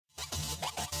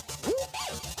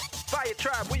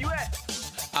Tribe, where you at?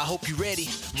 I hope you're ready.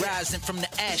 Rising from the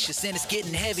ashes and it's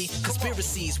getting heavy.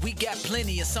 Conspiracies, we got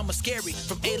plenty and some are scary.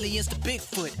 From aliens to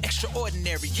Bigfoot,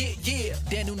 extraordinary. Yeah.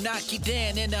 Dan Unaki,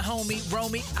 Dan and the homie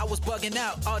Romy. I was bugging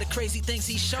out all the crazy things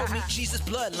he showed me. Jesus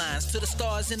bloodlines to the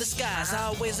stars in the skies.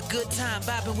 Always a good time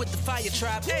vibing with the Fire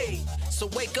Tribe. Hey, so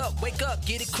wake up,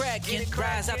 get it cracking.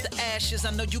 Rise out the ashes,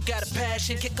 I know you got a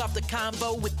passion. Kick off the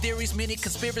combo with theories, many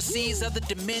conspiracies, other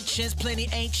dimensions, plenty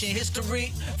ancient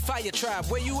history. Fire Tribe,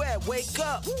 where you at? Wake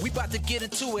up. We about to get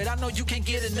into it. I know you can't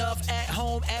get enough. At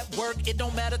home, at work, it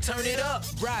don't matter. Turn it up.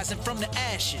 Rising from the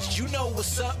ashes. You know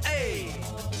what's up. Hey.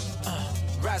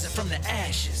 Rising from the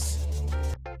ashes.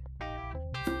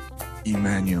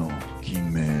 Emmanuel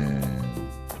Kingman.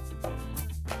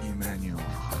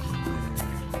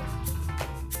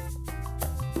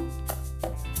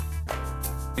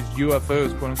 These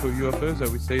UFOs, quote unquote UFOs that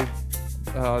we say,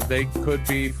 they could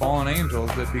be fallen angels,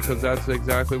 because that's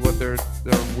exactly what they're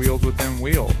wheels within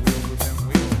wheels.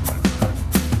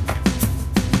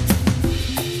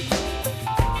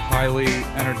 Highly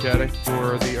energetic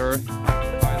for the earth.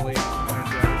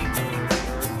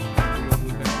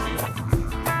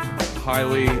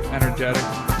 Highly energetic.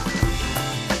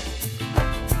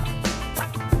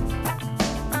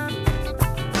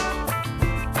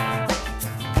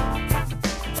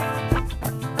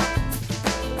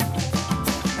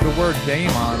 The word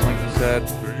daemon, like you said,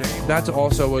 that's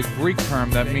also a Greek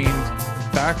term that means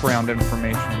background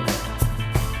information.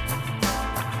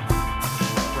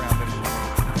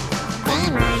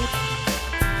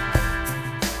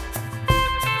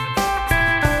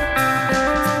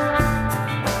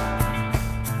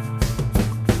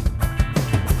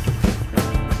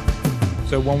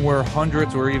 So when we're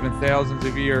hundreds or even thousands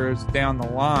of years down the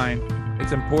line,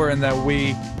 it's important that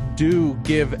we do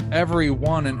give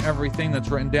everyone and everything that's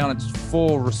written down its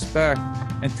full respect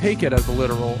and take it as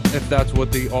literal, if that's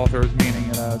what the author is meaning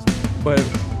it as. But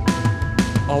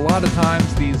a lot of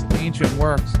times these ancient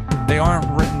works, they aren't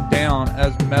written down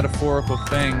as metaphorical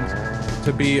things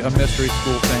to be a mystery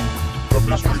school thing.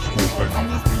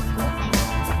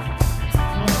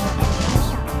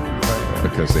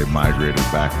 Because they migrated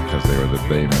back because they were the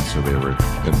daemons, so they were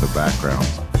in the background,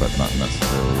 but not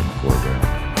necessarily in the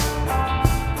foreground.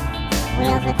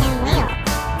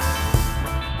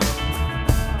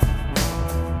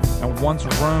 And once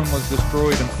Rome was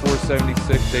destroyed in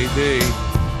 476 AD,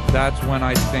 that's when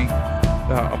I think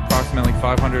approximately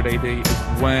 500 AD is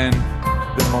when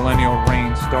the millennial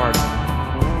reign starts.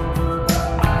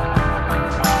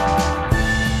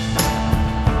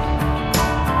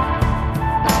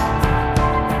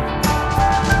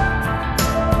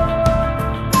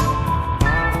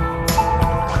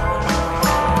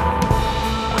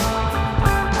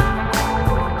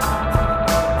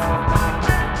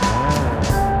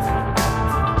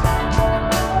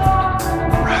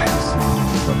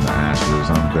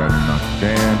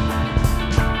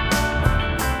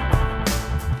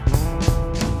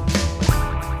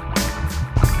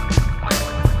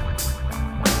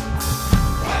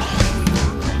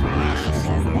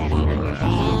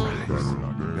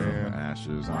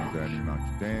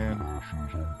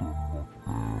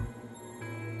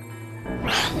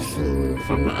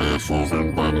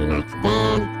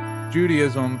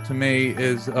 Judaism, to me,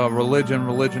 is religion.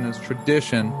 Religion is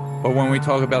tradition. But when we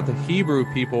talk about the Hebrew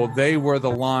people, they were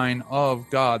the line of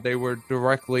God. They were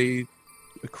directly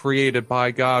created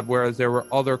by God, whereas there were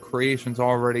other creations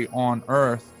already on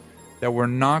earth that were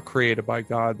not created by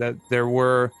God. That there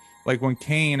were, like when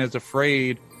Cain is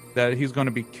afraid that he's going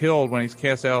to be killed when he's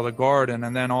cast out of the garden,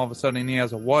 and then all of a sudden he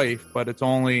has a wife, but it's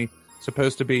only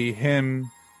supposed to be him.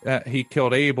 He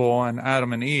killed Abel and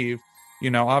Adam and Eve.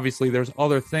 Obviously there's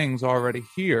other things already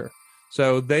here.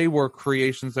 So they were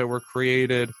creations that were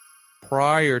created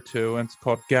prior to, and it's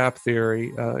called gap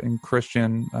theory in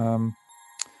Christian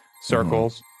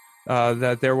circles,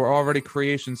 that there were already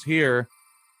creations here.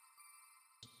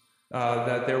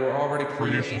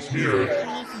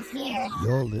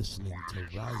 You're listening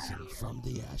to Rising from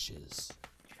the Ashes.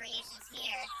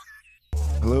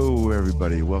 Hello,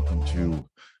 everybody. Welcome to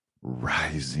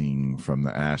Rising from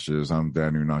the Ashes. I'm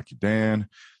Dan Unaki Dan.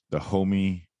 The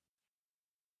homie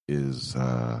is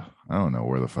I don't know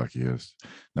where the fuck he is.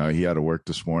 Now, he had to work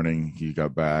this morning. He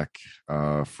got back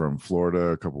from Florida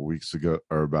a couple weeks ago,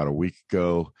 or about a week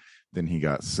ago. Then he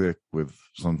got sick with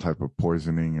some type of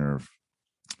poisoning, or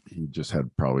he just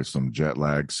had probably some jet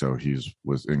lag, so he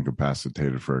was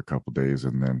incapacitated for a couple days,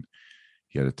 and then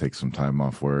he had to take some time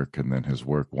off work, and then his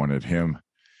work wanted him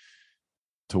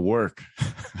to work.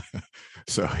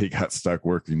 So he got stuck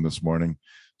working this morning.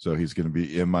 So he's going to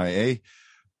be MIA,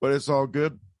 but it's all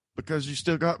good because you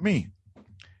still got me.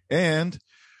 And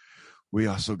we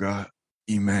also got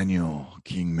Emmanuel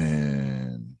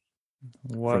Kingman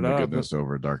What from the up? Goodness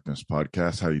Over Darkness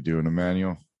podcast. How you doing,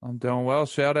 Emmanuel? I'm doing well.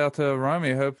 Shout out to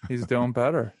Romy. Hope he's doing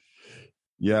better.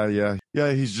 Yeah.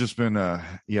 He's just been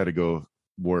he had to go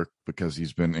work because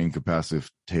he's been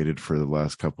incapacitated for the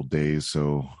last couple days.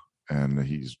 So, and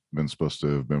he's been supposed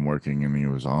to have been working, and he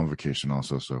was on vacation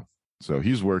also. So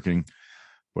he's working,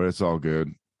 but it's all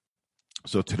good.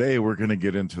 So today we're going to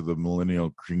get into the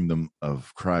millennial kingdom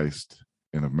of Christ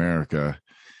in America,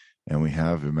 and we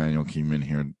have Emmanuel Kingman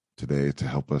here today to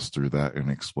help us through that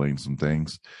and explain some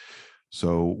things.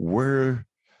 So would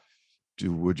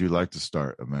you like to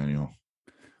start, Emmanuel?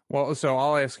 Well, so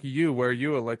I'll ask you where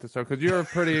you would like to start, because you're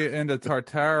pretty into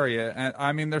Tartaria, and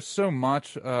I mean, there's so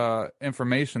much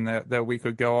information that we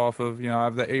could go off of. I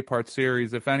have the 8-part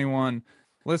series. If anyone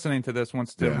listening to this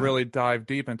wants to really dive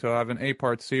deep into it, I have an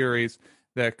 8-part series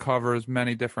that covers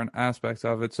many different aspects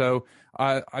of it. So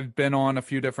I've been on a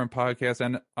few different podcasts,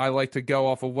 and I like to go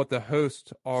off of what the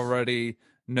host already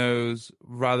knows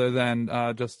rather than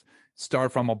just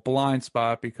start from a blind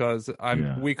spot, because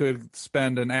we could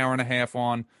spend an hour and a half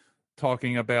on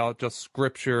talking about just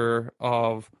scripture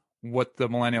of what the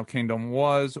millennial kingdom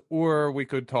was, or we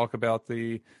could talk about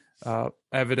the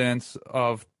evidence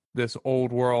of this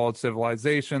old world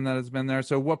civilization that has been there.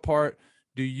 So what part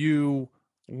do you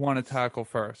want to tackle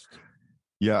first?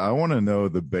 Yeah, I want to know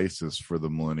the basis for the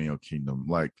millennial kingdom.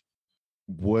 Like,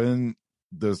 when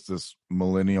does this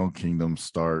millennial kingdom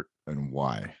start and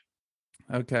why?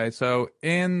 Okay, so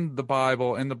in the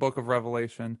Bible, in the book of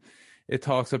Revelation, it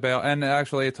talks about, and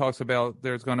actually it talks about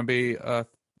there's going to be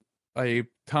a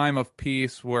time of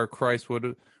peace where Christ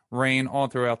would reign all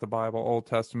throughout the Bible, Old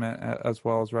Testament as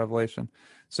well as Revelation.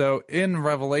 So in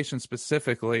Revelation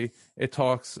specifically, it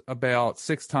talks about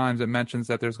 6 times, it mentions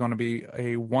that there's going to be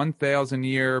a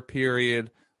 1,000-year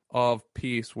period of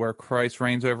peace where Christ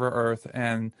reigns over earth,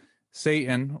 and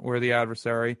Satan, or the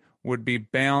adversary, would be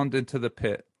bound into the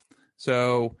pit.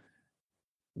 So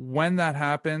when that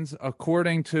happens,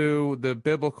 according to the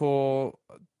biblical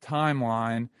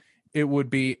timeline, it would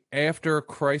be after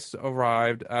Christ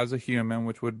arrived as a human,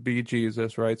 which would be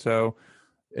Jesus, right? So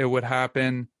it would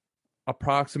happen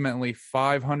approximately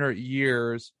 500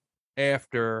 years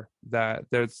after that.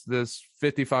 There's this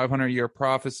 5,500-year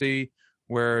prophecy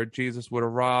where Jesus would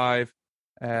arrive,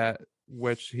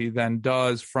 which he then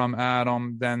does from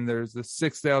Adam. Then there's the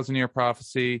 6,000-year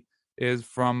prophecy is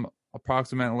from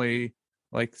approximately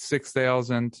like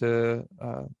 6,000 to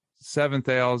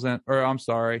 7,000, or I'm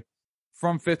sorry,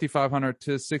 from 5,500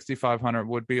 to 6,500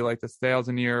 would be like this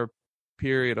 1,000-year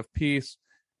period of peace.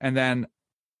 And then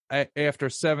after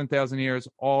 7,000 years,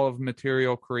 all of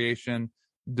material creation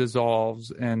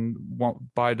dissolves and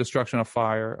by destruction of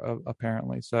fire,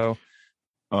 apparently. So,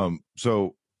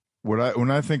 so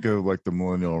when I think of like the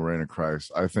millennial reign of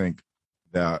Christ, I think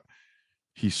that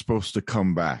he's supposed to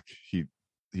come back. He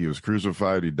was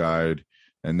crucified, he died,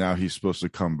 and now he's supposed to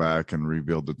come back and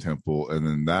rebuild the temple, and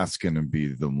then that's going to be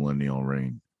the millennial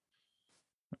reign.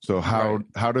 So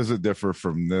how does it differ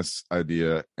from this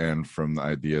idea and from the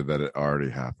idea that it already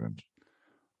happened?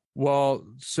 Well,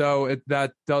 so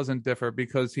that doesn't differ,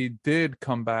 because he did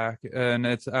come back, and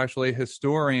it's actually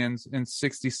historians in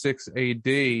 66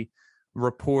 AD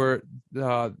report,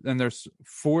 and there's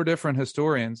 4 different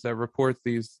historians that report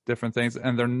these different things,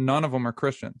 and none of them are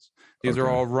Christians. These are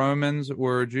all Romans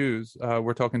or Jews.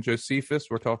 We're talking Josephus,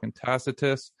 we're talking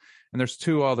Tacitus, and there's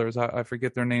 2 others. I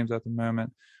forget their names at the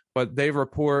moment, but they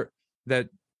report that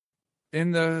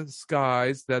in the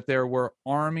skies that there were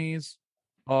armies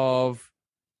of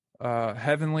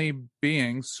heavenly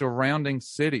beings surrounding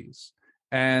cities,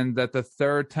 and that the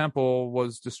 3rd temple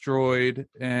was destroyed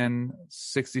in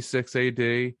 66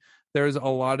 AD. There's a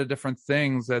lot of different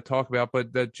things that talk about,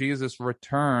 but that Jesus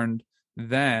returned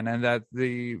then, and that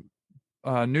the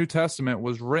New Testament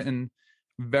was written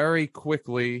very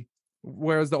quickly,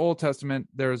 whereas the Old Testament,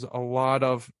 there's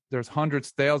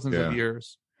hundreds, thousands of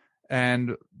years,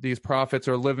 and these prophets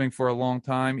are living for a long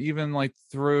time, even like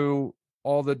through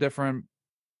all the different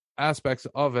aspects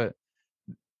of it.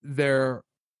 They're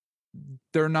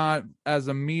not as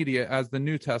immediate as the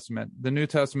New Testament. The New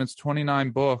Testament's 29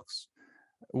 books,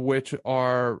 which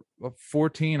are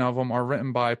 14 of them are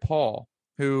written by Paul,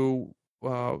 who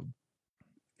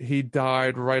he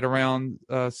died right around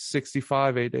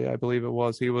 65 AD, I believe it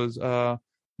was. He was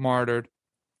martyred.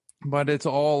 But it's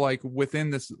all like within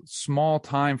this small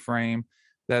time frame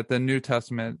that the New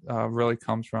Testament really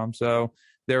comes from. So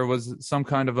there was some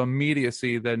kind of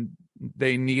immediacy that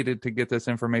they needed to get this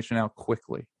information out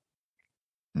quickly.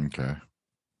 Okay.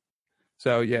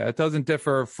 So, yeah, it doesn't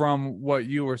differ from what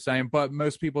you were saying, but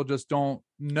most people just don't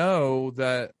know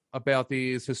that about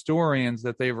these historians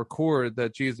that they record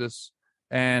that Jesus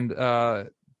and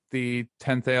the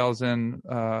 10,000,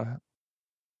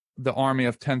 the army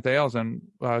of 10,000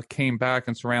 came back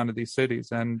and surrounded these cities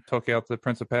and took out the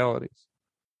principalities.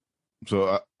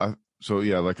 So,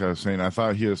 yeah, like I was saying, I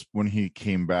thought when he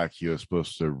came back, he was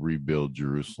supposed to rebuild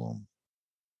Jerusalem.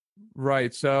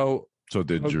 Right. So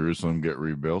did Jerusalem get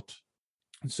rebuilt?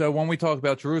 So when we talk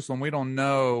about Jerusalem, we don't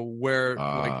know where,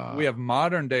 like, we have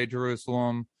modern day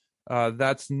Jerusalem.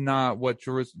 That's not what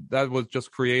Jerusalem, that was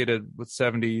just created with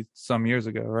 70 some years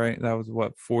ago, right? That was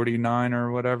what, 49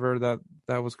 or whatever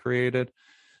that was created.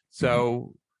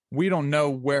 So we don't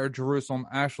know where Jerusalem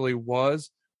actually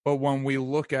was, but when we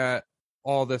look at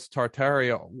all this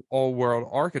Tartaria, all world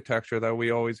architecture that we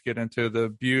always get into, the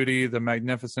beauty, the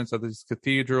magnificence of these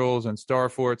cathedrals and star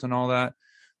forts and all that.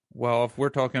 Well, if we're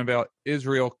talking about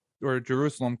Israel or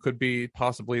Jerusalem, could be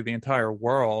possibly the entire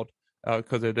world,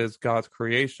 because it is God's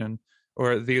creation,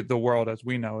 or the world as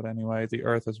we know it anyway, the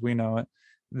earth as we know it,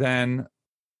 then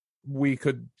we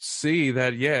could see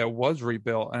that, yeah, it was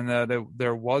rebuilt and that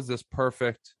there was this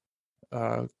perfect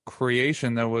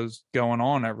creation that was going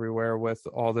on everywhere with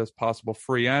all this possible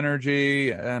free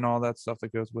energy and all that stuff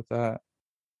that goes with that.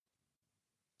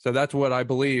 So that's what I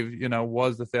believe,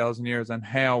 was the 1,000 years and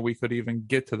how we could even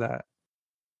get to that.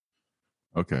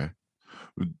 Okay.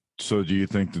 So do you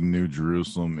think the New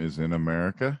Jerusalem is in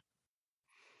America?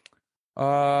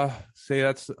 See,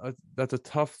 that's a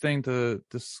tough thing to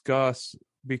discuss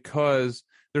because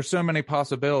there's so many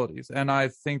possibilities. And I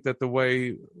think that the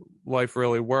way life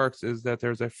really works is that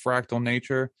there's a fractal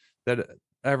nature, that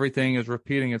everything is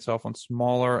repeating itself on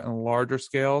smaller and larger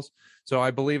scales. So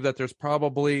I believe that there's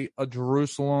probably a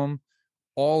Jerusalem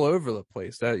all over the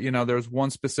place, that, there's one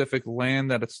specific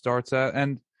land that it starts at.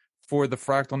 And for the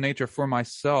fractal nature, for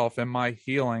myself and my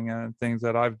healing and things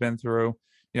that I've been through,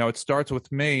 it starts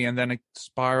with me and then it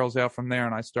spirals out from there.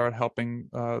 And I start helping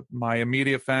my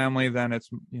immediate family. Then it's,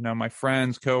 my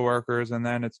friends, coworkers, and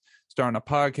then it's starting a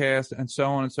podcast and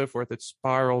so on and so forth. It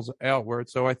spirals outward.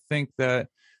 So I think that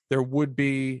there would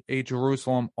be a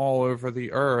Jerusalem all over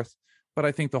the earth, but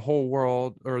I think the whole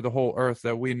world or the whole earth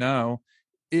that we know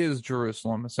is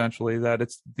Jerusalem, essentially, that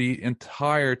it's the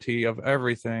entirety of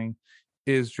everything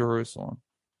is Jerusalem.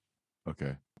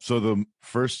 Okay. So the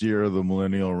first year of the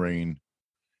millennial reign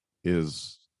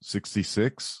is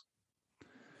 66.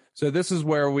 So this is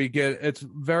where we get, it's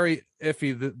very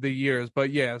iffy, the years, but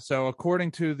yeah. So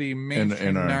according to the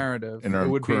mainstream narrative, in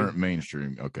our current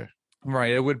mainstream. Okay.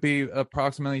 Right. It would be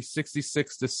approximately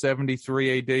 66 to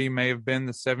 73 AD, may have been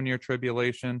the 7-year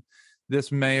tribulation.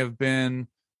 This may have been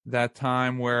that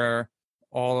time where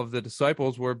all of the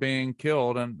disciples were being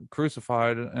killed and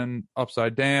crucified and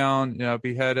upside down,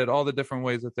 beheaded, all the different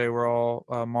ways that they were all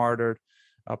martyred.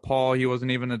 Paul, he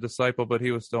wasn't even a disciple, but he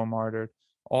was still martyred.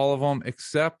 All of them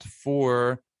except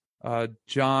for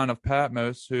John of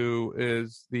Patmos, who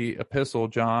is the Epistle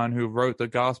John, who wrote the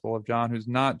Gospel of John, who's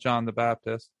not John the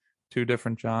Baptist. Two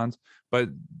different Johns, but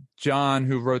John,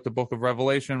 who wrote the book of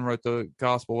Revelation, wrote the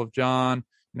Gospel of John.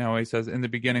 He says, in the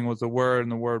beginning was the Word,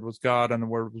 and the Word was God, and the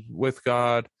Word was with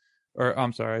God. Or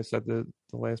I'm sorry, I said the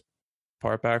last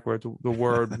part backwards. The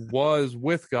Word was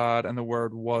with God, and the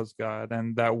Word was God.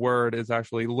 And that word is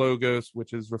actually Logos,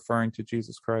 which is referring to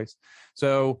Jesus Christ.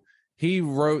 So he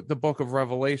wrote the book of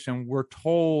Revelation. We're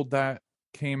told that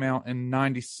came out in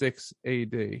 96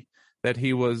 AD, that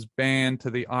he was banned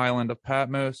to the island of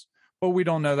Patmos. But we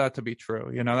don't know that to be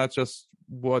true. That's just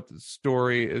what the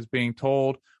story is being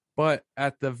told. But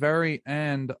at the very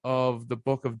end of the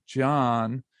book of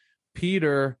John,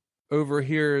 Peter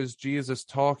overhears Jesus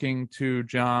talking to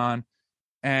John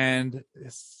and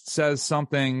says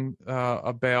something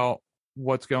about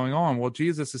what's going on. Well,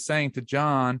 Jesus is saying to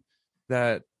John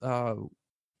that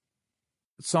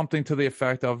something to the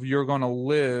effect of, you're going to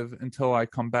live until I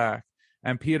come back.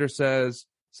 And Peter says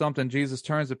something. Jesus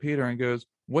turns to Peter and goes,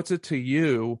 what's it to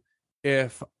you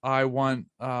if I want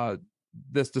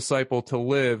this disciple to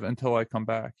live until I come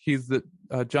back?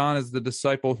 John is the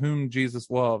disciple whom Jesus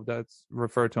loved. That's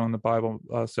referred to in the Bible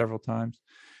several times.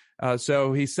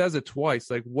 So he says it twice,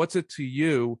 like, what's it to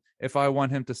you if I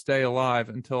want him to stay alive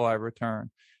until I return?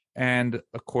 And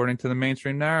according to the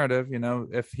mainstream narrative,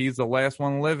 if he's the last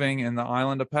one living in the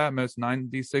island of Patmos,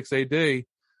 96 AD,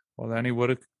 well, then he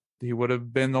would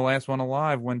have been the last one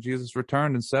alive when Jesus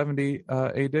returned in 70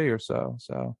 AD or so.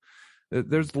 So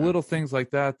there's little things like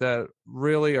that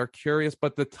really are curious.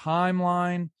 But the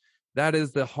timeline, that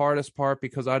is the hardest part,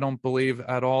 because I don't believe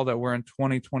at all that we're in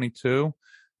 2022.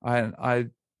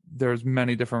 there's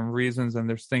many different reasons, and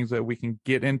there's things that we can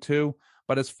get into.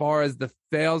 But as far as the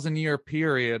 1,000-year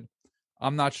period,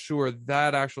 I'm not sure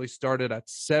that actually started at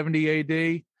 70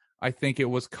 AD. I think it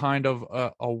was kind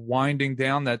of a winding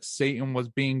down, that Satan was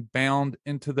being bound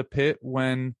into the pit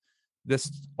when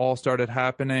this all started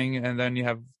happening. And then you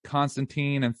have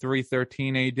Constantine in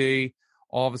 313 AD,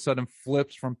 all of a sudden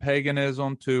flips from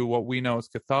paganism to what we know as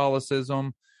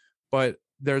Catholicism. But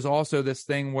there's also this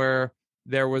thing where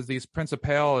there was these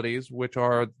principalities, which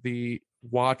are the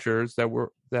watchers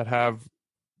that have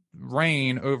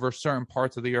reign over certain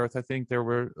parts of the earth. I think there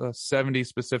were 70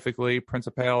 specifically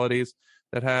principalities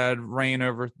that had reign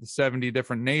over the 70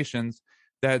 different nations,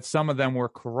 that some of them were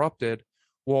corrupted.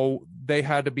 Well, they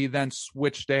had to be then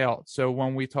switched out. So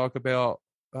when we talk about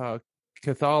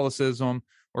Catholicism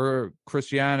or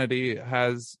Christianity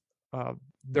has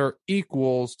they're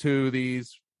equals to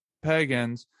these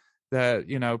pagans that,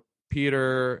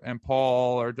 Peter and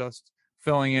Paul are just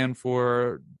filling in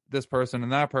for this person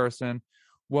and that person.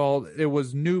 Well, it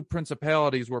was new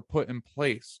principalities were put in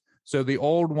place. So the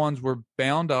old ones were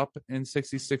bound up in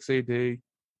 66 AD,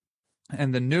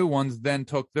 and the new ones then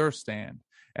took their stand.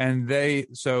 And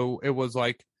so it was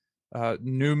like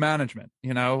new management,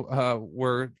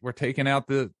 we're taking out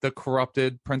the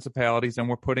corrupted principalities and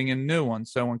we're putting in new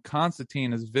ones. So when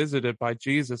Constantine is visited by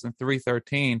Jesus in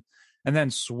 313 and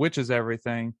then switches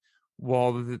everything,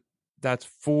 well, that's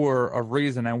for a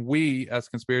reason. And we, as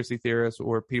conspiracy theorists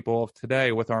or people of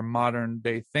today with our modern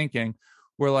day thinking,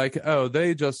 we're like, oh,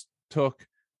 they just took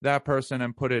that person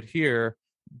and put it here.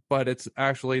 But it's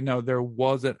actually, no, there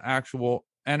was an actual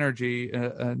energy,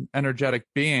 an energetic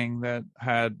being that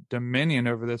had dominion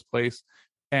over this place,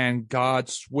 and God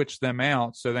switched them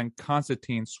out. So then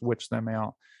Constantine switched them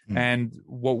out. And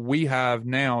what we have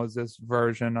now is this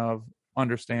version of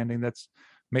understanding that's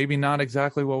maybe not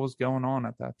exactly what was going on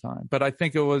at that time. But I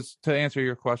think it was, to answer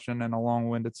your question in a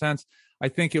long-winded sense, I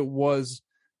think it was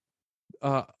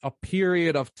a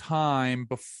period of time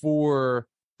before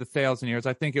the 1,000 years.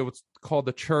 I think it was called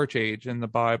the church age in the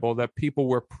Bible, that people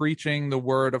were preaching the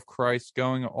word of Christ,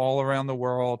 going all around the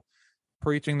world,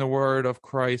 preaching the word of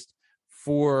Christ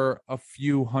for a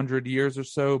few hundred years or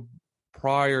so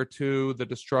prior to the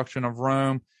destruction of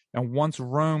Rome. And once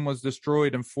Rome was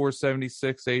destroyed in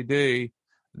 476 AD,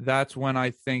 that's when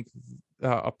I think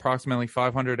approximately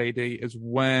 500 AD is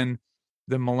when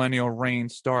the millennial reign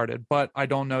started. But I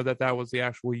don't know that that was the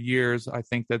actual years. I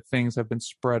think that things have been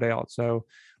spread out. So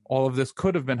all of this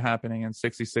could have been happening in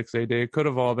 66 AD. It could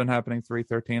have all been happening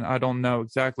 313. I don't know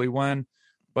exactly when,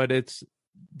 but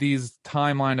these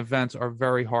timeline events are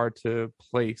very hard to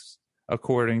place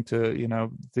according to,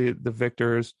 the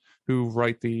victors who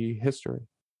write the history.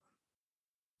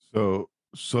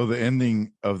 So the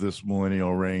ending of this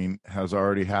millennial reign has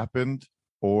already happened,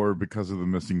 or because of the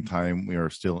missing time, we are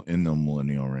still in the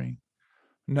millennial reign?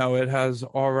 No, it has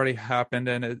already happened,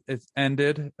 and it's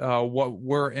ended. What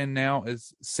we're in now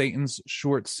is Satan's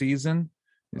short season.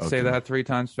 Okay. Say that 3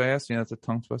 times fast. It's a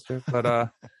tongue twister.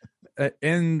 But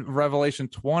in Revelation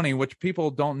 20, which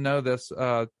people don't know this,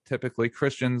 typically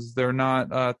Christians, they're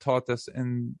not taught this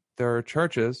in their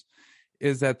churches,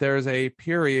 is that there's a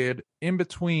period in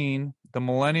between the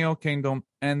millennial kingdom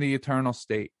and the eternal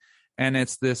state. And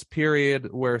it's this period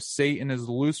where Satan is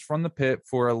loosed from the pit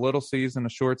for a little season, a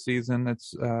short season.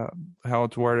 It's how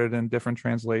it's worded in different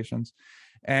translations.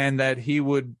 And that he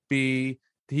would deceive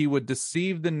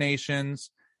the nations,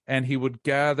 and he would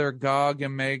gather Gog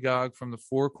and Magog from the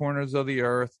 4 corners of the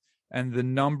earth. And the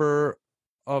number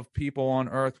of people on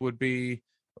earth would be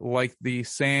like the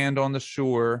sand on the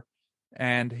shore.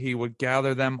 And he would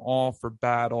gather them all for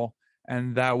battle.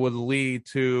 And that would lead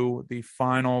to the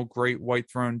final great white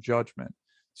throne judgment.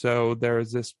 So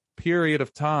there's this period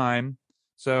of time.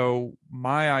 So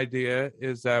my idea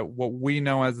is that what we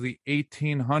know as the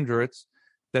 1800s,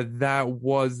 that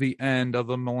was the end of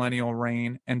the millennial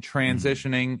reign and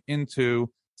transitioning into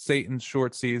Satan's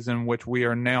short season, which we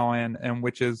are now in, and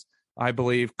which is, I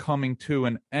believe, coming to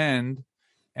an end.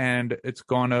 And it's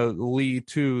going to lead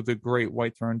to the great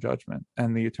white throne judgment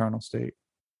and the eternal state.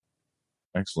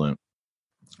 Excellent.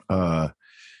 Yeah,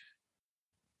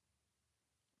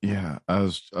 I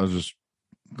was just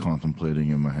contemplating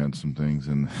in my head some things,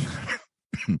 and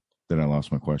then I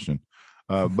lost my question.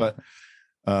 But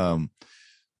all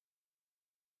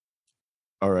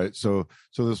right, so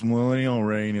this millennial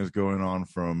reign is going on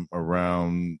from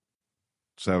around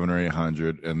 700 or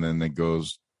 800, and then it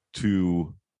goes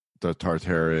to the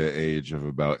Tartaria age of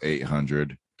about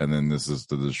 800, and then this is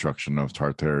the destruction of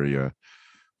Tartaria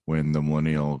when the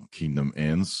millennial kingdom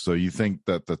ends. So you think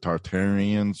that the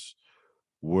Tartarians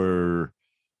were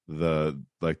the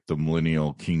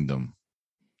millennial kingdom.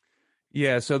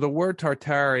 Yeah, so the word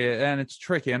Tartaria, and it's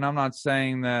tricky, and I'm not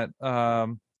saying that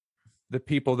the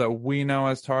people that we know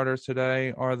as Tartars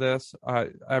today are this.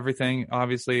 Everything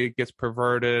obviously gets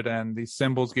perverted, and these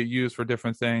symbols get used for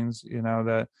different things.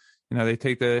 They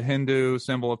take the Hindu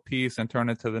symbol of peace and turn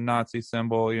it to the Nazi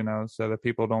symbol, so that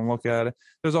people don't look at it.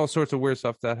 There's all sorts of weird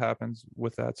stuff that happens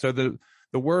with that. So the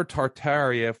word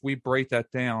Tartaria, if we break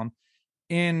that down,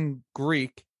 in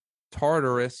Greek,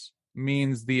 Tartarus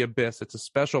means the abyss. It's a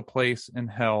special place in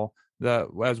hell,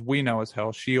 as we know as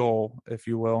hell, Sheol, if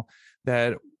you will,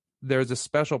 that there's a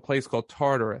special place called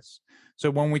Tartarus. So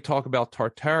when we talk about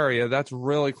Tartaria, that's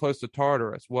really close to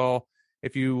Tartarus. Well,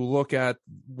 if you look at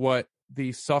what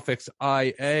the suffix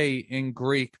ia in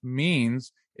Greek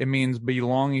means, it means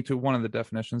belonging to, one of the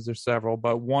definitions, there's several,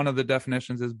 but one of the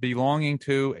definitions is belonging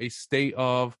to a state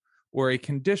of or a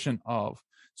condition of.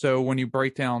 So when you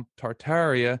break down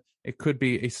Tartaria, it could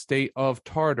be a state of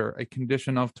Tartar, a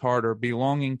condition of Tartar,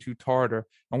 belonging to Tartar.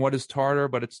 And what is Tartar?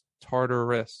 But it's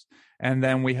Tartarus. And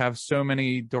then we have so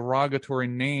many derogatory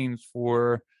names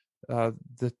for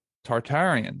the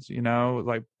Tartarians,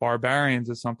 like barbarians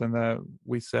is something that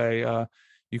we say.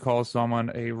 You call someone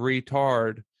a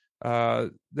retard.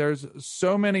 There's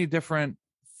so many different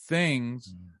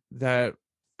things that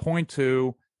point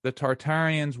to the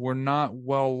Tartarians were not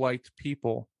well-liked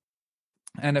people.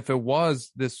 And if it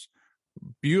was this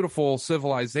beautiful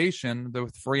civilization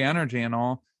with free energy and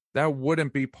all, that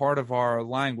wouldn't be part of our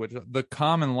language. The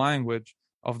common language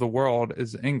of the world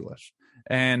is English.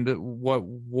 And what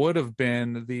would have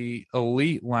been the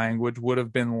elite language would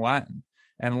have been Latin.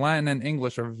 And Latin and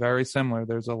English are very similar.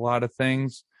 There's a lot of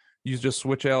things. You just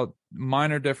switch out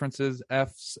minor differences,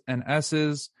 F's and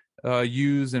S's,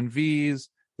 U's and V's.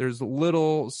 There's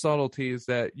little subtleties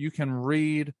that you can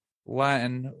read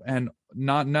Latin and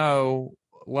not know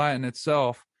Latin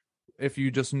itself if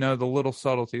you just know the little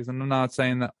subtleties. And I'm not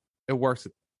saying that it works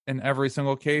in every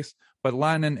single case, but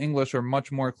Latin and English are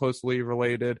much more closely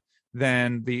related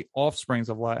than the offsprings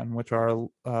of Latin, which are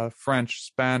French,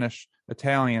 Spanish,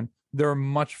 Italian. They're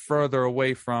much further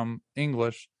away from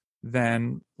English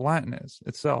than Latin is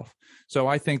itself. So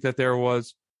I think that there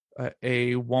was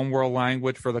a one world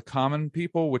language for the common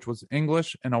people, which was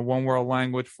English, and a one world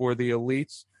language for the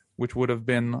elites, which would have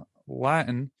been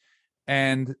Latin,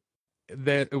 and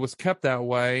that it was kept that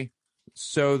way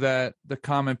so that the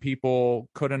common people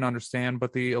couldn't understand,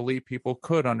 but the elite people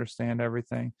could understand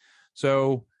everything.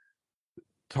 So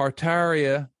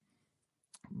Tartaria,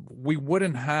 we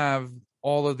wouldn't have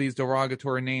all of these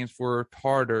derogatory names for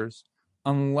Tartars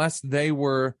unless they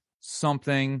were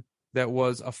something that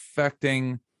was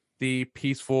affecting the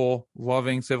peaceful,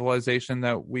 loving civilization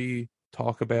that we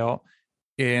talk about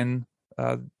in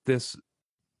this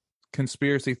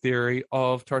conspiracy theory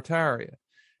of Tartaria.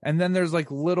 And then there's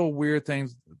like little weird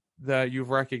things that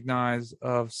you've recognized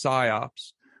of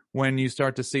PSYOPs when you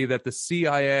start to see that the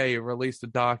CIA released a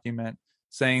document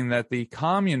saying that the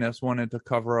communists wanted to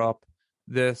cover up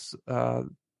this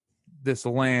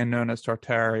land known as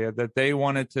Tartaria, that they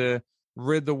wanted to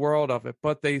rid the world of it,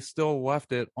 but they still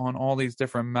left it on all these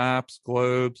different maps,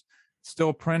 globes,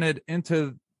 still printed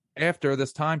into after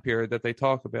this time period that they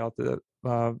talk about,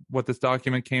 what this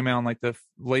document came out in like the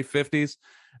late 50s,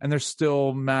 and there's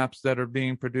still maps that are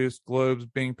being produced, globes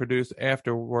being produced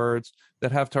afterwards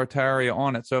that have Tartaria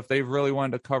on it. So if they really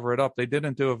wanted to cover it up, they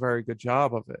didn't do a very good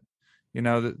job of it.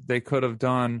 They could have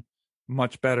done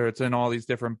much better. It's in all these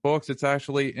different books. It's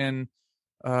actually in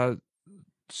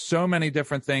so many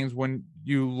different things when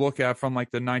you look at from like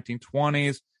the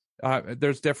 1920s.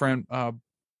 There's different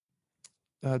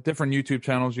YouTube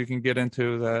channels you can get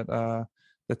into that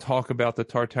talk about the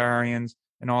Tartarians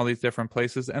in all these different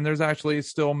places. And there's actually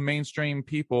still mainstream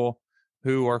people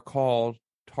who are called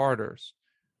Tartars.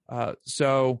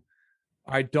 So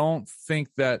I don't think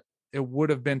that it would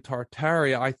have been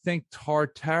Tartaria. I think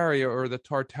Tartaria, or the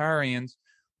Tartarians,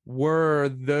 were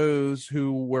those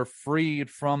who were freed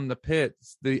from the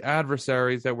pits, the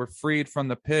adversaries that were freed from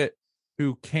the pit,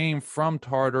 who came from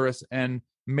Tartarus and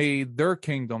made their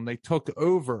kingdom. They took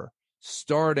over,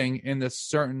 starting in this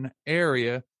certain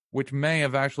area, which may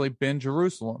have actually been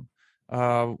Jerusalem.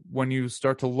 When you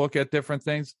start to look at different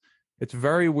things, it's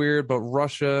very weird, but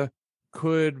Russia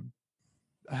could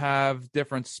have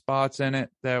different spots in it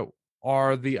that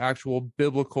are the actual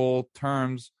biblical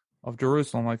terms of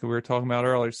Jerusalem, like we were talking about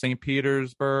earlier. St.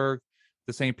 Petersburg,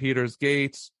 the St. Peter's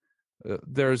Gates.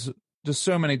 There's just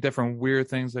so many different weird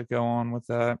things that go on with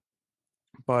that.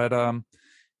 But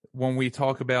when we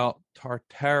talk about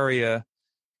Tartaria,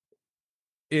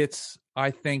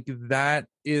 I think that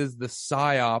is the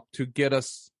psyop to get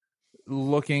us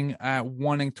looking at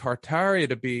wanting Tartaria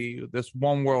to be this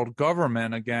one world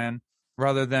government again,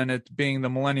 rather than it being the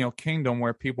millennial kingdom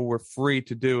where people were free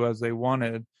to do as they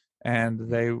wanted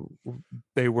and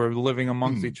they were living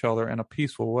amongst each other in a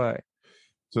peaceful way.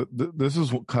 So this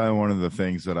is kind of one of the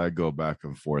things that I go back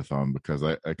and forth on, because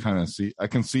I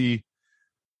can see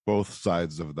both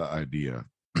sides of the idea.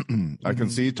 I can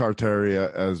see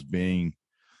Tartaria as being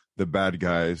the bad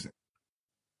guys,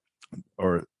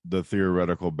 or the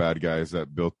theoretical bad guys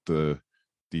that built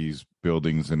these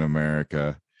buildings in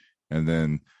America, and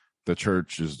then the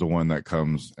church is the one that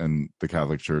comes, and the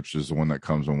Catholic Church is the one that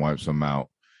comes and wipes them out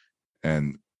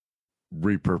and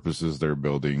repurposes their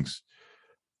buildings.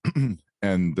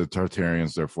 And the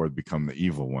Tartarians therefore become the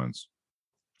evil ones.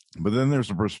 But then there's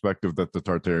a perspective that the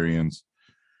Tartarians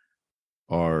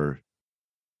are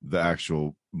the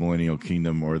actual millennial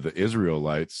kingdom, or the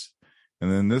Israelites.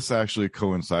 And then this actually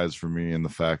coincides for me in the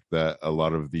fact that a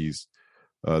lot of these,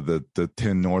 the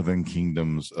 10 northern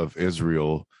kingdoms of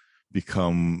Israel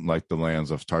become like the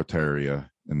lands of Tartaria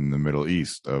in the Middle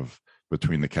East, of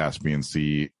between the Caspian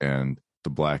Sea and the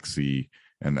Black Sea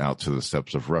and out to the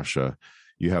steppes of Russia.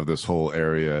 You have this whole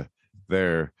area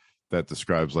there that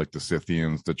describes like the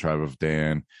Scythians, the tribe of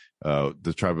Dan.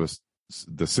 The tribe of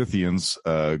the Scythians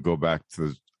go back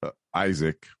to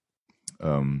Isaac.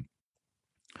 They're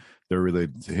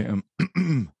related to him.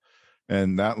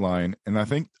 And that line, and I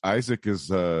think Isaac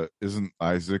isn't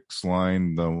Isaac's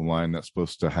line the line that's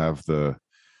supposed to have the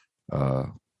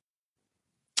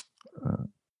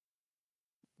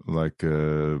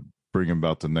bring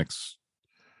about the next.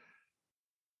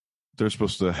 They're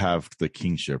supposed to have the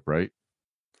kingship, right?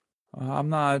 I'm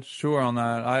not sure on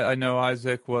that. I know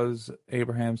Isaac was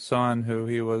Abraham's son, who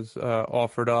he was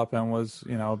offered up and was,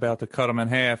 about to cut him in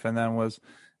half, and then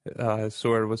his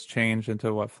sword was changed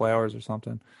into flowers or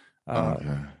something.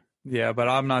 Okay. Yeah, but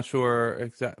I'm not sure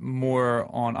more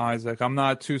on Isaac. I'm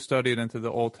not too studied into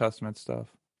the Old Testament stuff.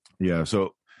 Yeah,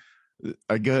 so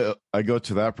I go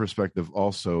to that perspective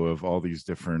also, of all these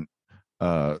different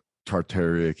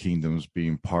Tartaria kingdoms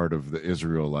being part of the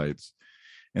Israelites.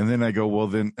 And then I go, well,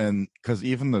 then, and because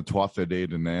even the Tuatha De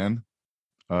Danann,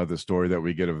 the story that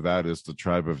we get of that is the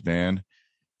tribe of Dan.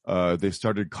 They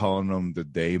started calling them the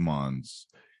daemons,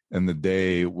 and the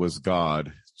day was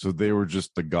God. So they were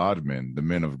just the God men, the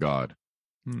men of God.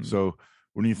 So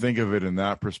when you think of it in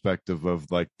that perspective of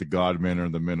like the God men or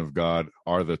the men of God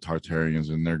are the Tartarians,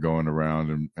 and they're going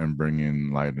around and bringing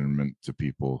enlightenment to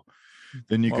people,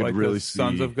 then you could like really the see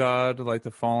sons of God, like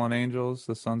the fallen angels,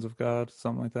 the sons of God,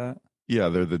 something like that. Yeah,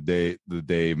 they're the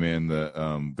day men,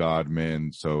 the God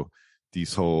men. So the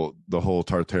whole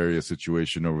Tartaria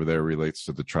situation over there relates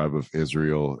to the tribe of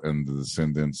Israel and the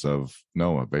descendants of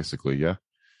Noah, basically. Yeah.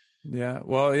 Yeah.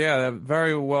 Well, yeah, that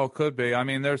very well could be. I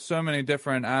mean, there's so many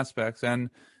different aspects, and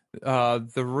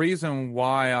the reason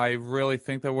why I really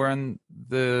think that we're in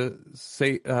the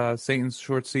Satan's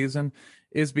short season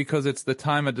is because it's the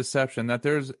time of deception, that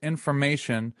there's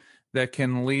information that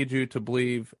can lead you to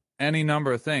believe any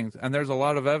number of things. And there's a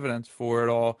lot of evidence for it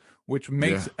all, which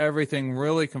makes everything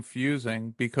really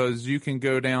confusing, because you can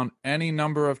go down any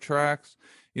number of tracks.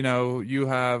 You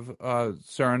have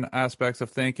certain aspects of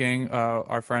thinking.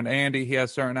 Our friend Andy, he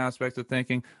has certain aspects of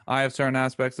thinking. I have certain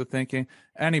aspects of thinking.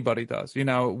 Anybody does.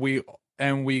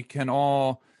 We can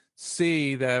all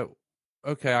see that,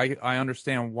 okay, I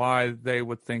understand why they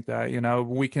would think that.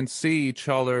 We can see each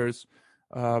other's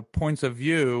points of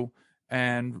view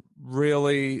and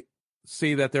really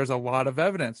see that there's a lot of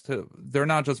evidence they're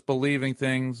not just believing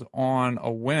things on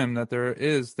a whim, that there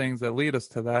is things that lead us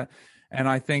to that. And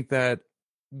I think that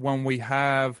when we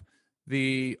have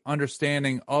the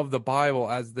understanding of the Bible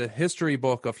as the history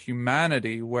book of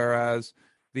humanity, whereas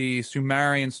the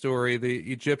Sumerian story,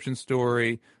 the Egyptian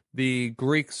story, the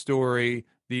Greek story,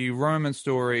 the Roman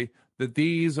story, that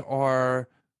these are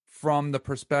from the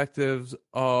perspectives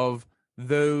of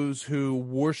those who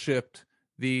worshipped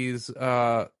these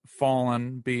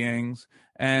fallen beings,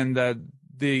 and that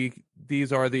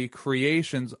these are the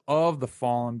creations of the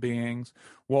fallen beings.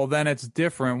 Well, then it's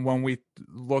different when we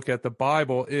look at the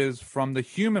Bible is from the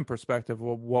human perspective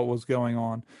of what was going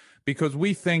on, because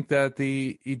we think that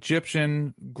the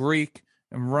Egyptian, Greek,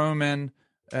 and Roman,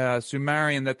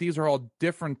 Sumerian, that these are all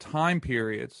different time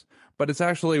periods, but it's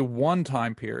actually one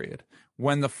time period.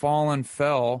 When the fallen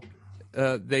fell,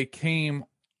 they came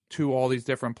to all these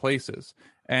different places,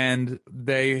 and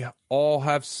they all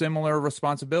have similar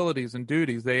responsibilities and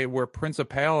duties. They were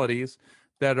principalities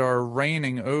that are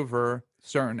reigning over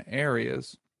certain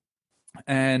areas.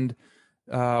 And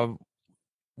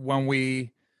when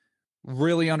we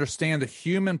really understand the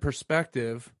human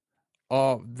perspective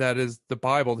that is the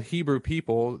Bible, the Hebrew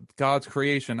people, God's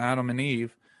creation, Adam and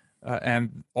Eve,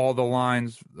 and all the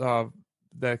lines that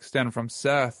extend from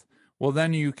Seth, well,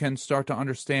 then you can start to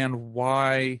understand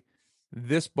why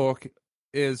this book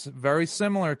is very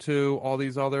similar to all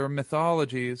these other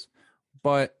mythologies,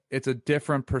 but it's a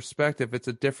different perspective. It's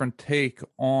a different take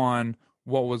on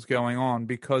what was going on,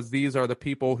 because these are the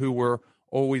people who were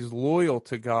always loyal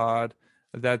to God,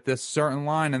 that this certain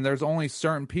line, and there's only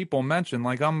certain people mentioned.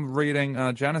 Like, I'm reading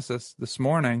Genesis this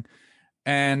morning,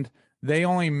 and they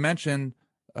only mention,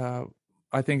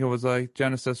 I think it was like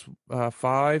Genesis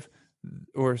 5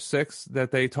 or 6,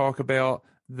 that they talk about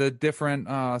the different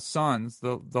sons,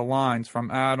 the lines from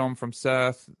Adam, from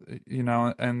Seth,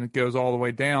 and it goes all the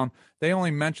way down. They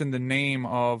only mention the name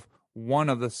of one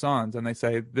of the sons, and they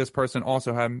say this person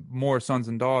also had more sons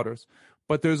and daughters.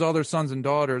 But those other sons and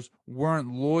daughters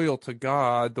weren't loyal to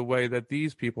God the way that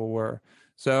these people were.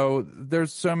 So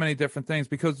there's so many different things,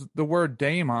 because the word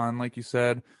daemon, like you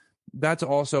said, that's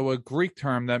also a Greek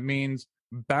term that means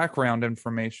background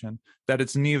information, that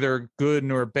it's neither good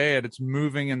nor bad. It's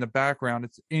moving in the background.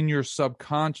 It's in your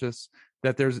subconscious,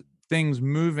 that there's things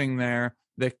moving there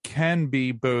that can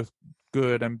be both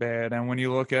good and bad. And when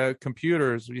you look at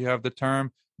computers, you have the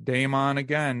term daemon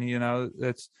again.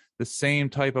 It's the same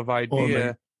type of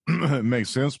idea. Well, it makes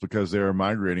sense, because they're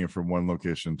migrating from one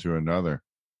location to another.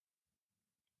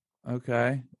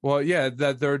 Okay. Well, yeah,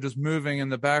 that they're just moving in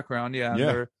the background. Yeah.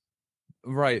 Yeah.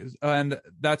 Right. And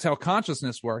that's how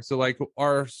consciousness works. So, like,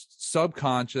 our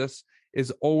subconscious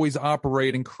is always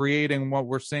operating, creating what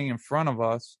we're seeing in front of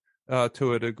us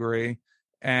to a degree.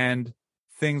 And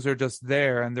things are just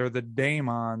there, and they're the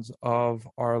daemons of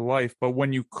our life. But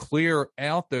when you clear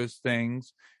out those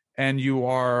things, and you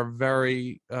are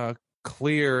very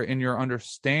clear in your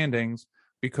understandings,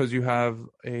 because you have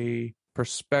a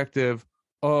perspective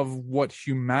of what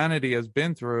humanity has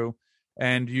been through,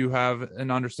 and you have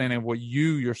an understanding of what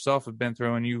you yourself have been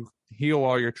through, and you heal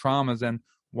all your traumas, and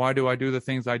why do I do the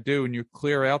things I do, and you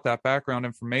clear out that background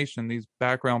information, these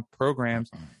background programs,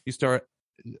 you start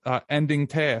ending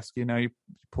tasks. You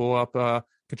pull up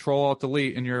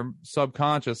Control-Alt-Delete in your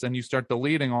subconscious, and you start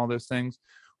deleting all those things.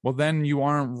 Well, then you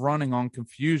aren't running on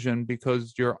confusion,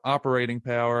 because your operating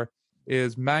power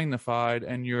is magnified,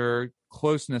 and your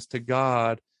closeness to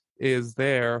God is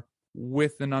there,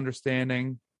 with an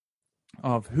understanding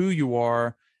of who you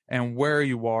are and where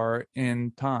you are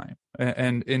in time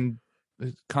and in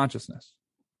consciousness.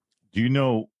 Do you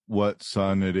know what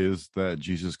son it is that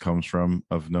Jesus comes from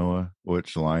of Noah?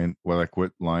 Which line? Well, like,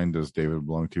 what line does David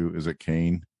belong to? Is it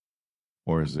Cain,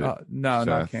 or is it no, Seth?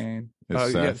 not Cain.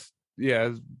 It's Seth? Yes, yeah,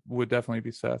 it would definitely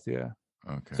be Seth. Yeah.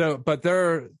 Okay. So, but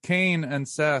Cain and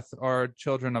Seth are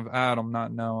children of Adam,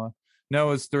 not Noah.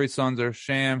 Noah's 3 sons are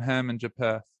Shem, Ham, and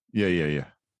Japheth. Yeah.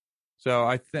 So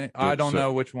I don't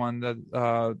know which one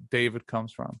that David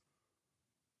comes from.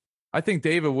 I think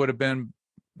David would have been,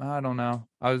 I don't know.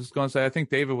 I was going to say, I think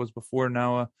David was before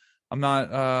Noah. I'm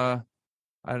not,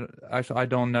 I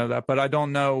don't know that, but I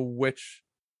don't know which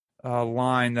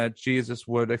line that Jesus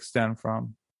would extend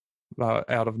from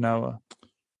out of Noah.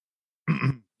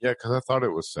 Yeah, because I thought it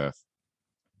was Seth.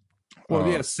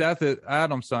 Well, yeah, Seth is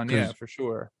Adam's son. Yeah, for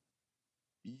sure.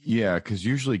 Yeah, because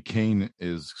usually Cain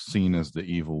is seen as the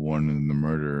evil one and the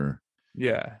murderer.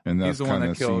 Yeah, and that's he's the one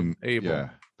that killed Abel. Yeah,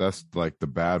 that's like the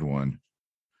bad one.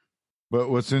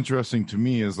 But what's interesting to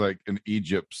me is, like, in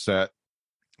Egypt, Seth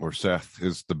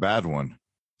is the bad one.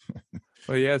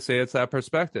 Well, yeah, see, it's that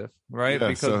perspective, right? Yeah,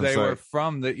 because so they were like,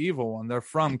 from the evil one. They're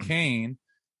from Cain.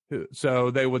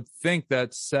 So they would think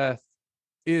that Seth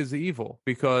is evil,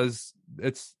 because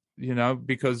it's,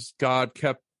 because God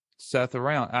kept Seth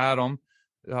around. Adam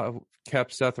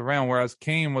kept Seth around, whereas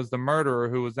Cain was the murderer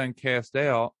who was then cast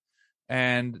out.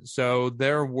 And so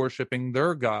they're worshiping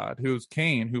their God, who's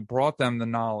Cain, who brought them the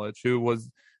knowledge, who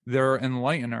was their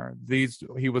enlightener.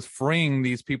 He was freeing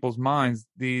these people's minds,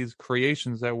 these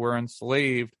creations that were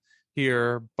enslaved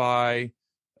here by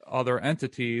other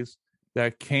entities,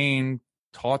 that Cain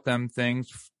taught them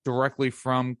things directly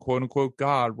from, quote unquote,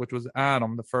 God, which was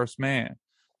Adam, the first man.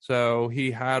 So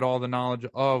he had all the knowledge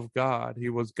of God. He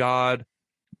was God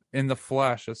in the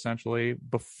flesh, essentially,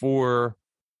 before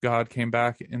God came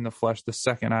back in the flesh, the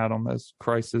second Adam, as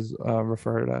Christ is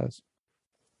referred as.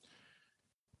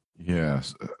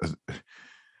 Yes.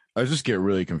 I just get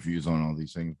really confused on all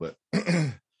these things. But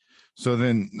so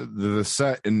then the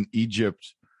Set in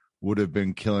Egypt would have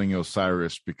been killing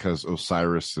Osiris, because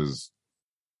Osiris is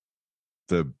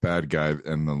the bad guy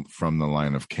from the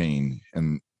line of Cain,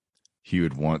 and he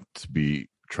would want to be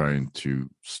trying to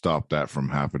stop that from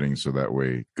happening, so that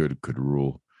way good could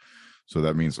rule. So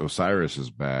that means Osiris is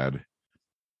bad,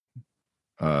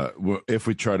 if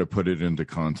we try to put it into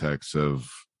context of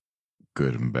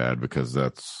good and bad, because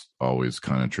that's always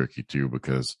kind of tricky too,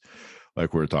 because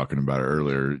like we were talking about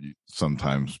earlier,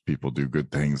 sometimes people do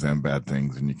good things and bad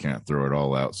things and you can't throw it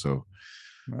all out. So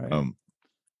Right.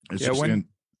 it's Yeah, just when-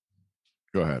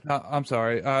 go ahead. I'm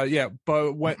sorry.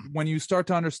 But when you start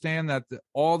to understand that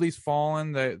all these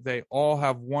fallen, they all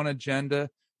have one agenda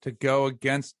to go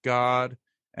against God,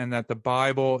 and that the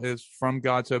Bible is from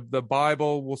God. So the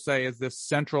Bible, will say, is this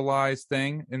centralized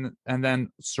thing, and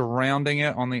then surrounding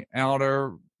it on the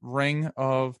outer ring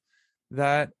of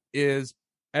that is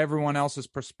everyone else's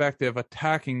perspective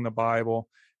attacking the Bible.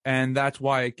 And that's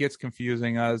why it gets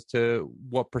confusing as to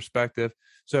what perspective.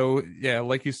 So, yeah,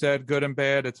 like you said, good and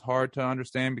bad, it's hard to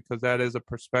understand because that is a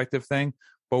perspective thing.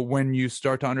 But when you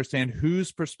start to understand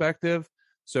whose perspective,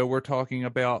 so we're talking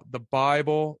about the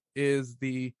Bible is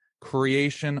the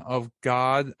creation of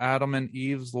God, Adam and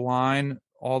Eve's line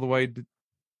all the way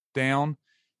down,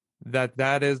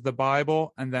 that is the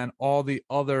Bible. And then all the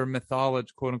other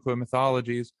quote unquote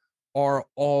mythologies, are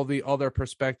all the other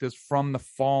perspectives from the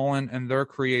fallen and their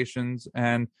creations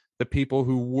and the people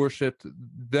who worshiped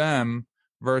them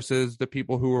versus the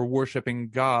people who were worshiping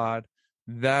God.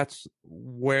 That's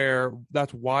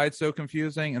why it's so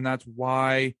confusing, and that's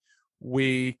why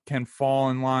we can fall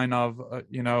in line of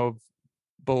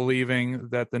believing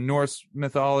that the Norse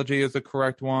mythology is the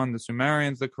correct one, the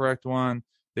Sumerian's the correct one,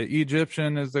 the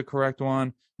Egyptian is the correct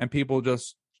one, and people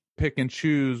just pick and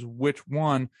choose which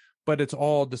one. But it's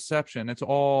all deception. It's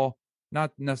all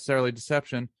not necessarily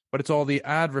deception, but it's all the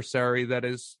adversary that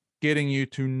is getting you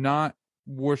to not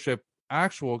worship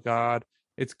actual God.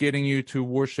 It's getting you to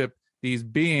worship these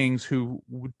beings who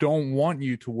don't want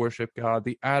you to worship God.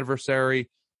 The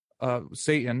adversary,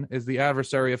 Satan, is the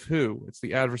adversary of who? It's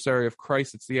the adversary of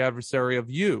Christ. It's the adversary of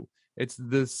you. It's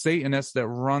the Satanists that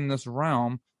run this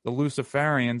realm, the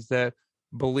Luciferians that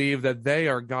believe that they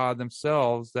are God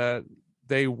themselves, that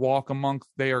they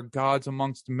are gods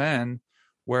amongst men,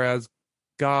 whereas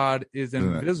God is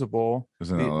invisible.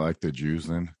 Isn't that like the Jews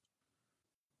then?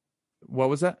 What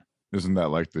was that? Isn't that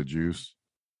like the Jews?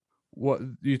 What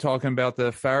you talking about,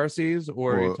 the Pharisees,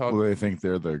 or they think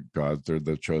they're the gods? They're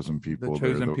the chosen people.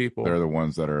 People. They're the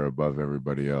ones that are above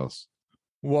everybody else.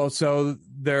 Well, so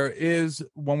there is,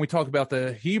 when we talk about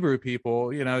the Hebrew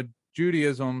people,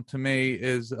 Judaism to me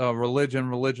is a religion.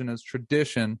 Religion is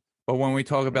tradition. But when we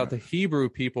talk about the Hebrew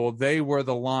people, they were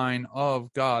the line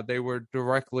of God. They were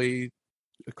directly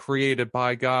created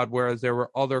by God, whereas there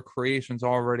were other creations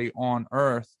already on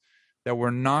earth that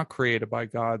were not created by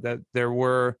God. That there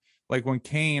were, like when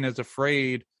Cain is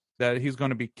afraid that he's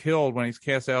going to be killed when he's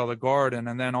cast out of the garden,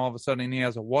 and then all of a sudden he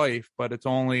has a wife, but it's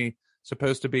only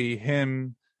supposed to be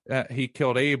him. He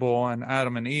killed Abel and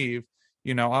Adam and Eve.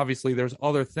 Obviously there's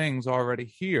other things already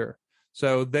here.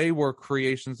 So they were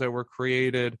creations that were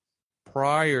created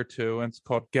prior to, and it's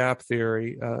called gap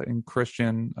theory in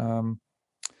Christian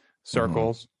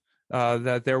circles,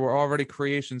 that there were already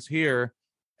creations here,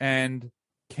 and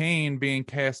Cain being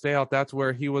cast out, that's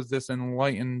where he was this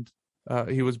enlightened,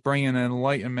 he was bringing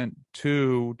enlightenment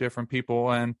to different people.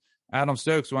 And Adam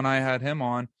Stokes, when I had him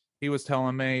on, he was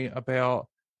telling me about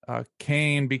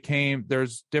Cain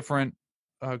there's different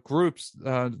groups,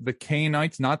 the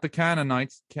Cainites, not the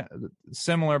Canaanites,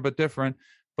 similar but different.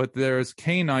 But there's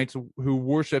Cainites who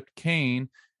worshipped Cain,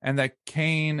 and that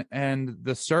Cain and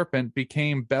the serpent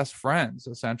became best friends,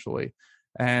 essentially.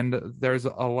 And there's a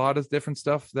lot of different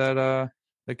stuff that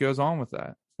goes on with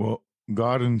that. Well,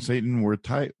 God and Satan were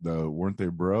tight, though, weren't they,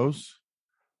 bros?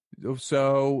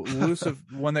 So Lucifer,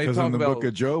 when they talk in the about book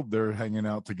of Job, they're hanging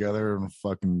out together and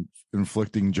fucking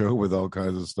inflicting Job with all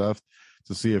kinds of stuff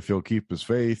to see if he'll keep his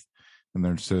faith. And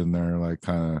they're sitting there like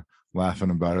kind of laughing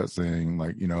about it, saying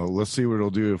like, let's see what it'll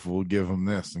do if we'll give him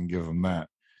this and give him that.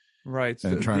 Right.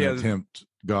 And trying to tempt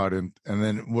God. And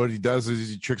then what he does is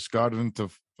he tricks God into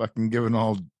fucking giving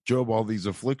Job all these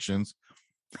afflictions.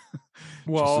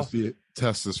 Well, just to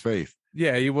test his faith.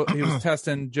 Yeah, he was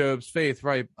testing Job's faith,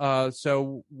 right?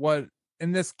 So what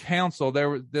in this council,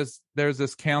 there's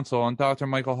this council, and Dr.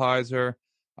 Michael Heiser,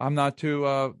 I'm not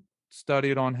too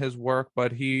studied on his work,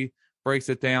 but he breaks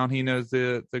it down. He knows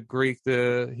the Greek,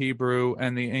 the Hebrew,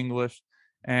 and the English,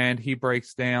 and he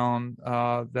breaks down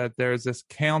that there's this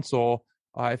council,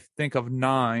 I think of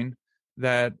 9,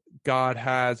 that God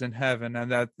has in heaven,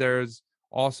 and that there's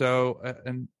also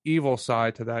an evil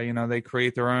side to that. They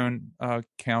create their own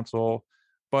council,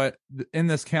 but in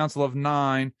this council of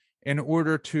 9, in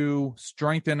order to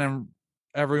strengthen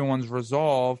everyone's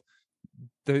resolve,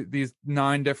 these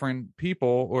 9 different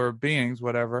people or beings,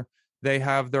 whatever, they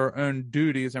have their own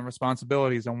duties and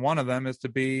responsibilities, and one of them is to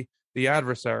be the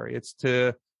adversary. It's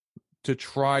to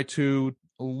try to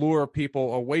lure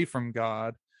people away from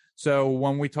God. So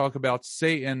when we talk about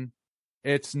Satan,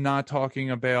 it's not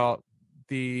talking about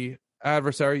the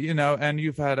adversary, and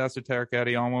you've had Esoteric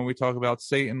Eddie on. When we talk about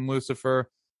Satan, Lucifer,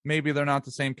 maybe they're not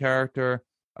the same character.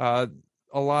 A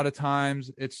lot of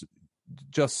times it's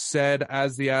just said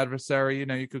as the adversary.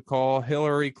 You could call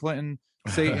Hillary Clinton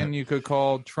Satan, you could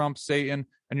call Trump Satan,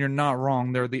 and you're not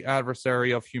wrong. They're the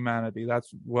adversary of humanity.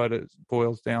 That's what it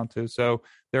boils down to. So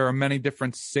there are many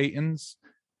different Satans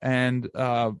and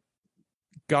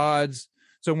gods.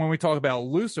 So when we talk about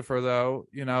Lucifer, though,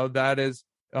 that is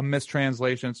a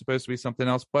mistranslation. It's supposed to be something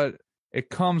else, but it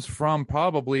comes from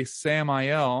probably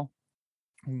Samael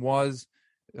was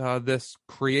this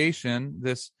creation,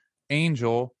 this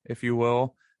angel, if you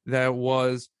will, that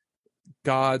was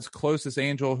God's closest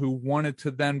angel who wanted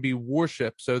to then be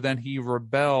worshipped. So then he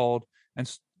rebelled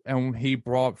and he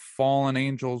brought fallen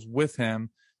angels with him.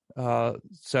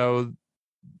 So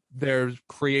there's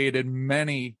created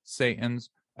many Satans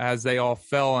as they all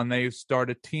fell and they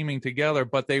started teaming together,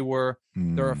 but they're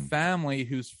a family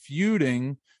who's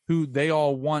feuding, who they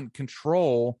all want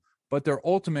control, but their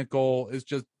ultimate goal is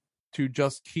just to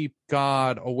keep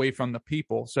God away from the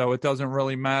people. So it doesn't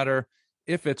really matter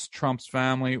if it's Trump's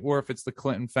family or if it's the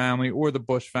Clinton family or the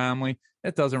Bush family.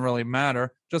 It doesn't really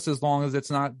matter, just as long as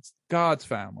it's not God's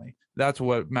family. That's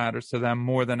what matters to them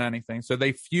more than anything. So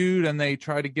they feud and they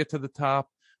try to get to the top,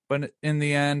 but in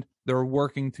the end, they're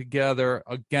working together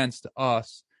against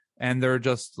us, and they're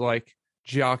just like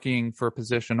jockeying for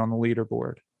position on the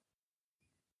leaderboard.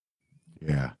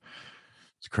 Yeah.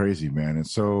 It's crazy, man. And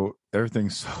so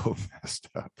everything's so messed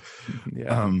up.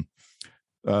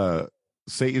 Yeah.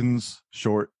 Satan's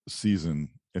short season.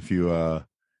 If you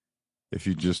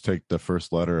just take the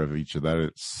first letter of each of that,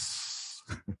 it's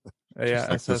yeah,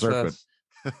 like the serpent.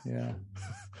 Yeah.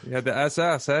 Yeah, the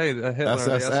SS, hey, the Hitler. SSS.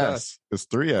 The SS. It's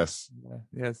 3S.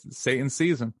 Yeah, it's Satan's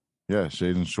season. Yeah,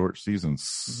 Satan's short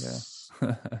seasons.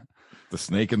 Yeah. The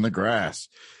snake in the grass.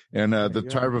 And the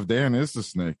tribe of Dan is the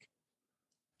snake.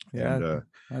 Yeah, and,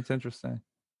 that's interesting.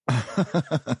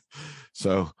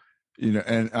 So,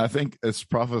 and I think it's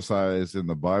prophesied in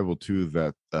the Bible too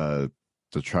that the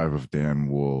tribe of Dan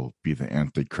will be the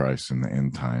Antichrist in the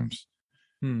end times.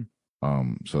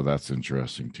 So that's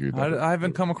interesting too. I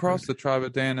haven't come across the tribe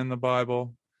of Dan in the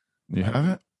Bible. You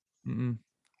haven't? Mm-mm.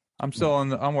 I'm still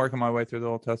I'm working my way through the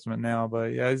Old Testament now,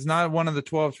 but yeah, he's not one of the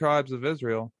 12 tribes of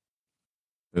Israel.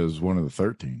 It was one of the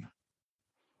 13.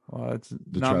 Well, it's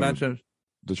not mentioned.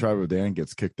 The tribe of Dan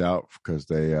gets kicked out because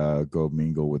they go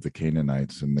mingle with the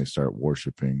Canaanites and they start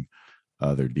worshiping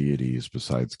other deities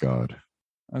besides God.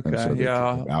 Okay, and so they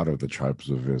yeah. kick them out of the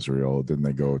tribes of Israel. Then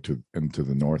they go into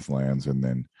the Northlands and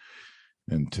then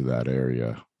into that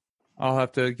area. I'll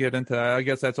have to get into that. I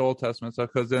guess that's Old Testament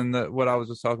stuff, because then what I was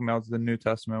just talking about is the New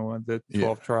Testament one, the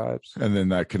 12 tribes. And then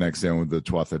that connects in with the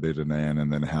Tuatha De Danann,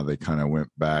 and then how they kind of went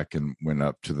back and went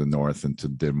up to the north into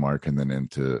Denmark and then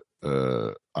into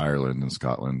Ireland and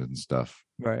Scotland and stuff.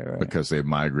 Right. Because they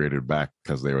migrated back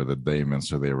because they were the daemons,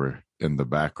 so they were in the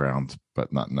background,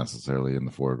 but not necessarily in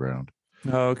the foreground.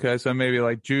 Oh, okay. So maybe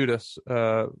like Judas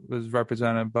was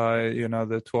represented by,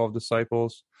 the 12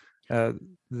 disciples.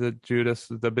 The Judas,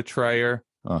 the betrayer,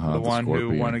 the one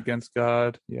Scorpion. who went against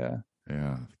God. Yeah.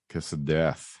 Kiss of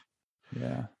death.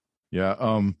 Yeah.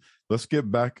 Let's get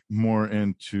back more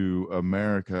into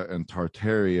America and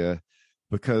Tartaria,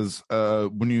 because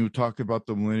when you talk about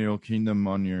the Millennial Kingdom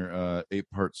on your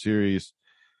 8-part series,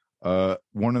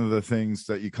 one of the things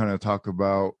that you kind of talk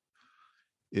about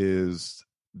is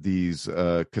these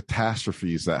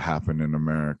catastrophes that happen in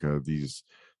America, these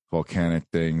volcanic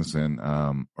things and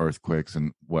earthquakes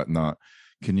and whatnot.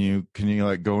 Can you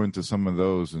like go into some of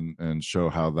those and show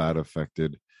how that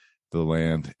affected the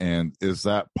land? And is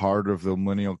that part of the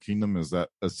Millennial Kingdom? Is that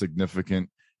a significant?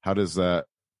 How does that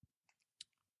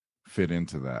fit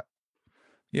into that?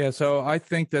 Yeah, so I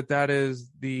think that is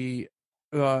the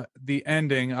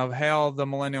ending of how the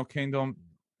Millennial Kingdom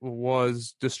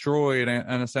was destroyed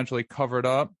and essentially covered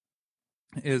up,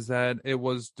 is that it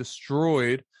was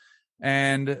destroyed.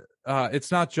 And it's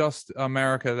not just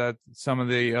America that some of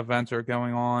the events are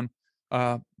going on.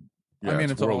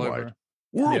 It's all over.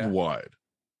 Worldwide.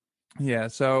 Yeah.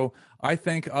 So I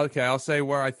think, I'll say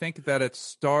where I think that it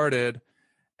started.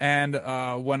 And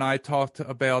when I talked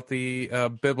about the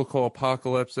biblical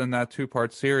apocalypse in that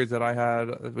 2-part series that I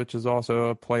had, which is also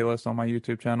a playlist on my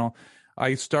YouTube channel,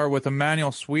 I start with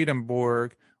Emanuel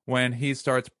Swedenborg when he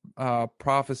starts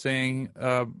prophesying.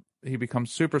 He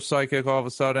becomes super psychic all of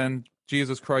a sudden.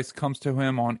 Jesus Christ comes to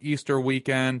him on Easter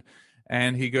weekend,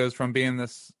 and he goes from being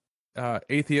this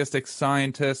atheistic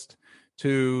scientist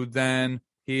to then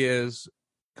he is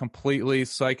completely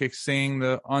psychic, seeing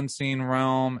the unseen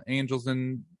realm, angels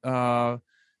and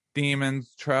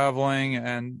demons traveling,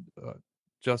 and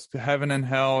just heaven and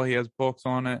hell. He has books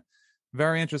on it.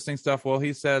 Very interesting stuff. Well,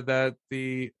 he said that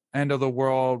the end of the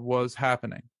world was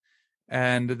happening.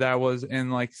 And that was in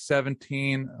like that's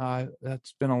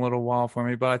been a little while for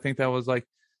me, but I think that was like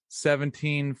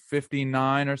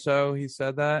 1759 or so. He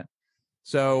said that.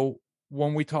 So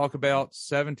when we talk about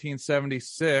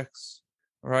 1776,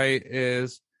 right,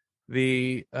 is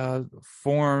the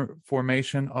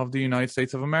formation of the United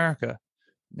States of America.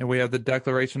 And we have the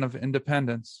Declaration of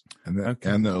Independence. And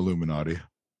the Illuminati.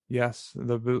 Yes,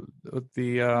 the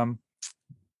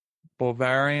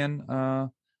Bavarian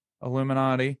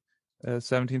Illuminati.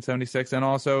 1776, and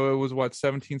also it was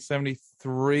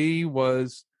 1773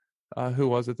 was who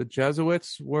was it? The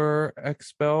Jesuits were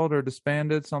expelled or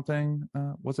disbanded. Something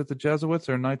was it the Jesuits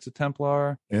or Knights of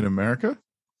Templar in America?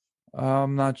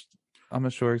 I'm not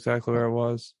sure exactly where it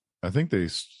was. I think they.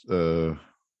 I'm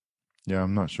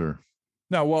not sure.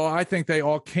 No, well, I think they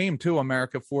all came to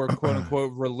America for quote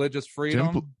unquote religious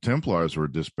freedom. Templars were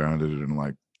disbanded in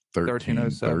like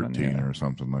 1307 yeah. or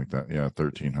something like that. Yeah,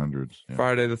 1300s. Yeah.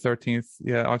 Friday the 13th.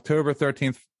 Yeah, October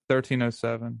 13th,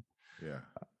 1307. Yeah.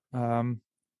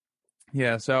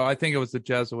 Yeah, so I think it was the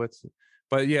Jesuits.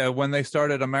 But yeah, when they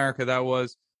started America, that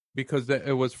was because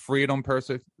it was freedom.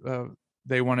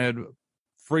 They wanted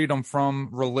freedom from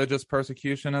religious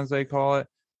persecution, as they call it.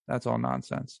 That's all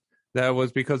nonsense. That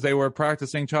was because they were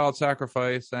practicing child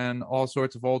sacrifice and all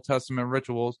sorts of Old Testament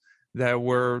rituals that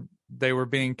they were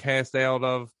being cast out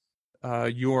of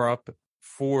Europe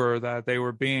for that. They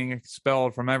were being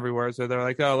expelled from everywhere. So they're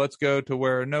like, oh, let's go to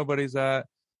where nobody's at.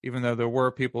 Even though there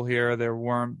were people here, there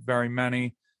weren't very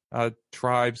many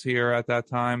tribes here at that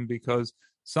time, because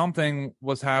something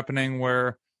was happening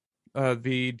where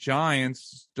the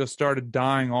giants just started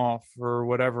dying off for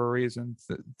whatever reason.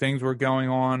 Things were going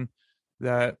on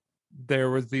that there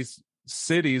was these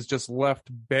cities just left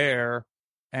bare,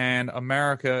 and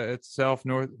America itself,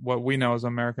 what we know as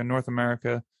America, North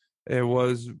America, it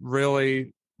was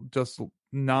really just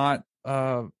not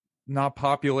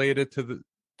populated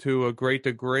to a great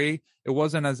degree. It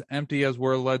wasn't as empty as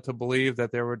we're led to believe,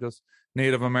 that there were just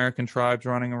Native American tribes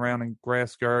running around in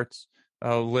grass skirts,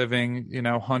 living,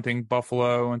 hunting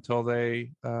buffalo until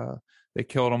they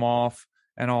killed them off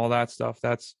and all that stuff.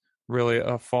 That's really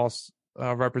a false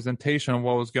representation of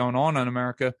what was going on in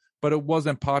America, but it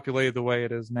wasn't populated the way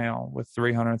it is now with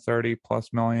 330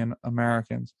 plus million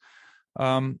Americans.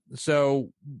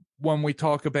 So when we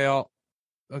talk about,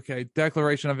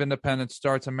 Declaration of Independence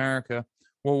starts America.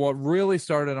 Well, what really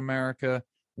started America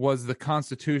was the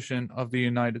Constitution of the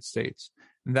United States.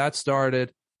 And that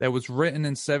was written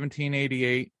in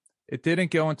 1788. It didn't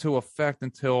go into effect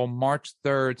until March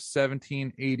 3rd,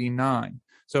 1789.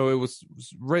 So it was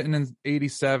written in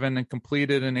 87 and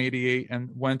completed in 88 and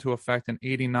went into effect in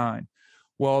 89.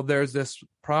 Well, there's this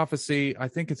prophecy, I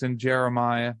think it's in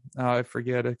Jeremiah. I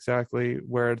forget exactly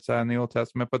where it's at in the Old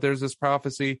Testament, but there's this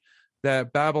prophecy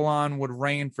that Babylon would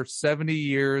reign for 70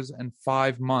 years and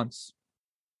 5 months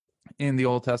in the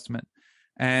Old Testament.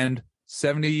 And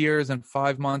 70 years and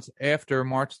 5 months after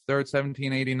March 3rd,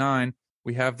 1789,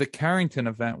 we have the Carrington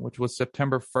event, which was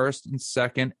September 1st and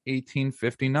 2nd,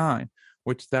 1859,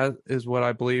 which that is what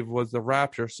I believe was the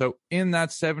rapture. So in that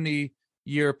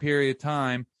 70-year period of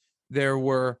time, there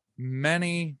were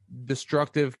many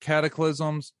destructive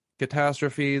cataclysms,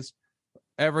 catastrophes,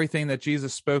 everything that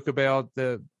Jesus spoke about,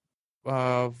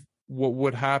 what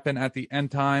would happen at the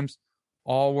end times,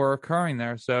 all were occurring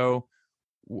there. So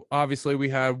obviously we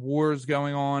had wars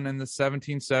going on in the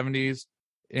 1770s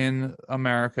in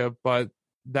America, but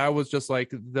that was just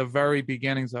like the very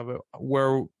beginnings of it.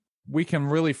 Where we can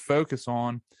really focus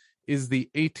on is the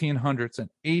 1800s. In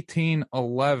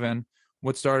 1811,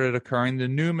 what started occurring, the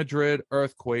New Madrid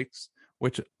earthquakes,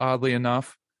 which oddly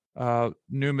enough,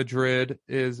 New Madrid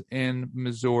is in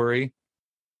Missouri.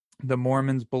 The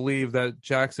Mormons believe that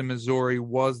Jackson, Missouri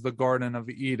was the Garden of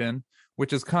Eden,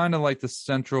 which is kind of like the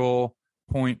central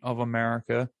point of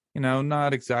America.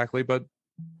 Not exactly, but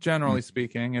generally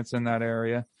speaking, it's in that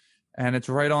area. And it's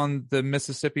right on the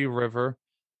Mississippi River.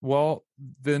 Well,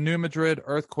 the New Madrid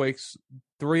earthquakes,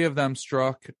 3 of them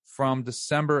struck from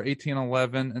December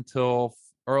 1811 until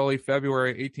early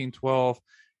February 1812.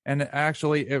 And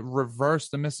it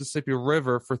reversed the Mississippi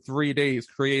River for 3 days,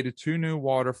 created 2 new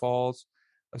waterfalls,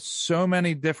 so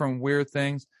many different weird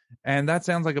things. And that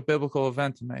sounds like a biblical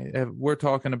event to me. If we're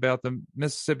talking about the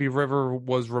Mississippi River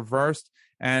was reversed,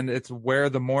 and it's where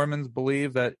the Mormons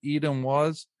believe that Eden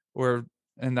was, or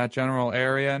in that general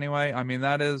area anyway. I mean,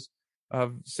 that is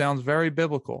sounds very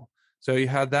biblical. So you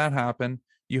had that happen.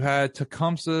 You had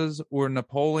Tecumseh's or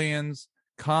Napoleon's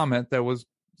comet that was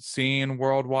seen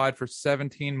worldwide for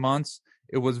 17 months.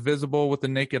 It was visible with the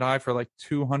naked eye for like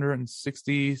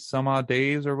 260 some odd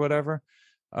days or whatever.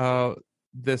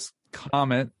 This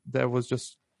comet that was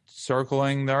just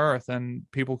circling the earth and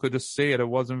people could just see it. It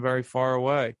wasn't very far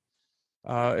away.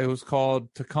 It was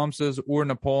called Tecumseh's or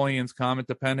Napoleon's comet,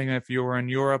 depending if you were in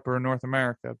Europe or North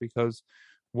America, because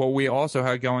what we also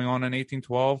had going on in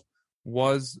 1812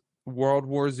 was World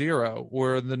War Zero,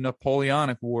 or the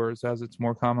Napoleonic Wars, as it's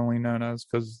more commonly known as,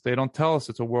 because they don't tell us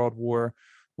it's a world war.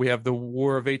 We have the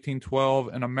War of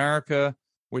 1812 in America,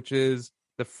 which is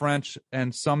the French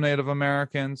and some Native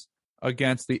Americans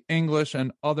against the English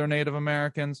and other Native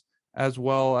Americans, as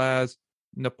well as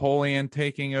Napoleon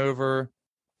taking over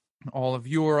all of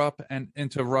Europe and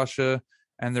into Russia.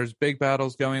 And there's big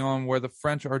battles going on where the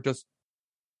French are just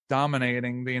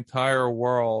dominating the entire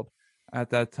world at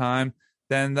that time.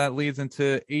 Then that leads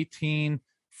into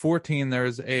 1814.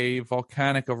 There's a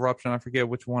volcanic eruption. I forget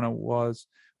which one it was,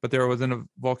 but there was a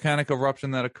volcanic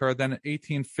eruption that occurred. Then in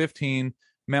 1815,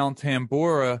 Mount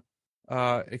Tambora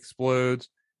explodes.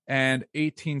 And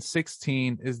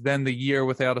 1816 is then the year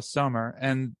without a summer.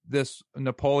 And this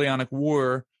Napoleonic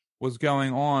War was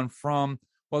going on from,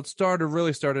 well, it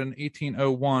really started in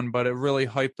 1801, but it really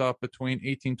hyped up between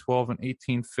 1812 and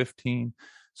 1815.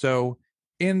 So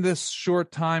in this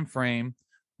short time frame,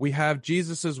 we have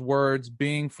Jesus's words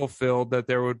being fulfilled, that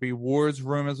there would be wars,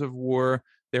 rumors of war,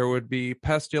 there would be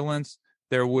pestilence,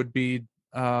 there would be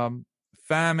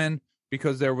famine,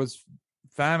 because there was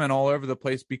famine all over the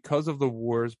place because of the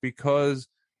wars, because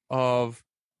of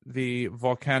the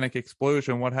volcanic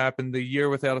explosion. What happened the year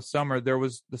without a summer,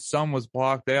 the sun was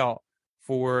blocked out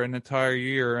for an entire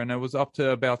year, and it was up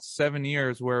to about 7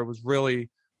 years where it was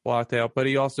really blocked out. But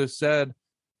he also said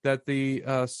that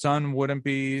the sun wouldn't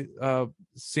be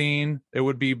seen, it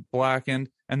would be blackened,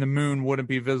 and the moon wouldn't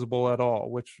be visible at all,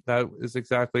 which that is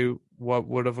exactly what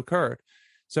would have occurred.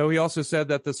 So he also said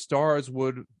that the stars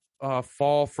would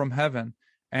fall from heaven.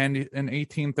 And in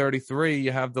 1833,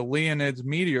 you have the Leonids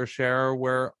meteor shower,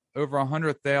 where over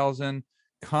 100,000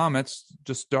 comets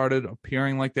just started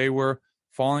appearing like they were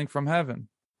falling from heaven.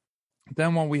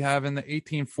 Then what we have in the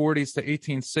 1840s to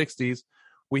 1860s,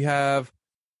 we have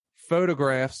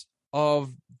photographs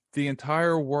of the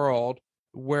entire world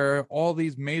where all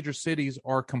these major cities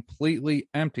are completely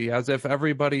empty, as if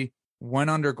everybody went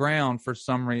underground for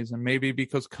some reason, maybe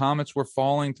because comets were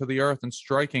falling to the earth and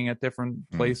striking at different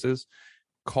places,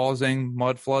 causing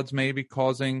mud floods, maybe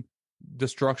causing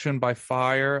destruction by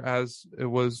fire, as it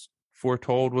was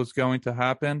foretold was going to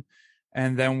happen.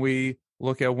 And then we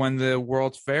look at when the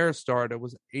World's Fair started. It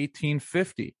was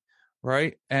 1850,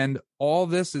 right? And all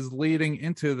this is leading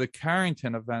into the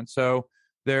Carrington event. So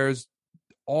there's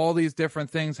all these different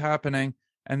things happening,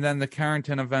 and then the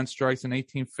Carrington event strikes in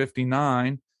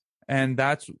 1859, and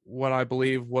that's what I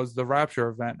believe was the rapture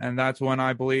event. And that's when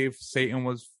I believe Satan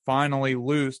was finally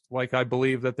loosed. Like, I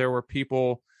believe that there were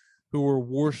people who were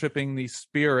worshiping these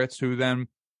spirits who then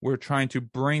were trying to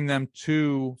bring them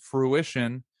to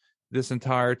fruition this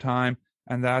entire time.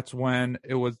 And that's when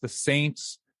it was the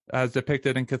saints, as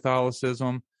depicted in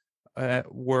Catholicism,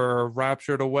 were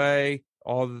raptured away.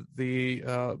 All the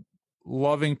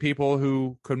loving people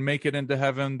who could make it into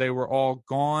heaven, they were all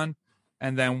gone.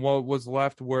 And then what was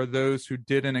left were those who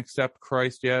didn't accept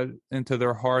Christ yet into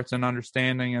their hearts and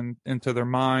understanding and into their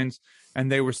minds,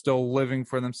 and they were still living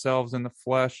for themselves in the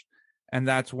flesh. And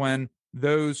that's when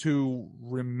those who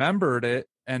remembered it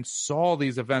and saw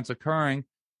these events occurring,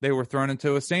 they were thrown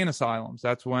into insane asylums.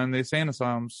 That's when the insane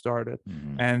asylums started.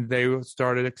 And they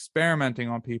started experimenting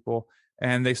on people,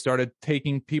 and they started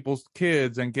taking people's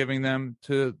kids and giving them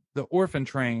to the orphan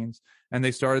trains. And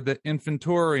they started the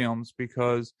infantoriums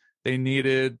because they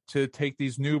needed to take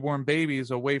these newborn babies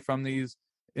away from these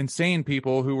insane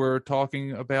people who were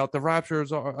talking about the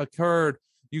raptures occurred.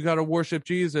 You got to worship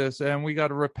Jesus, and we got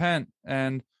to repent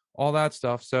and all that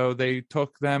stuff. So they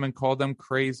took them and called them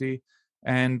crazy.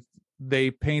 And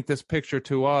they paint this picture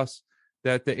to us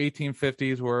that the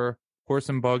 1850s were horse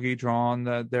and buggy drawn,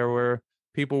 that there were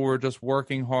people were just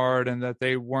working hard, and that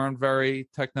they weren't very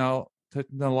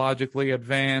technologically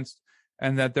advanced,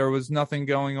 and that there was nothing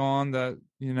going on, that,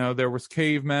 you know, there was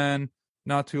cavemen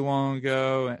not too long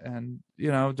ago, and,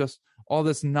 you know, just all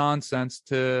this nonsense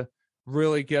to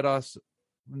really get us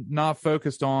not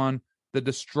focused on the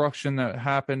destruction that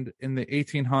happened in the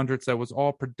 1800s that was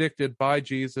all predicted by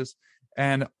Jesus,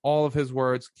 and all of his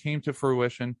words came to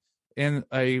fruition in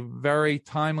a very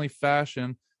timely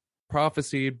fashion,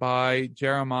 prophesied by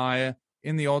Jeremiah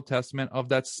in the Old Testament of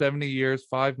that 70 years,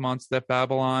 5 months that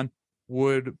Babylon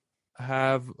would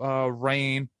have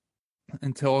reign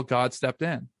until God stepped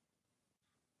in.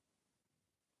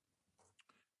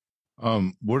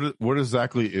 What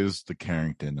exactly is the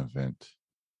Carrington event?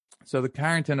 So the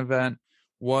Carrington event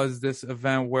was this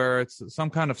event where it's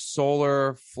some kind of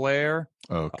solar flare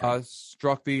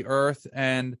struck the Earth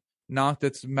and knocked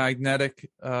its magnetic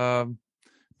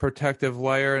protective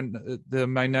layer and the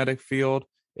magnetic field.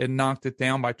 It knocked it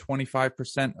down by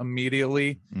 25%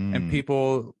 immediately. And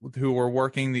people who were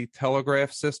working the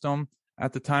telegraph system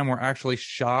at the time were actually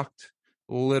shocked,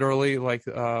 literally, like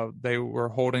they were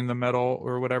holding the metal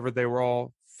or whatever. They were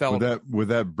all felt. Would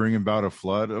that bring about a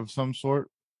flood of some sort?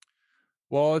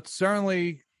 Well, it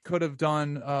certainly could have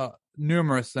done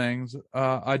numerous things.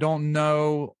 I don't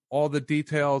know all the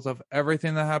details of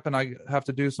everything that happened. I have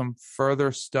to do some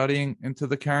further studying into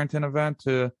the Carrington event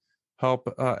to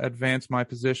help advance my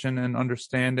position in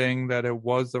understanding that it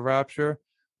was the rapture.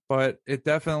 But it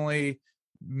definitely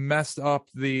messed up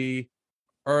the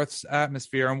Earth's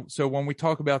atmosphere. And so when we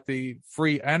talk about the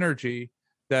free energy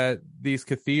that these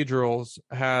cathedrals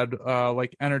had,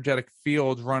 like energetic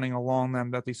fields running along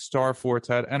them, that these star forts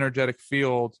had energetic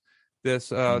fields, this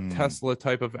Tesla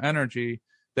type of energy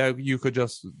that you could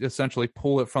just essentially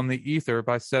pull it from the ether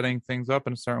by setting things up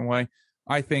in a certain way.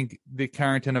 I think the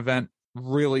Carrington event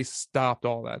really stopped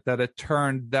all that it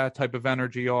turned that type of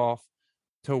energy off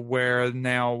to where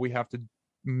now we have to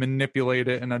manipulate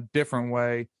it in a different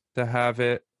way to have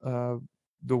it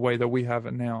the way that we have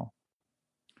it now.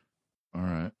 All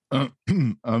right. I'm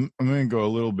going to go a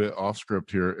little bit off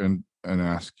script here and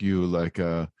ask you, like,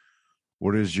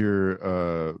 what is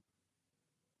your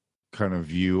kind of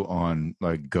view on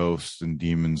like ghosts and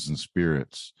demons and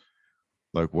spirits?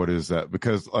 Like, what is that?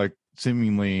 Because like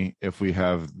seemingly if we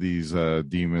have these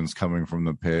demons coming from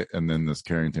the pit and then this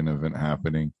Carrington event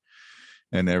happening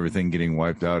and everything getting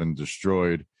wiped out and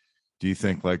destroyed, do you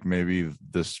think like maybe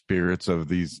the spirits of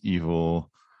these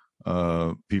evil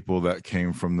people that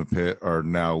came from the pit are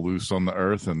now loose on the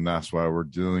earth, and that's why we're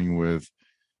dealing with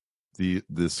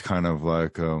this kind of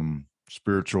like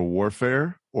spiritual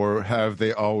warfare? Or have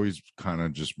they always kind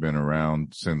of just been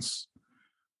around since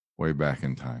way back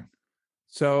in time?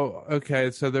 So,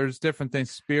 okay, so there's different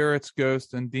things. Spirits,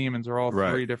 ghosts, and demons are all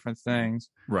three different things.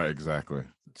 Right, exactly.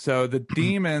 So the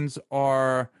demons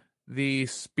are the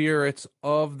spirits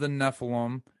of the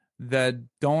Nephilim that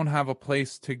don't have a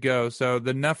place to go. So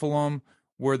the Nephilim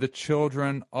were the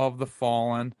children of the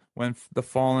fallen. When the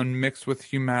fallen mixed with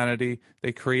humanity,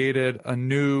 they created a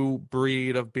new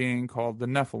breed of being called the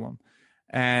Nephilim.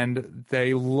 And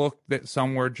they looked that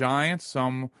some were giants,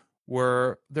 some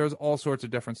were, there's all sorts of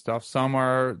different stuff. Some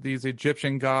are these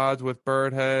Egyptian gods with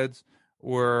bird heads,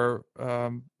 or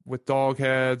with dog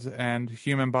heads and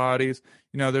human bodies.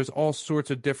 You know, there's all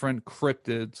sorts of different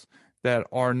cryptids that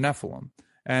are Nephilim.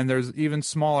 And there's even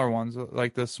smaller ones,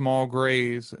 like the small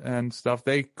grays and stuff.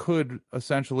 They could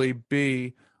essentially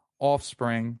be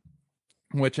offspring,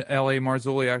 which L.A.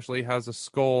 Marzulli actually has a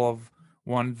skull of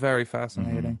one, very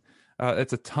fascinating.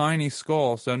 It's a tiny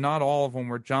skull, so not all of them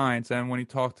were giants. And when you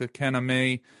talk to Ken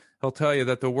Ami, he'll tell you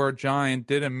that the word giant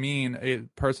didn't mean a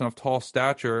person of tall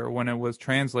stature when it was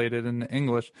translated into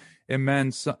English. It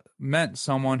meant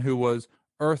someone who was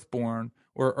earthborn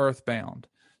or earthbound.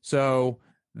 So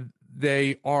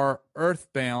they are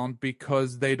earthbound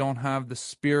because they don't have the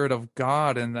spirit of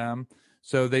God in them.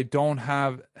 So they don't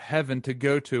have heaven to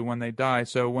go to when they die.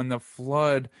 So when the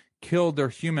flood killed their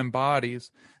human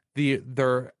bodies,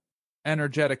 their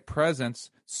energetic presence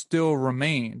still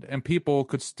remained, and people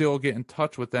could still get in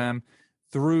touch with them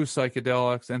through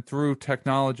psychedelics and through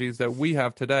technologies that we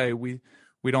have today. We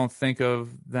don't think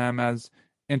of them as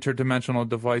interdimensional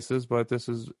devices, but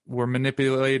we're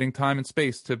manipulating time and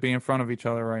space to be in front of each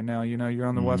other right now. You know, you're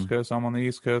on the West Coast, I'm on the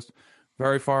East Coast,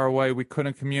 very far away. We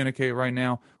couldn't communicate right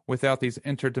now without these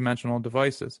interdimensional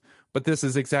devices. But this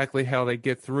is exactly how they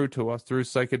get through to us, through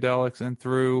psychedelics and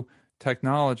through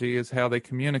technology, is how they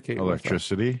communicate.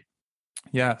 Electricity?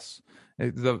 Yes.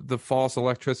 The false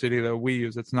electricity that we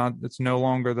use, it's no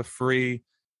longer the free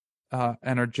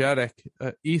energetic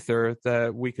ether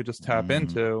that we could just tap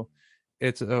into.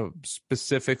 It's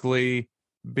specifically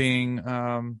being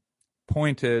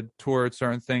pointed towards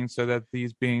certain things so that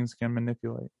these beings can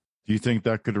manipulate. Do you think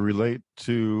that could relate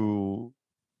to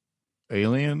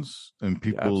aliens and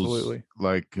people's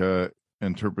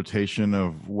interpretation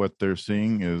of what they're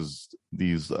seeing is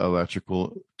these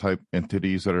electrical type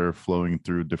entities that are flowing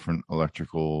through different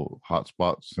electrical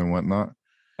hotspots and whatnot?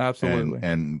 Absolutely.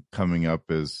 And coming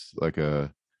up as like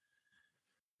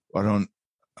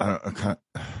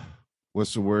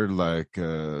what's the word, like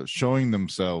showing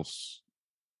themselves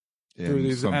through in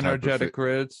these some type of energetic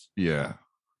grids. Yeah.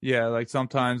 Yeah, like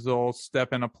sometimes they'll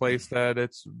step in a place that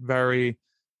it's very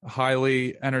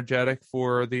highly energetic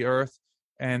for the earth,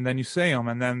 and then you see them,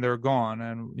 and then they're gone.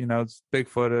 And it's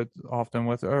Bigfoot. It's often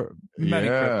with many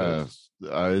Yeah, cryptids.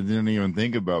 I didn't even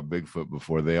think about Bigfoot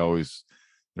before. There's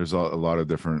a lot of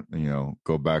different,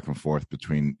 go back and forth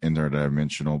between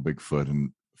interdimensional Bigfoot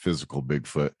and physical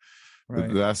Bigfoot.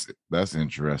 Right. That's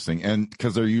interesting, and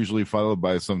because they're usually followed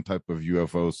by some type of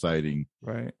UFO sighting,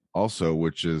 Right. also,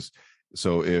 which is,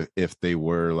 so if they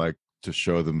were like to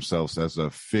show themselves as a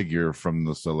figure from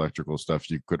this electrical stuff,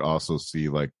 you could also see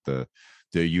like the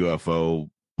UFO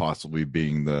possibly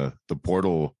being the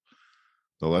portal,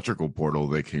 the electrical portal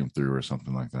they came through, or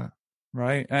something like that.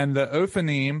 Right. And the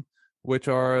Ophanim, which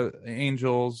are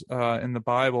angels in the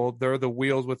Bible, they're the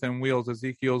wheels within wheels,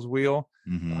 Ezekiel's wheel.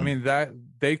 Mm-hmm. I mean, that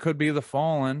they could be the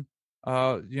fallen,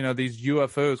 these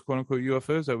UFOs, quote unquote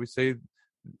UFOs that we say,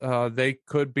 they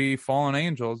could be fallen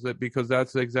angels, because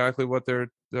that's exactly what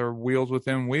they're wheels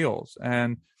within wheels,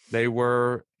 and they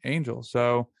were angels.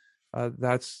 So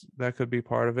that could be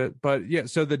part of it. But yeah,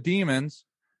 so the demons,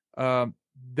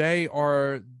 they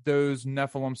are those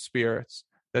Nephilim spirits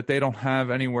that they don't have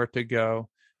anywhere to go.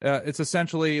 It's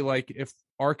essentially like if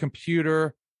our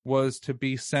computer was to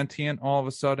be sentient all of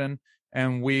a sudden,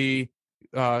 and we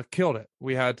killed it.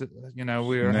 We had to,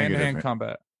 we were hand-to-hand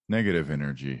combat. Negative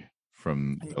energy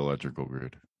from the electrical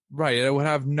grid. Right. It would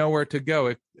have nowhere to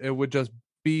go. It would just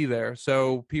be there.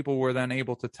 So people were then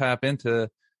able to tap into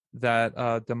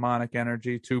that demonic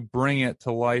energy to bring it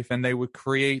to life, and they would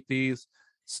create these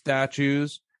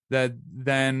statues that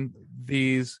then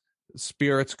these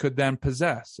spirits could then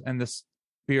possess, and the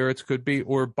spirits could be,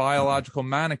 or biological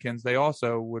mannequins they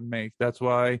also would make. That's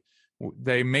why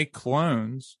they make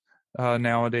clones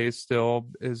nowadays still,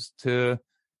 is to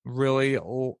really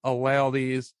allow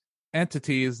these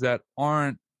entities that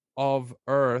aren't of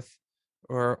Earth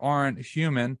or aren't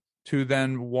human to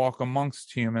then walk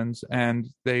amongst humans. And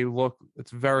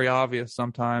it's very obvious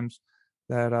sometimes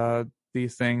that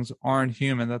these things aren't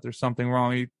human, that there's something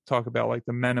wrong. You talk about like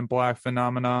the Men in Black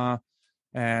phenomena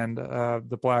and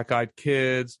the Black-Eyed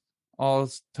Kids, all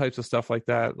types of stuff like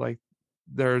that. Like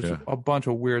there's a bunch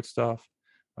of weird stuff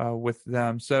with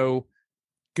them. So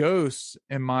ghosts,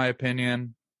 in my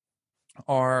opinion,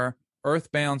 are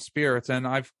earthbound spirits. And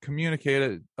I've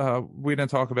communicated, we didn't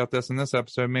talk about this in this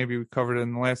episode, maybe we covered it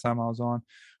in the last time I was on,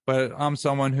 but I'm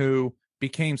someone who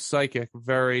became psychic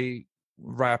very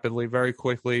rapidly, very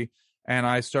quickly, and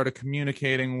I started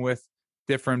communicating with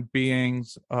different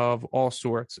beings of all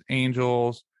sorts,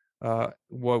 angels,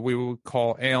 what we would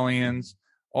call aliens,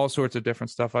 all sorts of different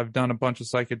stuff. I've done a bunch of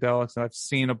psychedelics, and I've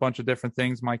seen a bunch of different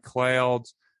things. My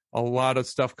clouds, a lot of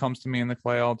stuff comes to me in the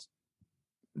clouds,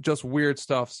 just weird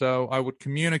stuff. So I would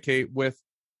communicate with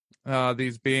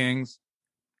these beings,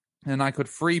 and I could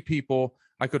free people.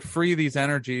 I could free these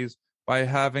energies by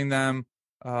having them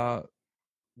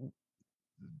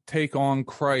take on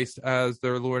Christ as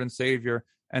their Lord and Savior,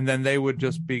 and then they would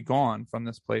just be gone from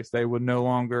this place. They would no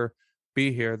longer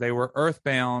be here. They were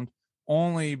earthbound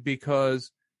only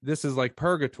because this is like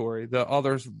purgatory, the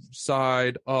other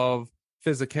side of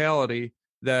physicality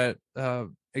that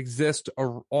exist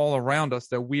all around us,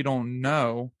 that we don't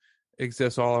know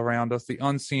exists all around us, the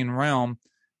unseen realm.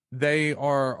 They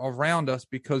are around us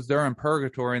because they're in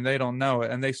purgatory and they don't know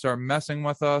it, and they start messing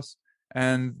with us,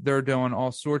 and they're doing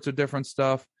all sorts of different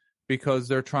stuff because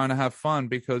they're trying to have fun,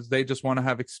 because they just want to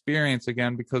have experience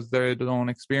again, because they don't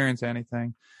experience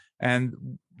anything.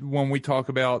 And when we talk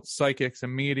about psychics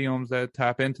and mediums that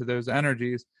tap into those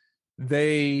energies,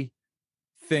 they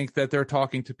think that they're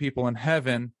talking to people in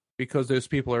heaven because those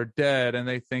people are dead, and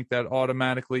they think that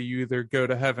automatically you either go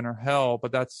to heaven or hell,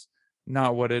 but that's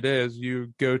not what it is.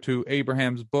 You go to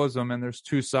Abraham's bosom, and there's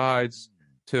two sides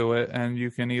to it, and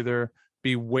you can either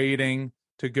be waiting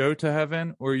to go to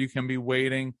heaven, or you can be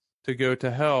waiting to go to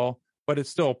hell, but it's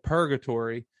still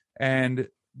purgatory, and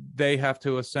they have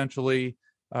to essentially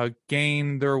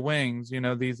gain their wings.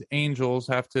 These angels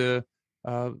have to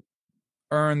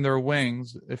earn their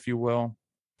wings, if you will.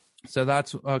 So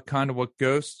that's kind of what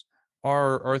ghosts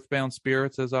are, earthbound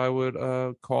spirits, as I would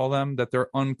call them, that they're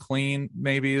unclean.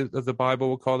 Maybe the Bible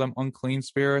would call them unclean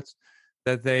spirits,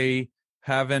 that they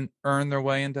haven't earned their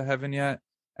way into heaven yet.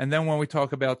 And then when we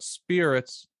talk about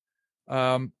spirits,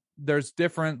 there's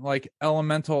different like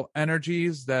elemental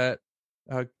energies that,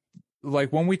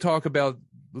 like when we talk about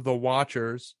the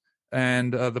Watchers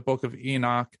and the Book of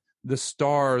Enoch, the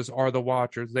stars are the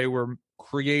Watchers. They were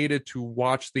created to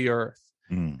watch the earth.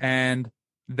 And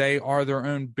they are their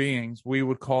own beings. We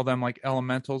would call them like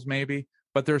elementals maybe,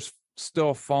 but there's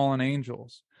still fallen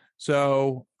angels.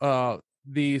 So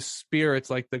these spirits,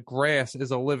 like the grass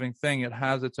is a living thing. It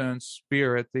has its own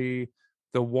spirit. The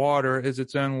water is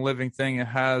its own living thing. It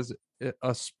has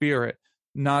a spirit.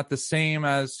 Not the same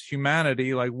as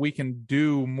humanity. Like, we can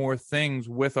do more things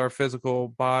with our physical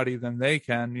body than they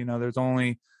can. You know, there's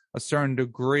only a certain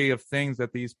degree of things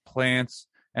that these plants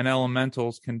and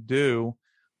elementals can do,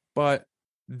 but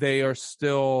they are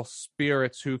still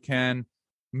spirits who can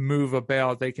move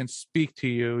about. They can speak to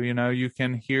you. You know, you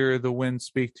can hear the wind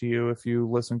speak to you if you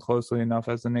listen closely enough,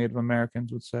 as the Native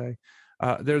Americans would say.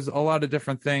 There's a lot of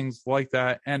different things like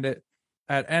that. And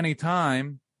at any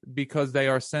time, because they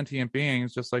are sentient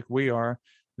beings, just like we are,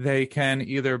 they can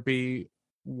either be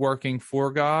working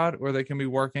for God or they can be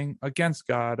working against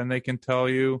God. And they can tell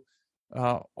you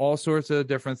all sorts of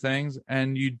different things.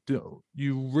 And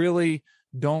you really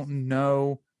don't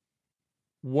know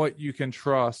what you can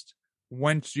trust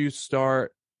once you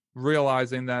start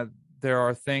realizing that there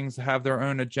are things that have their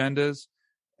own agendas,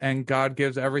 and God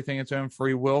gives everything its own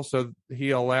free will. So he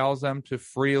allows them to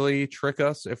freely trick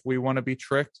us. If we want to be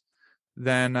tricked,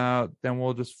 then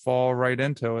we'll just fall right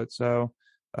into it. So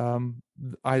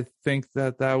I think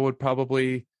that would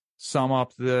probably sum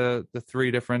up the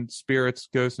three different spirits,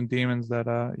 ghosts, and demons that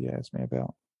you asked me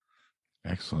about.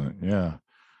 Excellent. Yeah.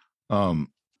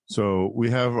 So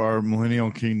we have our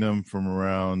millennial kingdom from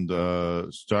around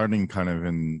starting kind of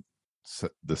in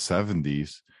the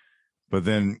 70s, but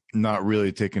then not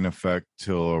really taking effect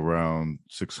till around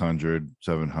 600,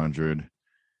 700.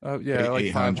 Yeah,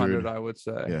 like 500, I would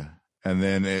say. Yeah. And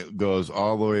then it goes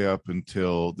all the way up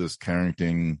until this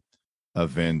Carrington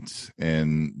event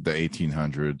in the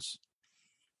 1800s,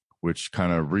 which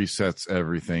kind of resets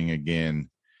everything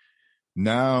again.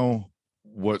 Now,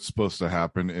 what's supposed to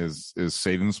happen is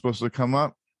Satan supposed to come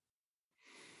up?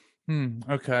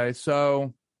 Okay,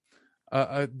 so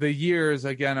the years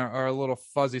again are a little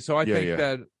fuzzy. So I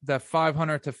think that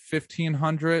 500 to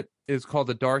 1500 is called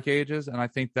the Dark Ages, and I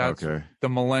think that's the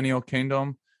Millennial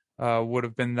Kingdom. Would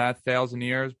have been that 1,000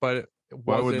 years, but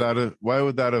why would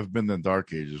that have been the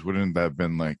Dark Ages? Wouldn't that have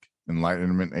been like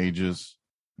Enlightenment ages?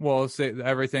 Well, say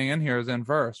everything in here is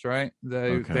inverse, right?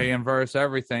 They inverse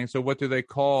everything. So what do they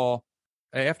call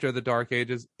after the Dark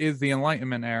Ages is the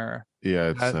Enlightenment era?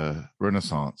 Yeah, it's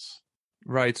Renaissance.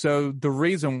 Right. So the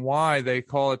reason why they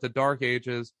call it the Dark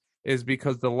Ages is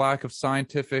because the lack of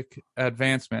scientific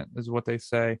advancement is what they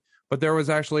say. But there was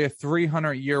actually a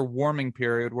 300-year warming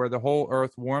period where the whole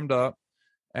Earth warmed up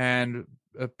and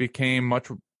it became much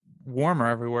warmer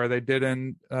everywhere. They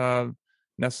didn't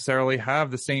necessarily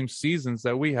have the same seasons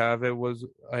that we have. It was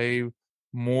a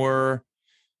more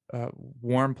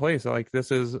warm place. Like,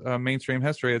 this is mainstream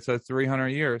history. It says 300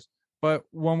 years. But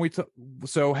when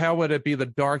so how would it be the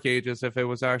Dark Ages if it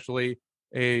was actually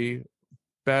a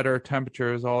better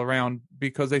temperatures all around?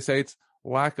 Because they say it's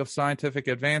lack of scientific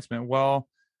advancement. Well,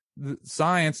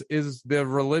 science is the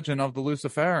religion of the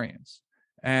Luciferians.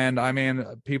 And I mean,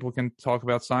 people can talk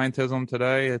about scientism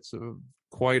today. It's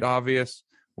quite obvious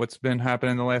what's been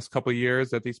happening in the last couple of years,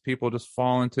 that these people just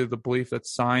fall into the belief that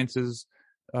science is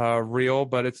real,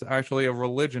 but it's actually a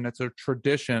religion. It's a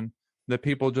tradition that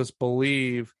people just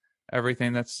believe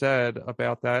everything that's said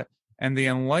about that. And the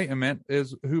Enlightenment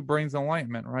is who brings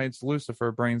enlightenment, right? It's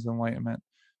Lucifer brings enlightenment.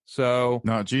 So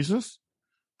not Jesus?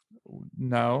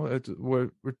 No,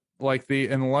 we're like the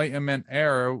Enlightenment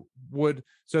era would.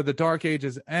 So the Dark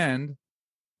Ages end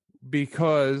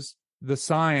because the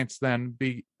science then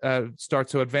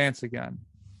starts to advance again.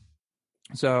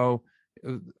 So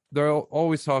they're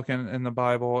always talking in the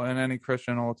Bible, and any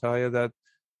Christian will tell you that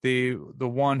the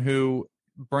one who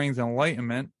brings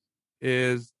enlightenment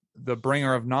is the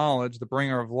bringer of knowledge, the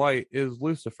bringer of light is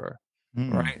Lucifer.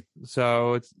 Right.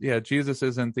 So Jesus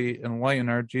isn't the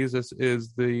enlightener. Jesus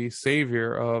is the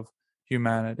savior of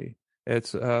humanity.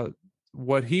 It's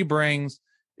what he brings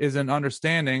is an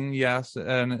understanding, yes,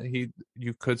 and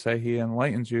you could say he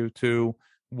enlightens you to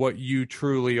what you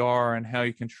truly are and how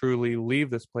you can truly leave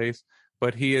this place,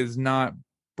 but he is not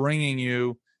bringing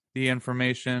you the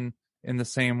information in the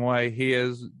same way. He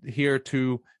is here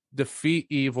to defeat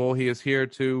evil. He is here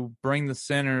to bring the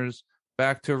sinners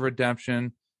back to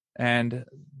redemption. And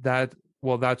that's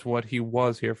what he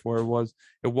was here for.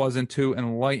 It wasn't to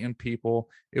enlighten people.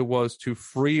 It was to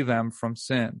free them from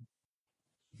sin.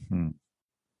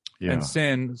 Yeah. And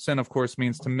sin, of course,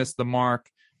 means to miss the mark.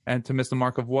 And to miss the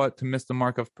mark of what? To miss the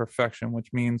mark of perfection,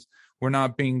 which means we're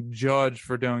not being judged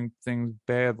for doing things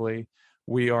badly.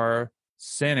 We are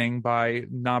sinning by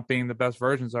not being the best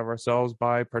versions of ourselves,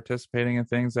 by participating in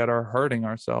things that are hurting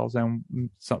ourselves, and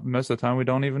most of the time we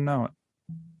don't even know it.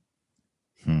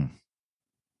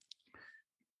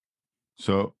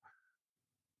 So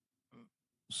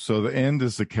the end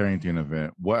is the Carrington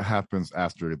event. What happens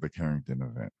after the Carrington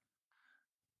event?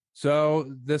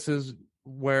 So this is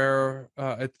where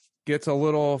it gets a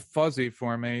little fuzzy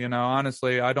for me.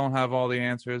 Honestly, I don't have all the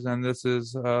answers, and this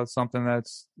is something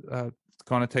that's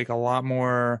going to take a lot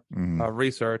more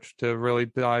research to really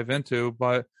dive into.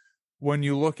 But when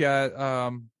you look at,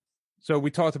 so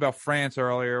we talked about France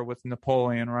earlier with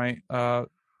Napoleon, right?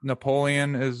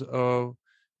 Napoleon is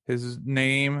his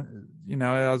name, it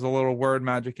has a little word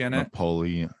magic in it.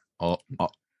 Napoleon. Yeah,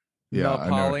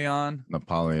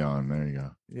 Napoleon. There you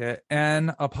go. Yeah,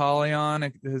 N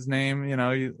Apollyon. His name,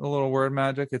 a little word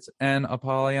magic. It's N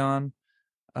Apollyon.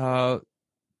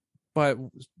 But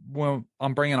when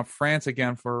I'm bringing up France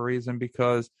again for a reason,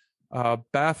 because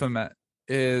Baphomet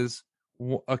is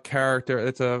a character.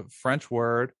 It's a French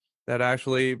word that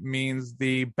actually means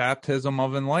the baptism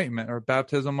of enlightenment or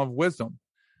baptism of wisdom.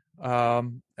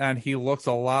 And he looks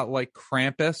a lot like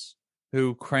Krampus,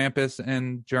 Krampus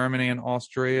in Germany and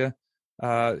Austria.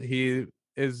 He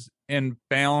is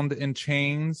bound in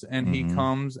chains, and he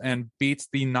comes and beats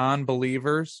the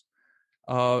non-believers.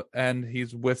 And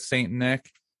he's with Saint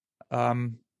Nick.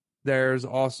 There's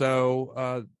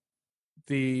also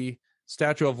the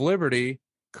Statue of Liberty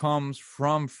comes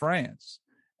from France,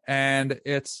 and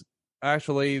it's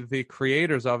actually the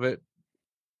creators of it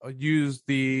used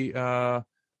the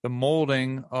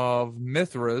molding of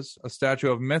Mithras, a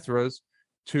statue of Mithras,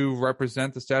 to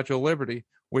represent the Statue of Liberty,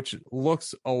 which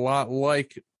looks a lot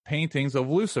like paintings of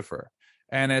Lucifer,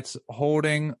 and it's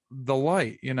holding the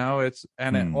light,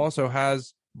 it also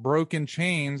has broken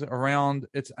chains around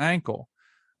its ankle.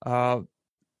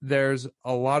 There's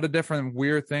a lot of different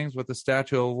weird things with the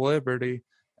Statue of Liberty,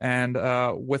 and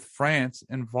with France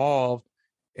involved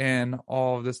in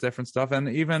all of this different stuff. And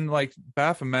even like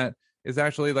Baphomet is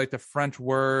actually like the French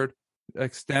word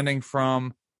extending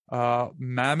from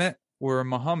Mamet or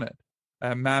Muhammad.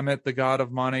 Mamet, the god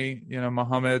of money,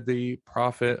 Muhammad, the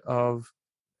prophet of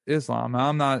Islam.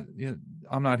 I'm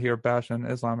not here bashing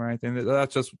Islam or anything.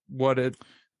 That's just what it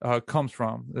comes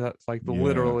from. That's like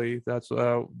literally, that's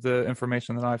the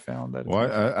information that I found.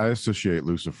 I associate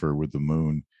Lucifer with the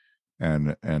moon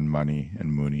and money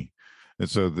and Mooney. And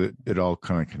so it all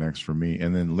kind of connects for me.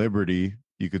 And then liberty,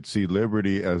 you could see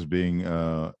liberty as being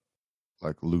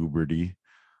like Luberty,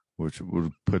 which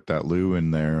would put that Lu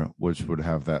in there, which would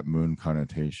have that moon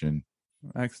connotation.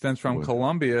 It extends from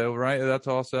Columbia, right? That's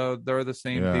also, they're the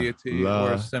same deity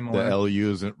or similar. The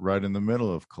LU is right in the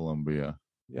middle of Columbia.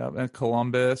 Yeah, and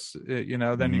Columbus,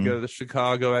 then you go to the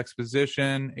Chicago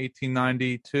Exposition,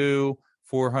 1892,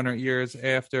 400 years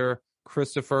after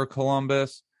Christopher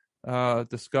Columbus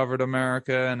discovered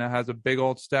America, and it has a big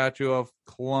old statue of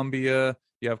Columbia.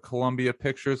 You have Columbia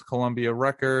Pictures, Columbia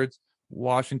Records,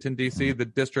 Washington, D.C., the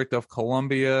District of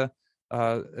Columbia.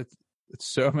 It's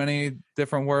so many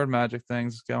different word magic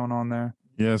things going on there.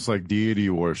 Yeah, it's like deity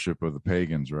worship of the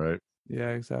pagans, right?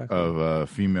 Yeah, exactly. Of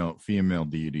female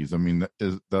deities. I mean,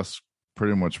 that's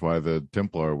pretty much why the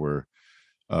Templar were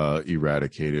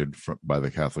eradicated by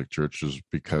the Catholic churches,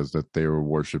 because that they were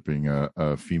worshiping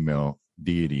a female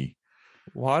deity.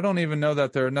 Well, I don't even know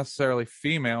that they're necessarily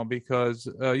female, because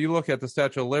you look at the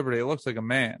Statue of Liberty, it looks like a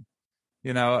man.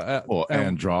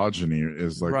 Androgyny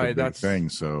is like the big thing.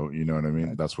 So you know what I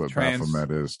mean. That's what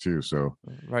Baphomet is too. So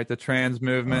right, the trans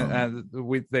movement, and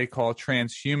they call it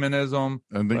transhumanism.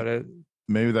 And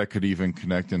maybe that could even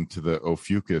connect into the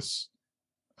Ophiuchus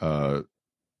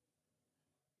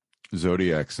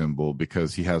zodiac symbol,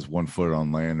 because he has 1 foot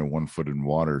on land and 1 foot in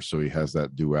water, so he has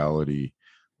that duality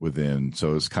within.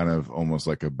 So it's kind of almost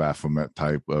like a Baphomet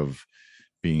type of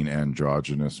being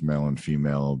androgynous, male and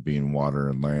female, being water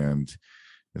and land.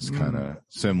 It's kind of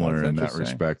similar in that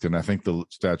respect. And I think the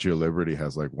Statue of Liberty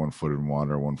has like 1 foot in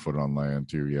water, 1 foot on land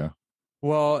too. Yeah.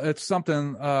 Well, it's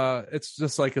something, it's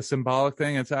just like a symbolic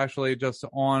thing. It's actually just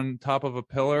on top of a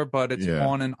pillar, but it's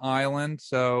on an island.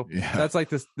 So that's like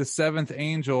the seventh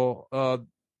angel of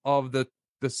the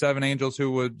seven angels who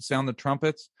would sound the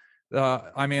trumpets.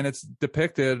 I mean, it's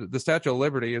depicted, the Statue of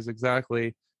Liberty is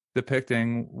exactly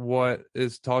depicting what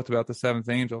is talked about the seventh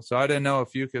angel. So I didn't know if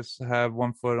Ophiuchus had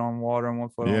 1 foot on water and 1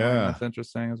 foot on land. That's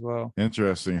interesting as well.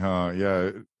 Interesting, huh? Yeah,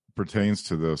 it pertains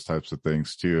to those types of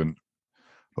things too. And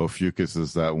Ophiuchus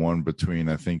is that one between,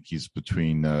 I think he's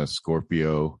between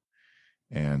Scorpio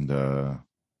and I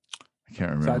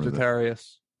can't remember.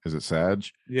 Sagittarius. Is it Sag?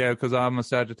 Yeah, because I'm a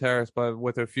Sagittarius, but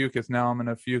with Ophiuchus, now I'm an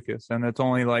Ophiuchus. And it's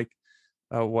only like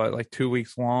like 2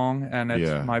 weeks long, and it's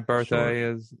Yeah, my birthday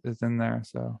sure. is in there.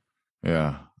 So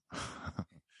Yeah.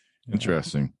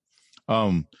 Interesting.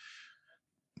 So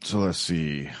let's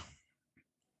see.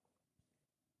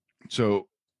 So,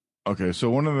 okay. So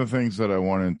one of the things that I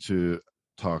wanted to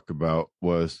talk about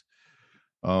was,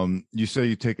 you say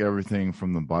you take everything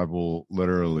from the Bible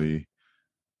literally,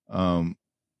 and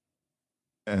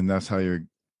that's how you're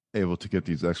able to get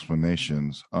these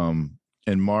explanations.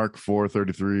 In Mark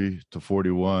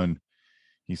 4:33-41,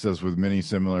 he says, with many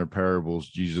similar parables,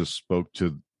 Jesus spoke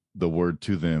to the word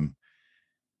to them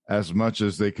as much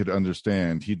as they could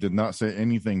understand. He did not say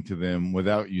anything to them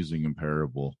without using a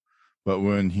parable. But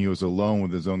when he was alone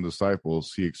with his own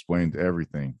disciples, he explained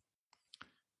everything.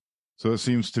 So it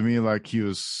seems to me like he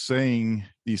was saying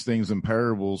these things in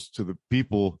parables to the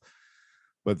people,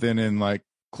 but then in like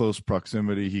close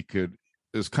proximity,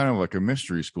 it's kind of like a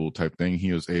mystery school type thing.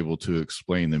 He was able to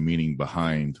explain the meaning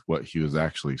behind what he was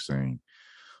actually saying.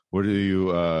 What do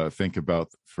you think about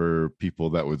for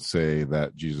people that would say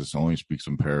that Jesus only speaks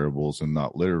in parables and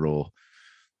not literal,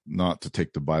 not to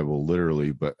take the Bible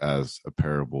literally, but as a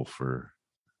parable for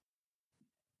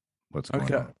what's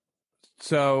going on?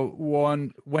 So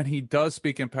when he does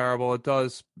speak in parable, it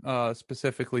does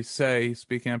specifically say he's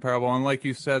speaking in parable. And like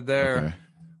you said there,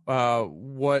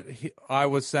 I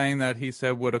was saying that he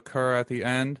said would occur at the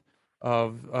end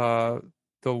of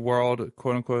the world,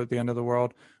 quote unquote, at the end of the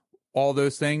world. All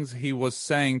those things he was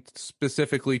saying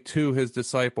specifically to his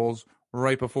disciples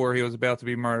right before he was about to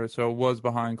be murdered. So it was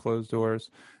behind closed doors.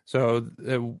 So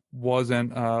it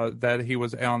wasn't that he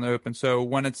was out in the open. So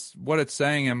what it's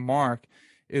saying in Mark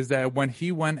is that when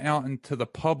he went out into the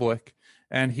public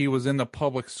and he was in the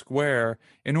public square,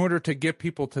 in order to get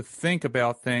people to think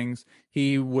about things,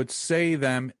 he would say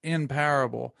them in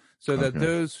parable so that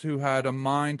those who had a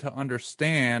mind to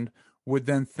understand would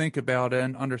then think about it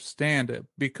and understand it.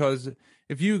 Because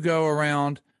if you go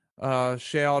around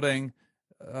shouting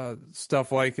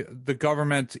stuff like the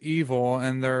government's evil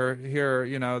and they're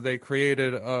here, they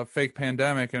created a fake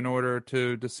pandemic in order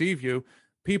to deceive you,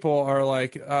 people are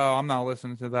like, oh, I'm not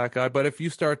listening to that guy. But if you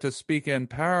start to speak in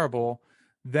parable,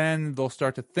 then they'll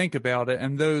start to think about it.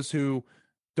 And those who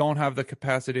don't have the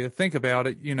capacity to think about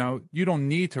it, you don't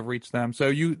need to reach them. So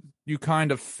you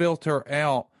kind of filter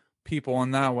out people in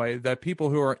that way, that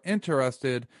people who are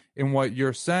interested in what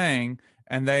you're saying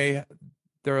and they're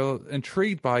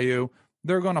intrigued by you,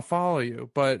 they're going to follow you.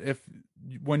 But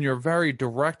when you're very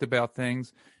direct about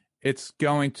things, it's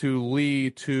going to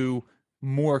lead to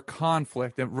more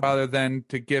conflict rather than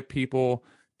to get people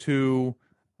to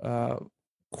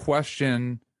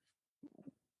question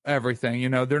everything.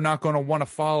 They're not going to want to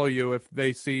follow you if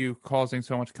they see you causing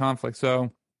so much conflict.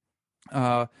 So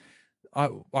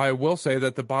I will say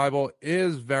that the Bible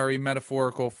is very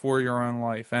metaphorical for your own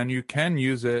life, and you can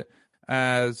use it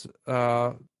as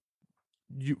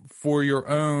for your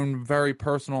own very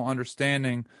personal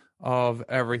understanding of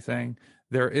everything.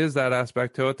 There is that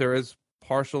aspect to it. There is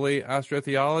partially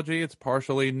astrotheology, it's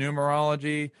partially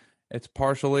numerology, it's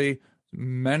partially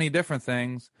many different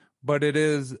things, but it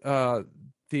is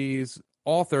these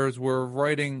authors were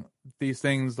writing these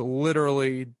things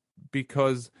literally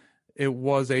because it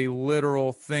was a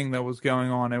literal thing that was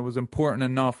going on. It was important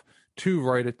enough to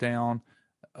write it down.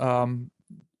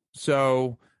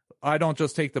 So I don't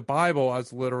just take the Bible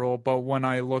as literal, but when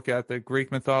I look at the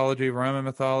Greek mythology, Roman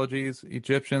mythologies,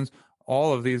 Egyptians,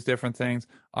 all of these different things,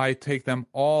 I take them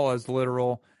all as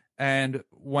literal. And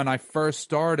when I first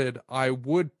started, I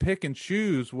would pick and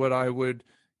choose what I would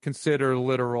consider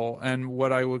literal and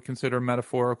what I would consider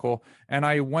metaphorical. And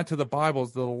I went to the Bible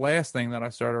as the last thing that I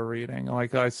started reading.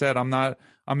 Like I said,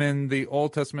 I'm in the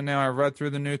Old Testament now. I read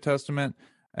through the New Testament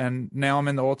and now I'm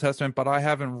in the Old Testament, but I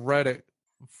haven't read it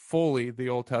fully, the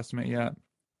Old Testament yet.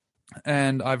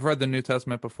 And I've read the New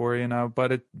Testament before,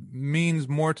 but it means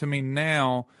more to me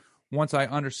now once I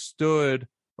understood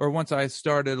or once I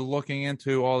started looking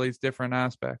into all these different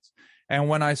aspects. And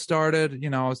when I started,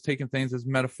 I was taking things as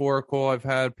metaphorical. I've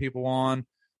had people on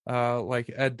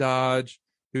like Ed Dodge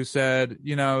who said,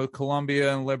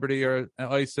 Columbia and Liberty are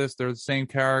ISIS. They're the same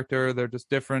character. They're just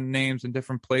different names in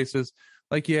different places.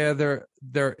 Like, yeah,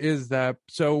 there is that.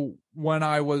 So when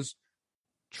I was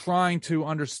trying to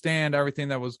understand everything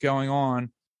that was going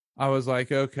on, I was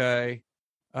like, okay,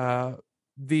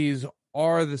 these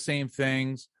are the same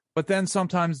things, but then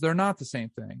sometimes they're not the same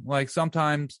thing. Like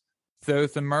sometimes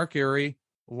Thoth and Mercury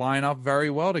line up very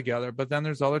well together, but then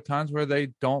there's other times where they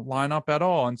don't line up at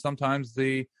all. And sometimes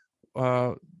the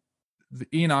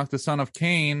Enoch, the son of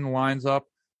Cain, lines up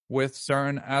with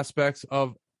certain aspects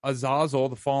of Azazel,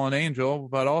 the fallen angel,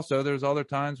 but also there's other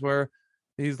times where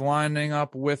he's lining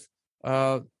up with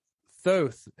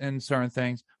Thoth in certain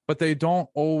things, but they don't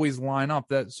always line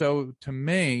up. So to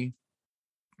me,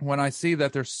 when I see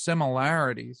that there's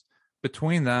similarities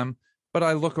between them, but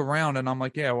I look around and I'm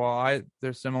like, yeah, well,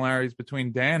 there's similarities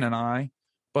between Dan and I,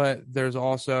 but there's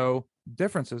also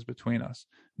differences between us.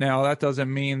 Now, that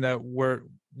doesn't mean that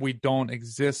we don't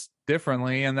exist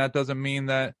differently, and that doesn't mean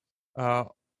that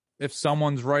if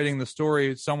someone's writing the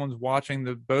story, someone's watching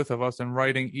the both of us and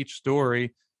writing each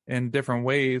story in different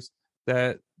ways,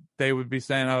 that they would be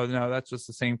saying, oh, no, that's just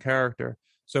the same character.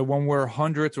 So when we're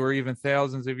hundreds or even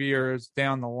thousands of years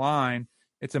down the line,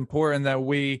 it's important that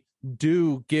we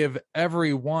do give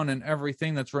everyone and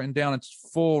everything that's written down its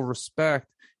full respect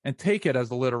and take it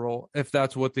as literal if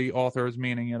that's what the author is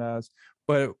meaning it as.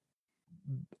 But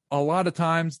a lot of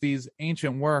times these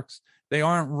ancient works, they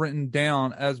aren't written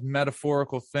down as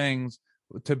metaphorical things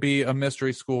to be a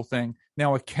mystery school thing.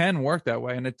 Now, it can work that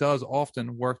way, and it does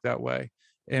often work that way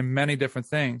in many different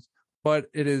things, but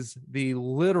it is the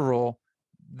literal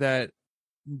that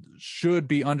should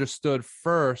be understood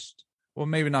first. Well,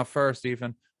 maybe not first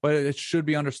even, but it should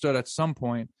be understood at some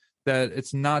point that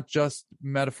it's not just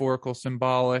metaphorical,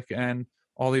 symbolic, and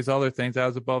all these other things,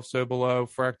 as above, so below,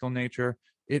 fractal nature.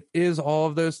 It is all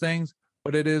of those things,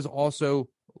 but it is also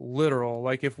literal.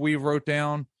 Like if we wrote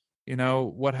down,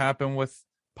 what happened with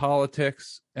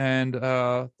politics and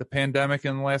the pandemic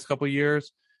in the last couple of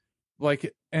years,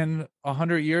 like in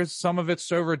 100 years, some of it's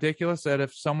so ridiculous that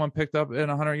if someone picked up in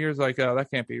 100 years, like, oh, that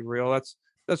can't be real. That's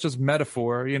just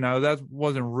metaphor. That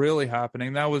wasn't really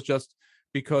happening. That was just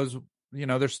because,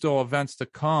 there's still events to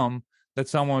come that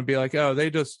someone would be like, oh, they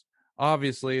just,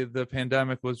 obviously the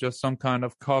pandemic was just some kind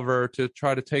of cover to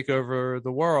try to take over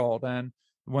the world. And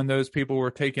when those people were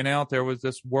taken out, there was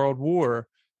this world war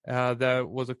that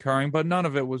was occurring, but none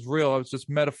of it was real. It was just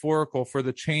metaphorical for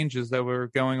the changes that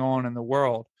were going on in the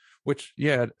world, which,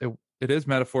 yeah, it is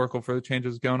metaphorical for the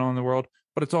changes going on in the world,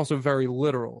 but it's also very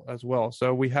literal as well.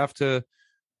 So we have to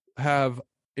have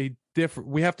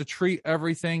we have to treat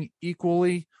everything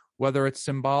equally, whether it's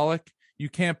symbolic. You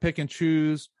can't pick and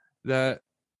choose that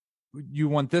you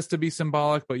want this to be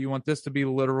symbolic, but you want this to be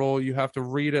literal. You have to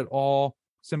read it all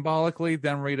symbolically,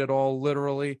 then read it all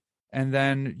literally, and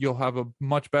then you'll have a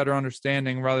much better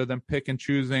understanding rather than pick and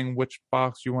choosing which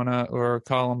box you want to or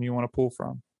column you want to pull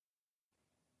from.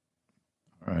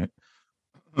 All right.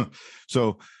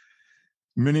 So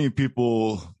many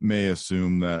people may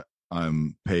assume that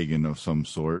I'm pagan of some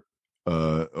sort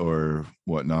or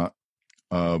whatnot.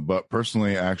 But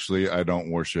personally, actually, I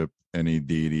don't worship any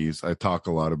deities. I talk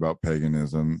a lot about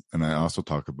paganism, and I also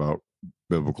talk about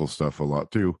biblical stuff a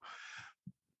lot too.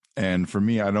 And for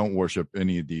me, I don't worship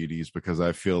any deities because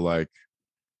I feel like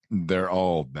they're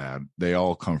all bad. They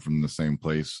all come from the same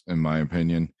place, in my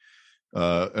opinion.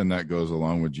 And that goes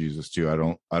along with Jesus too.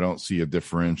 I don't see a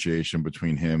differentiation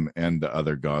between him and the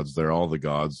other gods. They're all the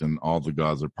gods, and all the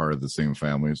gods are part of the same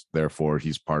families. Therefore,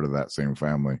 he's part of that same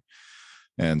family.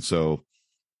 And so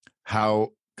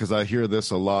because I hear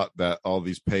this a lot, that all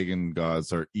these pagan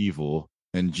gods are evil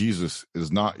and Jesus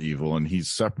is not evil and he's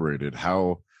separated.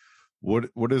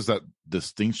 What is that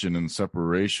distinction and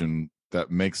separation that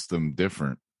makes them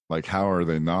different? Like, how are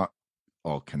they not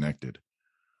all connected?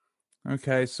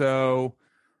 Okay, so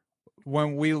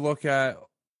when we look at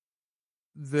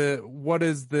what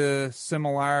is the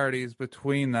similarities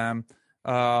between them,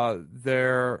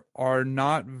 there are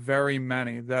not very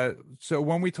many. So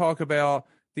when we talk about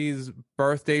these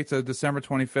birth dates of December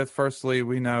 25th, firstly,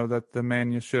 we know that the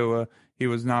man Yeshua, he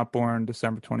was not born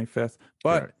December 25th,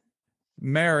 but right.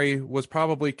 Mary was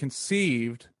probably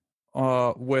conceived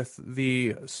with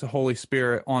the Holy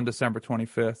Spirit on December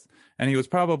 25th, and he was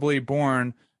probably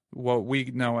born what we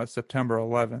know as September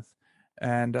 11th.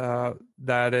 And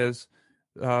that is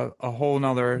a whole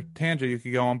nother tangent you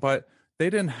could go on, but they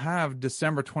didn't have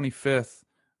December 25th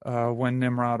when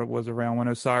Nimrod was around, when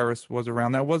Osiris was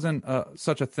around. That wasn't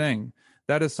such a thing.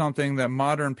 That is something that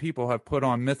modern people have put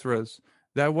on Mithras.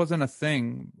 That wasn't a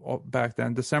thing back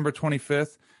then. December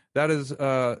 25th, that is,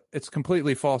 it's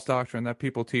completely false doctrine that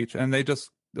people teach. And they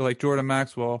just, like Jordan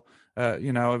Maxwell,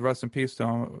 rest in peace to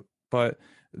him, but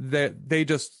they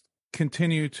just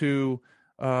continue to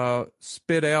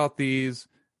spit out these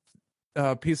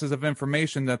pieces of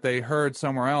information that they heard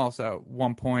somewhere else at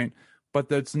one point, but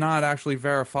that's not actually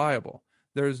verifiable.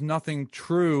 There's nothing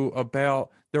true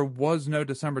there was no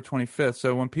December 25th.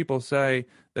 So when people say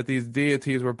that these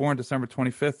deities were born December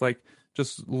 25th, like,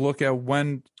 just look at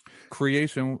when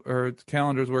creation or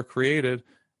calendars were created,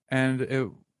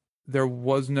 and there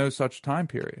was no such time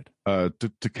period.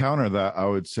 To counter that, I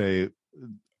would say,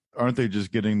 aren't they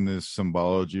just getting this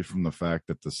symbology from the fact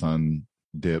that the sun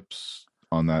dips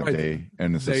on that Right. day,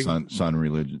 and it's a sun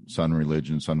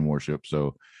religion, sun worship.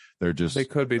 So they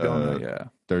could be doing that. Yeah,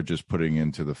 they're just putting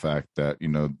into the fact that,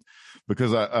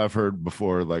 because I've heard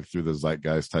before, like through the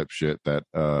zeitgeist type shit, that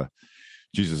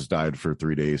Jesus died for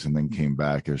 3 days and then came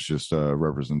back. It's just a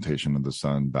representation of the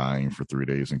sun dying for 3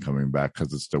 days and coming back,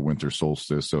 because it's the winter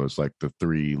solstice. So it's like the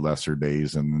 3 lesser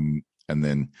days, and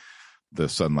then the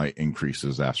sunlight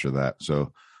increases after that.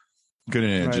 So couldn't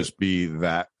it just be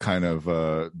that kind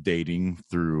of dating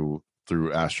through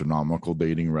astronomical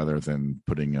dating rather than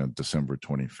putting a December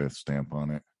 25th stamp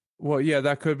on it? Well, yeah,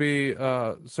 that could be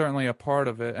certainly a part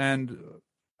of it. And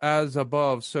as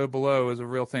above, so below is a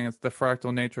real thing. It's the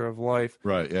fractal nature of life.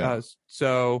 Right, yeah.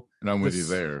 And I'm with you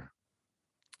there.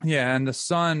 Yeah, and the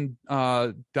sun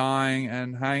dying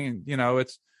and hanging,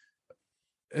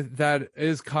 that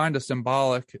is kind of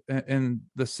symbolic in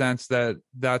the sense that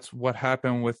that's what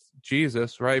happened with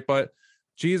Jesus, right? But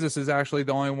Jesus is actually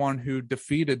the only one who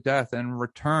defeated death and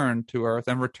returned to earth,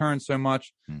 and returned so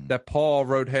much that Paul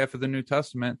wrote half of the New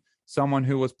Testament, someone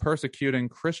who was persecuting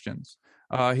Christians.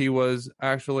 He was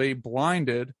actually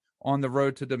blinded on the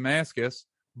road to Damascus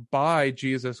by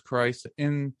Jesus Christ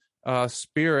in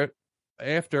spirit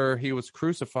after he was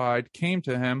crucified, came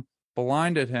to him,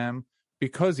 blinded him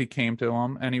because he came to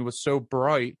him, and he was so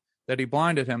bright that he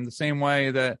blinded him, the same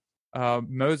way that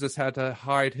Moses had to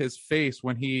hide his face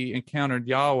when he encountered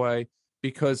Yahweh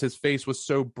because his face was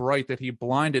so bright that he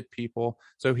blinded people,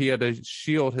 so he had to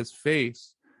shield his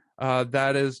face.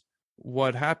 That is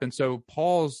what happened. So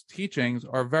Paul's teachings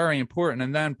are very important.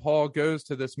 And then Paul goes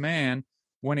to this man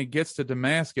when he gets to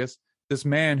Damascus, this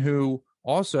man who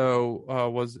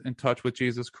also was in touch with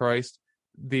Jesus Christ,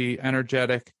 the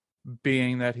energetic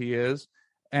being that he is,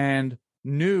 and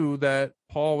knew that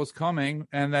Paul was coming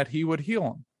and that he would heal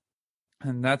him.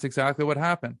 And that's exactly what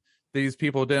happened. These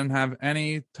people didn't have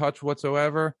any touch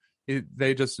whatsoever.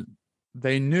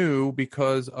 They knew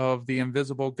because of the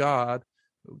invisible God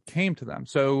came to them.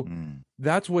 So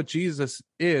that's what Jesus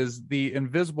is, the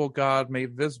invisible God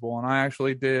made visible. And I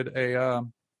actually did a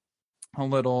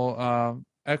little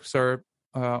excerpt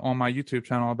on my YouTube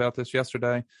channel about this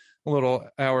yesterday, a little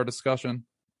hour discussion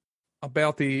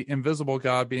about the invisible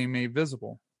God being made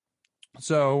visible.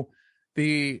 So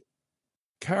the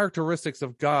characteristics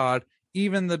of God,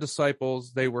 even the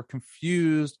disciples, they were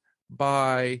confused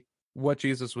by what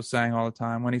Jesus was saying all the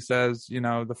time when he says,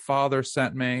 the Father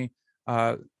sent me.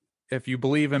 If you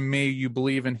believe in me, you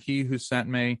believe in he who sent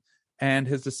me. And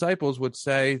his disciples would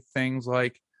say things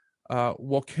like,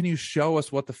 well, can you show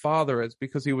us what the Father is?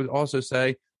 Because he would also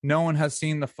say, no one has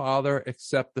seen the Father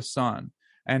except the Son.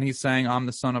 And he's saying, I'm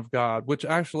the Son of God, which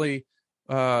actually,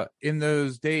 in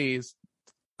those days,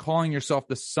 calling yourself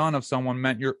the son of someone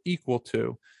meant you're equal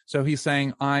to. So he's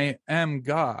saying, I am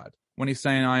God, when he's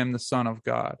saying, I am the Son of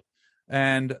God.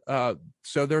 And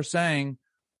so they're saying,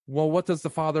 well, what does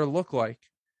the Father look like?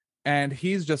 And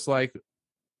he's just like,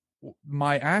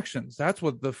 my actions. That's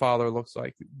what the Father looks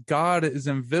like. God is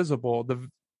invisible. The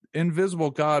invisible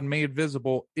God made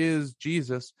visible is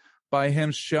Jesus. By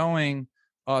him showing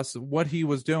us what he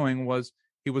was doing was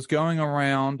he was going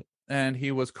around and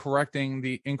he was correcting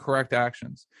the incorrect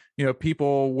actions.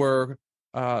 People were,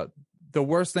 the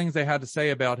worst things they had to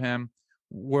say about him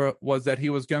was that he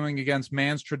was going against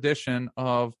man's tradition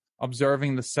of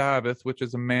observing the Sabbath, which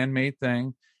is a man-made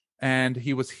thing, and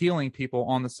he was healing people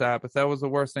on the Sabbath. That was the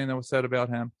worst thing that was said about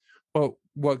him. But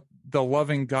what the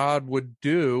loving God would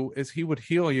do is he would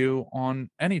heal you on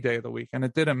any day of the week, and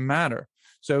it didn't matter.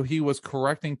 So he was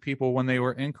correcting people when they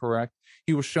were incorrect.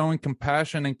 He was showing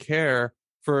compassion and care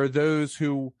for those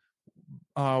who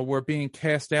were being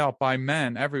cast out by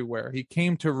men everywhere. He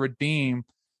came to redeem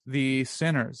the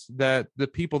sinners, that the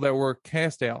people that were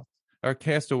cast out or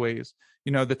castaways,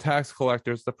 the tax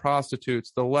collectors, the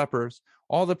prostitutes, the lepers,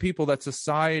 all the people that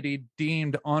society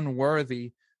deemed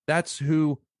unworthy. That's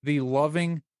who the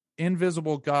loving,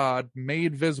 invisible God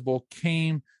made visible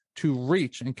came to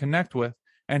reach and connect with.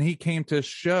 And he came to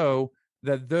show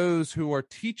that those who are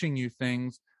teaching you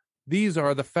things, these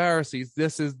are the Pharisees.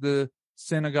 This is the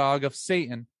synagogue of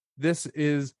Satan. This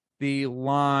is the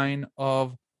line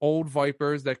of old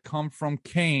vipers that come from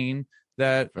Cain.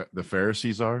 That the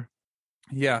Pharisees are?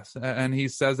 Yes. And he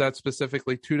says that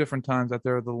specifically 2 different times, that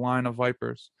they're the line of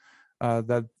vipers,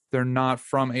 that they're not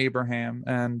from Abraham,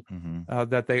 and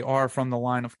that they are from the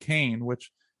line of Cain,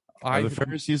 which are the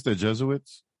Pharisees the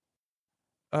Jesuits?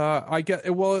 I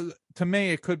get, well, to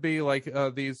me, it could be like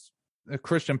these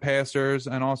Christian pastors,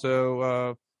 and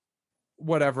also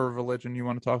whatever religion you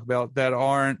want to talk about, that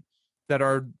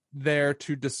are there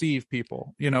to deceive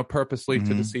people, purposely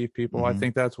to deceive people. I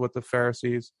think that's what the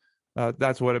Pharisees,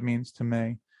 that's what it means to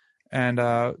me.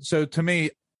 And so to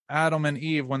me, Adam and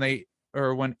Eve, when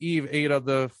Eve ate of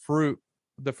the fruit,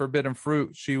 the forbidden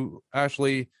fruit, she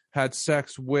actually had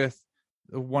sex with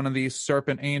one of these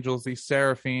serpent angels, these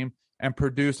seraphim, and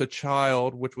produced a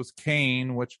child, which was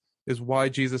Cain, which is why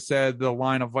Jesus said the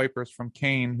line of vipers from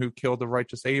Cain who killed the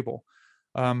righteous Abel.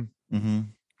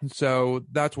 So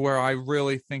that's where I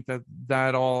really think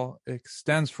that all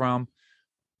extends from.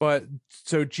 But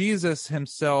so Jesus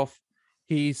himself,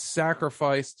 he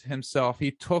sacrificed himself.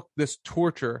 He took this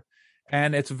torture,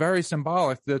 and it's very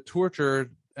symbolic. The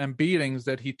torture and beatings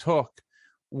that he took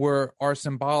are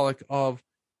symbolic of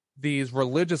these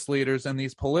religious leaders and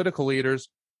these political leaders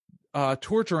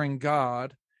torturing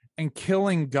God and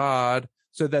killing God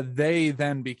so that they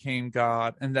then became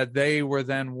God and that they were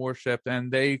then worshipped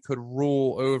and they could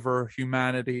rule over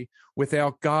humanity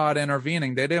without God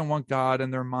intervening. They didn't want God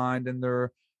in their mind and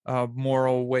their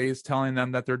moral ways telling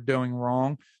them that they're doing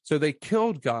wrong. So they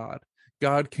killed God.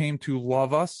 God came to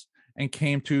love us and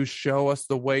came to show us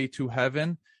the way to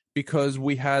heaven because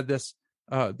we had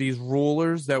these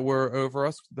rulers that were over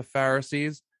us, the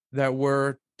Pharisees, that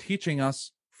were teaching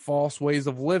us false ways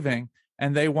of living.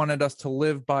 And they wanted us to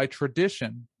live by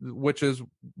tradition, which is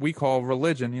we call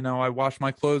religion. You know, I wash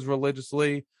my clothes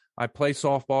religiously. I play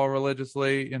softball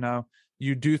religiously. You know,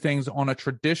 you do things on a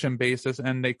tradition basis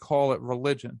and they call it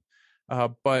religion.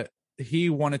 But he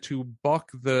wanted to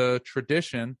buck the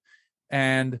tradition.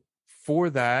 And for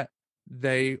that,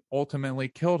 they ultimately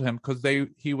killed him because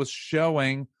he was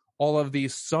showing all of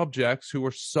these subjects who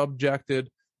were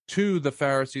subjected to the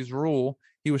Pharisees' rule.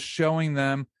 He was showing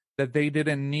them that they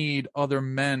didn't need other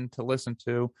men to listen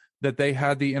to, that they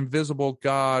had the invisible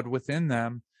God within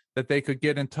them, that they could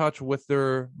get in touch with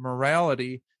their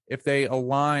morality if they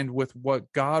aligned with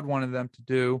what God wanted them to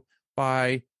do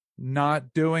by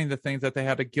not doing the things that they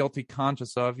had a guilty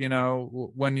conscience of. You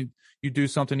know, when you do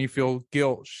something, you feel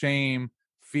guilt, shame,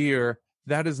 fear.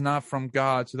 That is not from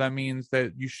God. So that means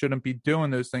that you shouldn't be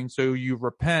doing those things. So you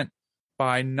repent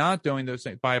by not doing those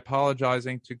things, by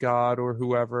apologizing to God or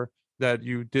whoever that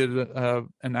you did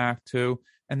an act to,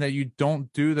 and that you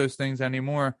don't do those things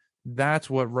anymore. That's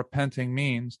what repenting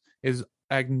means, is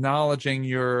acknowledging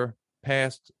your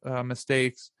past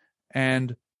mistakes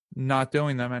and not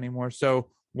doing them anymore. So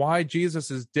why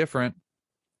Jesus is different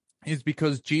is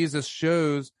because Jesus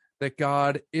shows that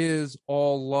God is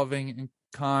all loving and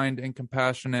kind and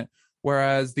compassionate,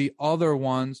 whereas the other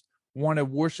ones wanted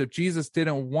worship. Jesus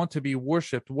didn't want to be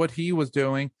worshipped. What he was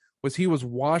doing was he was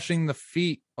washing the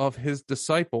feet of his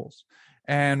disciples.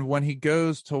 And when he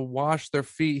goes to wash their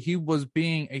feet, he was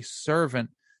being a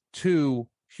servant to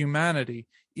humanity.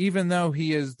 Even though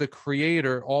he is the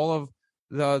creator, all of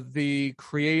the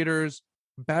creator's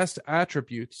best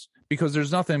attributes, because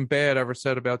there's nothing bad ever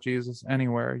said about Jesus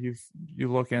anywhere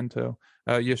you look into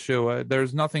Yeshua.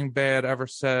 There's nothing bad ever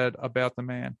said about the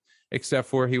man, except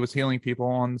for he was healing people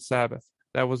on the Sabbath.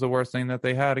 That was the worst thing that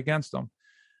they had against him.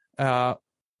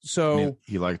 So I mean,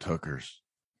 he liked hookers.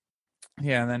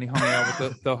 Yeah, and then he hung out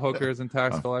with the hookers and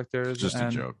tax collectors. Just a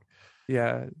joke.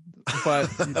 Yeah, but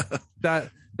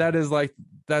that is like,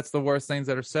 that's the worst things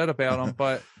that are said about him.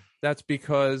 But that's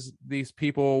because these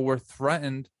people were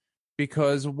threatened,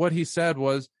 because what he said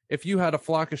was, if you had a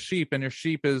flock of sheep and your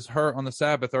sheep is hurt on the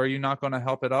Sabbath, are you not going to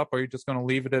help it up? Or are you just going to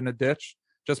leave it in a ditch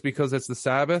just because it's the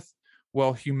Sabbath?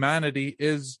 Well, humanity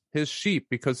is his sheep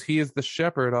because he is the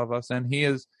shepherd of us, and he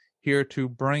is here to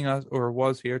bring us, or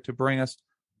was here to bring us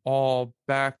all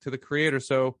back to the Creator.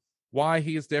 So why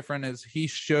he is different is he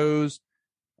shows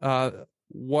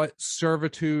what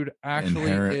servitude actually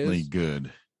inherently is.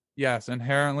 Good. Yes,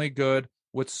 inherently good.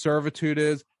 What servitude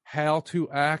is, how to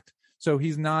act. So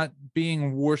he's not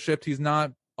being worshipped. He's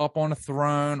not up on a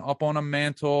throne, up on a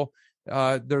mantle.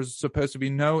 There's supposed to be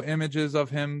no images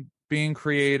of him being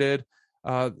created.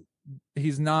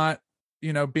 He's not,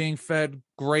 being fed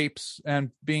grapes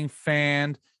and being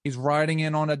fanned. He's riding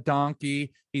in on a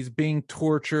donkey. He's being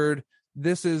tortured.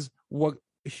 This is what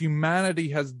humanity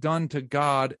has done to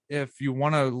God. If you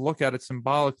want to look at it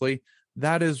symbolically,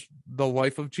 that is the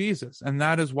life of Jesus. And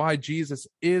that is why Jesus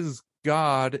is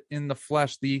God in the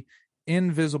flesh, the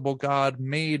invisible God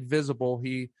made visible.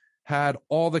 He had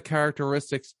all the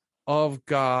characteristics of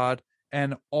God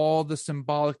and all the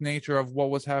symbolic nature of what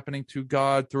was happening to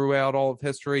God throughout all of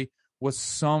history was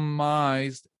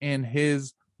summarized in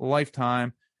his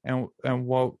lifetime and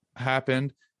what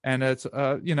happened. And it's,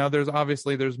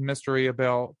 there's mystery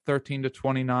about 13 to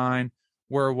 29.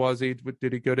 Where was he?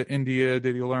 Did he go to India?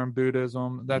 Did he learn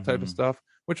Buddhism? That type of stuff,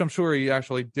 which I'm sure he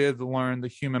actually did learn the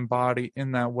human body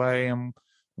in that way. And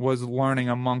was learning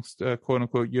amongst quote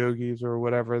unquote yogis or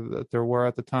whatever that there were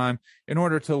at the time in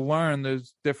order to learn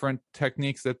those different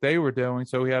techniques that they were doing.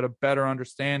 So he had a better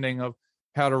understanding of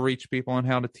how to reach people and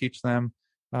how to teach them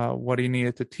what he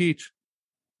needed to teach.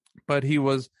 But he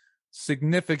was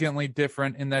significantly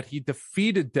different in that he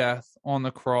defeated death on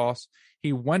the cross.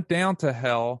 He went down to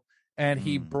hell and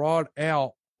he brought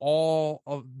out all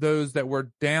of those that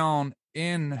were down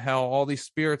in hell, all these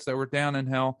spirits that were down in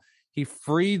hell. He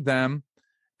freed them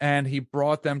and he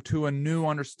brought them to a new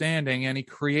understanding, and he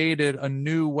created a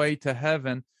new way to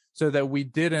heaven so that we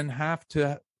didn't have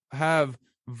to have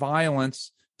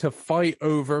violence to fight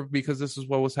over, because this is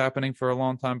what was happening for a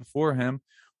long time before him,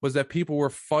 was that people were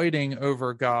fighting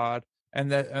over God,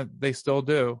 and that they still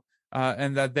do,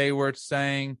 and that they were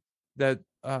saying that,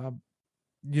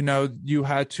 you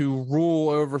had to rule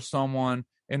over someone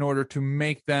in order to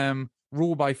make them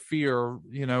rule by fear,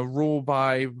 rule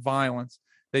by violence,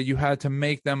 that you had to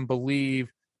make them believe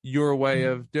your way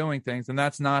of doing things. And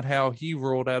that's not how he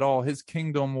ruled at all. His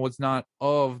kingdom was not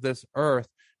of this earth,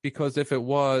 because if it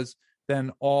was,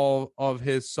 then all of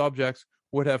his subjects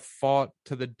would have fought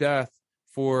to the death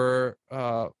for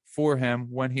him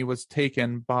when he was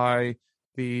taken by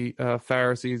the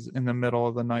Pharisees in the middle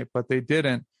of the night. But they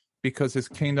didn't, because his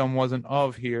kingdom wasn't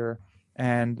of here.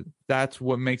 And that's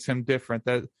what makes him different.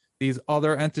 That these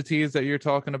other entities that you're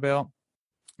talking about,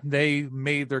 they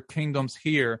made their kingdoms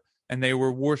here, and they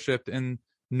were worshipped in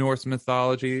Norse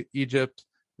mythology, Egypt,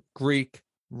 Greek,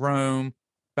 Rome,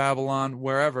 Babylon,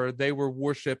 wherever. They were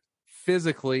worshipped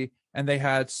physically, and they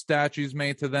had statues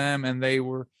made to them, and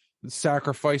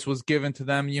sacrifice was given to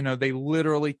them. They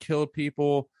literally killed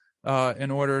people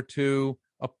in order to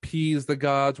appease the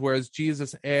gods, whereas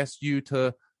Jesus asked you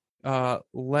to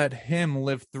let him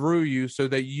live through you so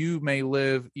that you may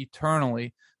live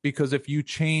eternally. Because if you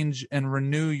change and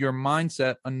renew your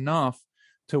mindset enough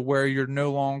to where you're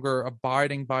no longer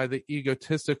abiding by the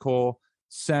egotistical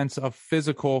sense of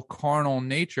physical carnal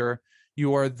nature,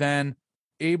 you are then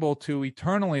able to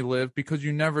eternally live, because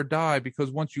you never die.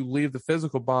 Because once you leave the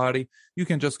physical body, you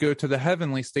can just go to the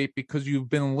heavenly state, because you've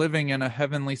been living in a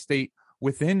heavenly state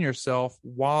within yourself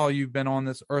while you've been on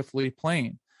this earthly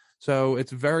plane. So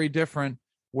it's very different.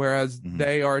 Whereas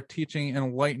they are teaching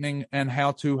enlightening and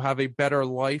how to have a better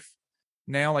life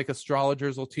now, like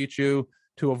astrologers will teach you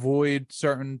to avoid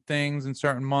certain things in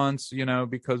certain months,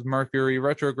 because Mercury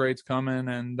retrograde's coming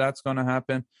and that's going to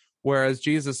happen. Whereas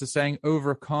Jesus is saying,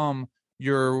 overcome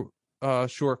your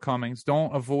shortcomings.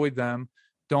 Don't avoid them.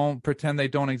 Don't pretend they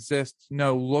don't exist.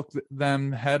 No, look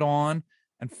them head on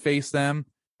and face them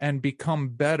and become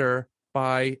better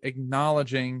by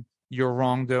acknowledging your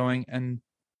wrongdoing and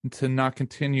to not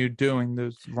continue doing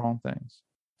those wrong things.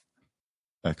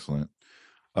 Excellent.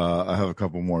 I have a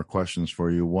couple more questions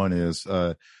for you. One is,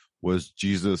 was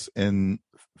Jesus in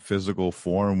physical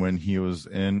form when he was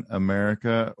in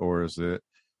America, or is it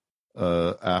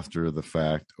after the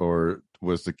fact, or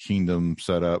was the kingdom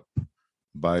set up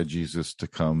by Jesus to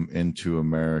come into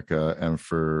America, and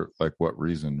for what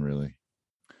reason, really?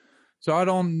 So I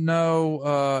don't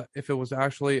know if it was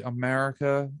actually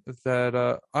America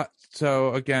that.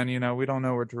 So again, we don't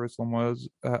know where Jerusalem was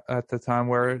at the time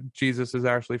where Jesus is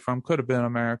actually from. Could have been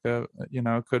America.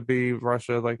 Could be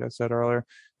Russia, like I said earlier.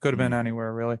 Could have been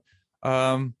anywhere, really.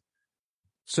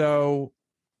 So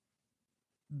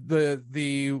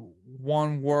the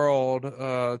one world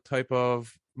type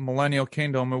of millennial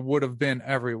kingdom, it would have been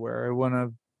everywhere. It wouldn't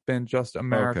have been just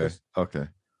America. Okay.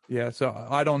 Yeah, so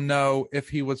I don't know if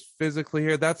he was physically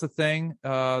here. That's the thing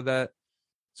so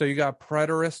you got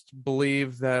preterists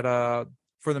believe that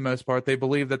for the most part, they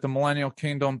believe that the millennial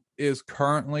kingdom is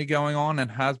currently going on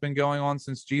and has been going on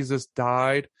since Jesus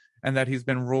died, and that he's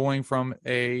been ruling from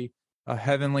a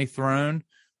heavenly throne,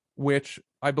 which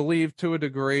I believe to a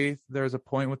degree there's a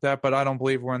point with that, but I don't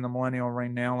believe we're in the millennial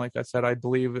reign now. Like I said, I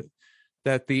believe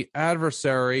that the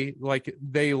adversary, like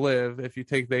they live, if you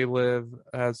take they live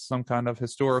as some kind of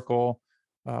historical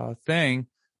thing,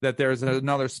 that there's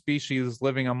another species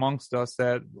living amongst us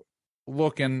that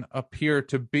look and appear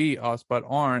to be us but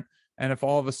aren't. And if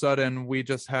all of a sudden we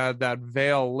just had that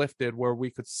veil lifted where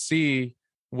we could see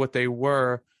what they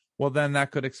were, well, then that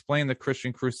could explain the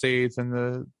Christian Crusades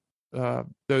and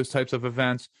those types of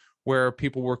events where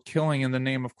people were killing in the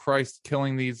name of Christ,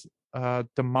 killing these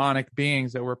demonic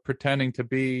beings that were pretending to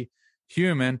be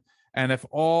human. And if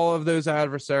all of those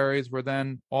adversaries were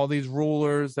then all these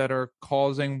rulers that are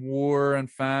causing war and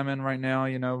famine right now,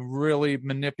 really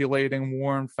manipulating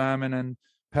war and famine and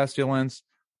pestilence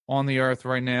on the earth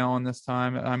right now in this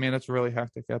time. I mean, it's really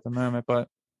hectic at the moment, but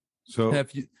so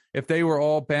if they were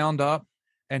all bound up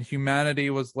and humanity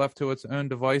was left to its own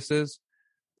devices,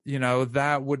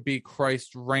 that would be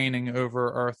Christ reigning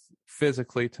over earth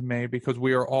physically to me, because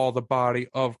we are all the body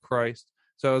of Christ.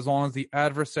 So as long as the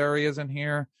adversary isn't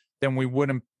here, then we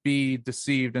wouldn't be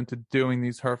deceived into doing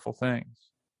these hurtful things.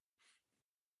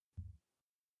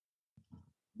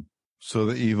 So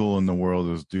the evil in the world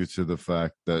is due to the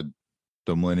fact that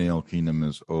the millennial kingdom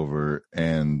is over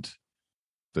and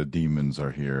the demons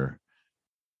are here.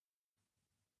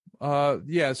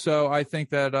 Yeah, so I think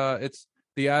that it's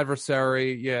the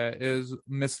adversary, is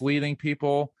misleading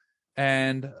people,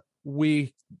 and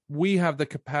we have the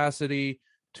capacity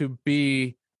to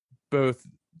be both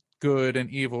good and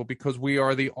evil because we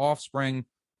are the offspring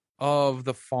of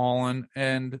the fallen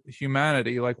and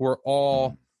humanity. Like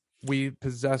we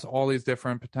possess all these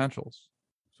different potentials.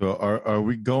 So are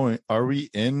we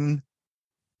in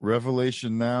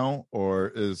Revelation now,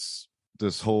 or is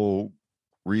this whole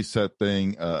reset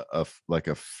thing like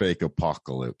a fake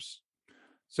apocalypse?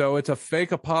 So it's a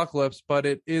fake apocalypse, but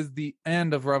it is the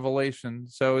end of Revelation.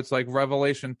 So it's like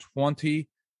Revelation 20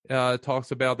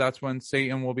 talks about that's when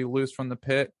Satan will be loosed from the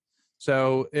pit.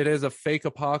 So it is a fake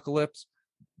apocalypse,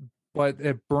 but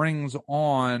it brings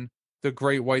on the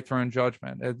great white throne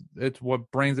judgment. It's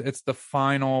the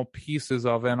final pieces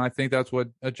of it. And I think that's what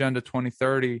Agenda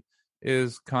 2030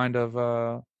 is kind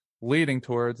of leading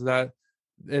towards, that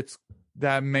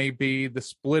may be the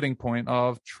splitting point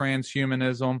of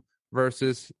transhumanism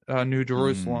versus New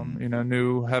Jerusalem,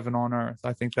 new heaven on earth.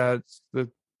 I think that's the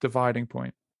dividing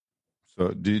point. So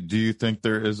do you think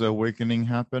there is awakening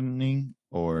happening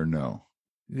or no?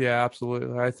 Yeah,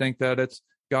 absolutely. I think that it's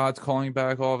God's calling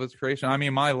back all of his creation. I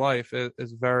mean, my life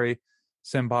is very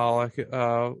symbolic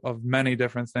of many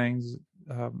different things.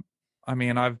 I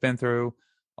mean, I've been through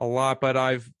a lot, but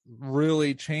I've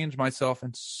really changed myself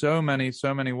in so many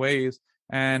ways.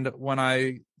 And when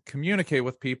I communicate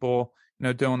with people,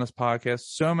 doing this podcast,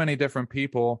 so many different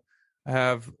people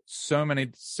have so many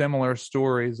similar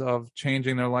stories of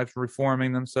changing their life,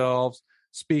 reforming themselves,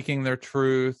 speaking their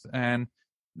truth, and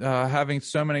having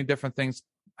so many different things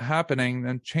happening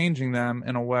and changing them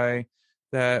in a way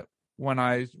that when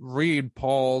I read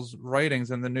Paul's writings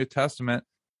in the New Testament,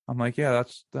 I'm like, yeah,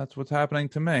 that's what's happening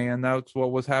to me. And that's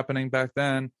what was happening back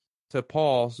then to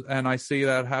Paul's. And I see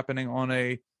that happening on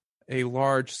a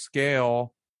large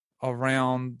scale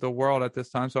around the world at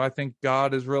this time. So I think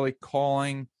God is really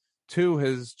calling to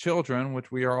his children,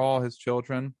 which we are all his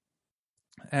children,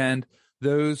 and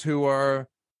those who are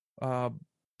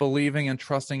believing and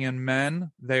trusting in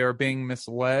men, they are being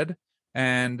misled,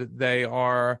 and they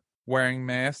are wearing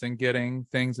masks and getting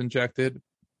things injected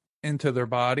into their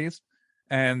bodies,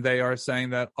 and they are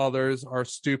saying that others are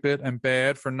stupid and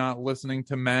bad for not listening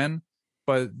to men,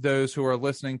 but those who are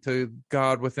listening to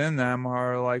God within them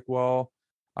are like, well,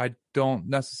 I don't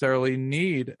necessarily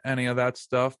need any of that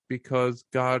stuff because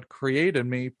God created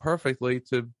me perfectly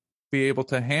to be able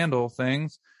to handle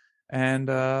things. And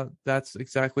that's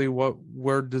exactly what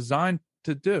we're designed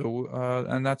to do.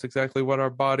 And that's exactly what our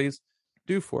bodies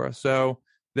do for us. So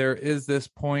there is this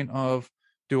point of,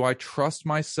 do I trust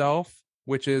myself,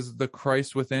 which is the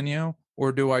Christ within you,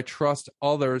 or do I trust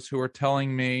others who are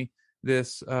telling me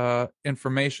this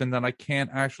information that I can't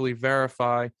actually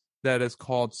verify that is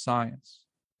called science?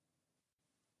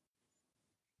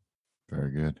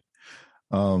 Very good.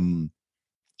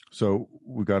 So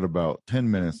we got about 10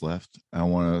 minutes left. I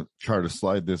want to try to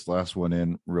slide this last one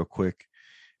in real quick.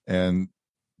 And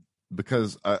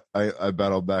because I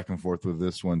battle back and forth with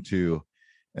this one too,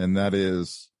 and that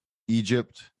is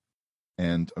Egypt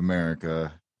and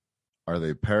America. Are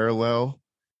they parallel?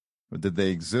 Or did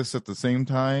they exist at the same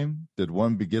time? Did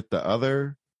one beget the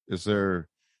other? Is there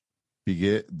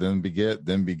beget, then beget,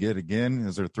 then beget again?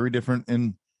 Is there three different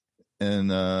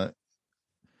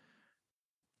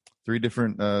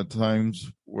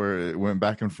times where it went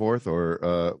back and forth,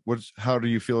 or how do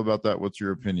you feel about that? What's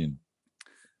your opinion?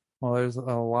 Well, there's a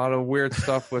lot of weird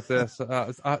stuff with this.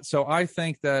 So I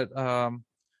think that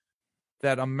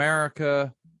that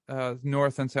America,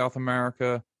 North and South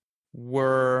America,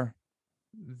 were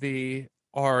the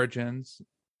origins,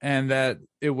 and that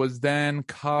it was then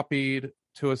copied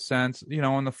to a sense, in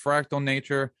the fractal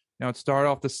nature. It started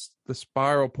off the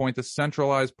spiral point, the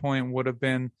centralized point would have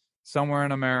been somewhere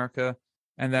in America,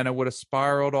 and then it would have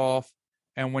spiraled off.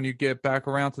 And when you get back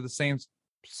around to the same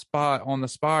spot on the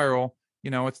spiral,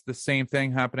 it's the same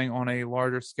thing happening on a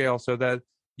larger scale. So that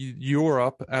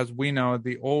Europe, as we know,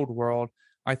 the old world,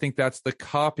 I think that's the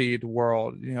copied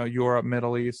world, Europe,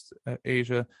 Middle East,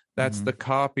 Asia, that's the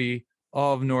copy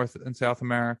of North and South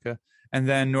America. And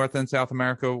then North and South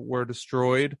America were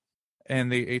destroyed in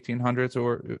the 1800s,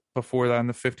 or before that in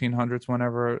the 1500s,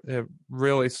 whenever it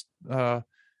really,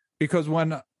 because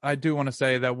when I do want to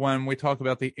say that when we talk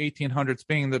about the 1800s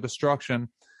being the destruction,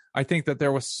 I think that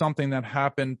there was something that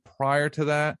happened prior to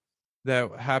that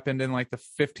happened in like the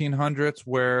 1500s,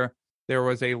 where there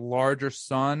was a larger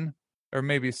sun, or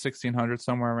maybe 1600,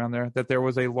 somewhere around there, that there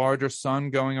was a larger sun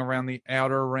going around the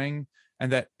outer ring,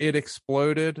 and that it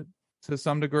exploded to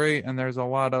some degree. And there's a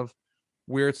lot of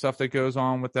weird stuff that goes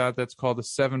on with that. That's called the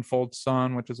sevenfold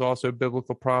sun, which is also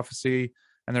biblical prophecy.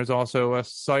 And there's also a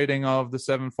sighting of the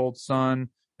sevenfold sun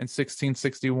in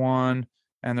 1661.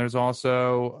 And there's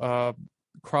also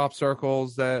crop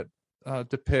circles that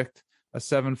depict a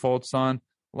sevenfold sun.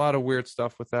 A lot of weird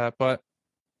stuff with that. But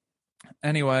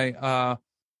anyway,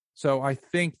 so I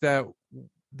think that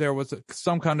there was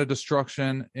some kind of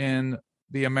destruction in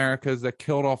the Americas that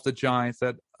killed off the giants,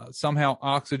 that somehow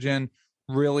oxygen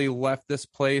really left this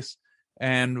place.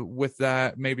 And with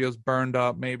that, maybe it was burned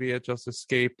up. Maybe it just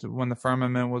escaped when the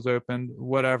firmament was opened,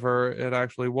 whatever it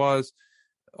actually was.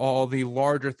 All the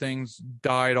larger things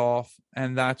died off.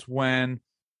 And that's when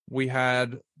we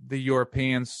had the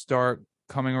Europeans start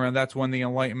coming around. That's when the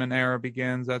Enlightenment era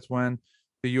begins. That's when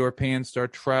the Europeans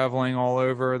start traveling all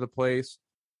over the place.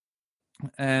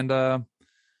 And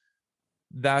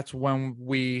that's when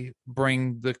we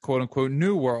bring the quote unquote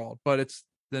new world. But it's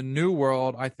the new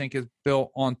world, I think, is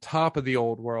built on top of the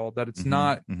old world. That it's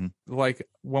not like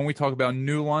when we talk about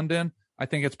New London, I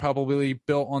think it's probably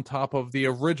built on top of the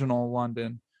original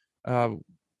London.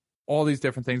 All these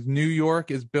different things. New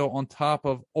York is built on top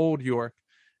of Old York.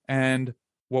 And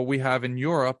what we have in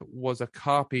Europe was a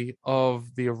copy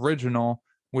of the original,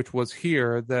 which was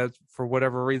here, that for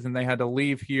whatever reason they had to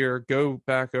leave here, go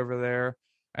back over there,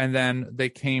 and then they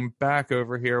came back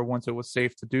over here once it was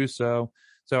safe to do so.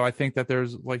 So I think that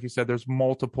there's, like you said, there's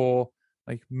multiple,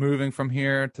 like moving from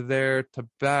here to there to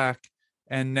back.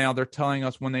 And now they're telling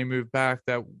us when they move back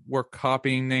that we're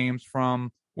copying names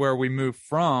from where we moved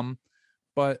from.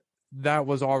 But that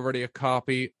was already a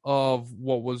copy of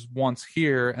what was once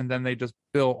here. And then they just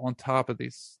built on top of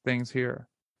these things here.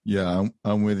 Yeah,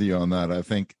 I'm with you on that. I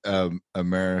think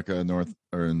America, North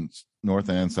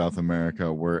and South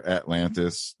America, were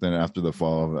Atlantis. Then after the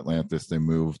fall of Atlantis, they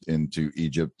moved into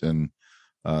Egypt and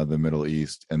the Middle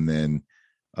East, and then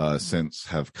since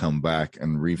have come back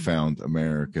and refound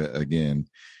America again.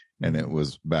 And it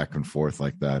was back and forth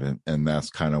like that. And that's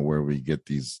kind of where we get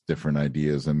these different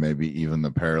ideas, and maybe even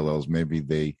the parallels. Maybe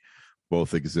they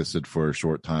both existed for a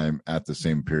short time at the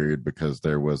same period, because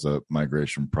there was a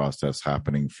migration process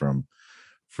happening from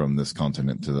this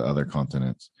continent to the other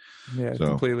continents. Yeah, so,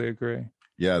 completely agree.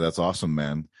 Yeah, that's awesome,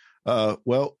 man.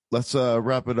 Well, let's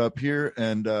wrap it up here.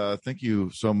 And thank you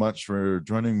so much for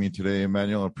joining me today,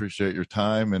 Emmanuel. I appreciate your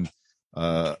time. And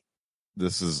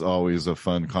this is always a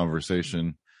fun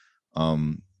conversation.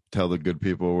 Tell the good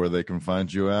people where they can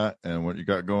find you at and what you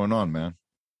got going on, man.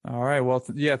 All right. Well,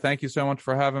 yeah, thank you so much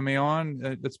for having me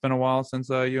on. It's been a while since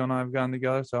you and I have gotten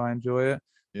together, so I enjoy it.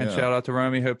 Yeah. And shout out to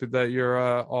Romy. Hope that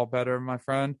you're all better, my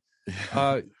friend.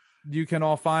 Yeah. You can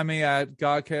all find me at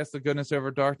Godcast, the Goodness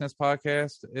Over Darkness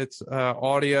podcast. Its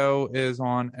audio is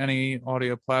on any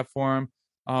audio platform.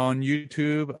 On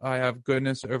YouTube, I have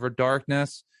Goodness Over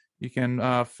Darkness. You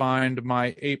can find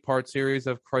my 8-part series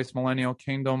of Christ's Millennial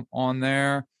Kingdom on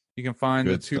there. You can find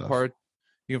the 2-part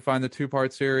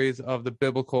series of the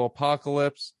Biblical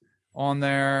Apocalypse on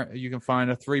there. You can find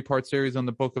a 3-part series on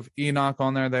the Book of Enoch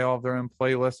on there. They all have their own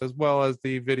playlists, as well as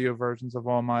the video versions of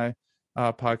all my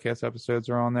podcast episodes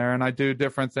are on there. And I do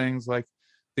different things like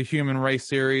the Human Race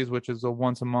series, which is a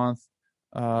once a month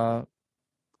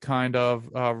kind of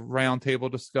roundtable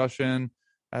discussion.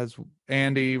 As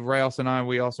Andy Rouse and I,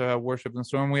 we also have Worship in the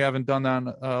Storm. We haven't done that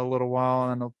in a little while,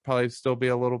 and it'll probably still be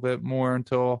a little bit more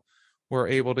until we're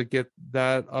able to get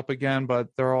that up again, but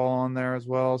they're all on there as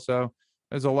well. So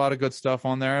there's a lot of good stuff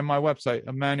on there. And my website,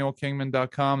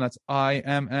 EmmanuelKingman.com. That's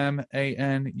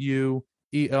IMMANUEL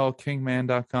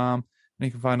Kingman.com. And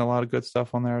you can find a lot of good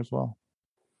stuff on there as well.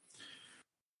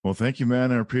 Well, thank you,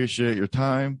 man. I appreciate your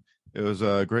time. It was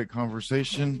a great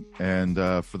conversation. And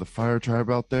for the Fire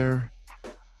Tribe out there,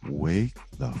 wake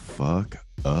the fuck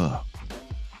up.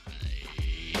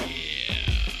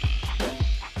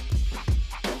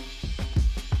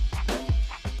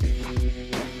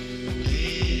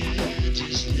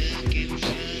 Just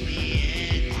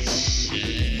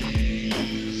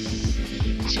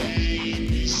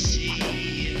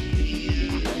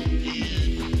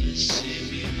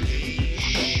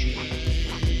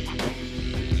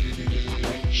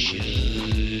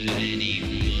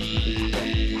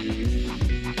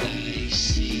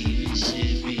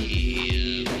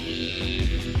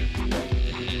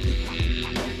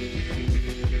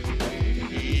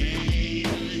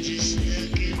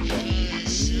looking for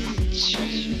some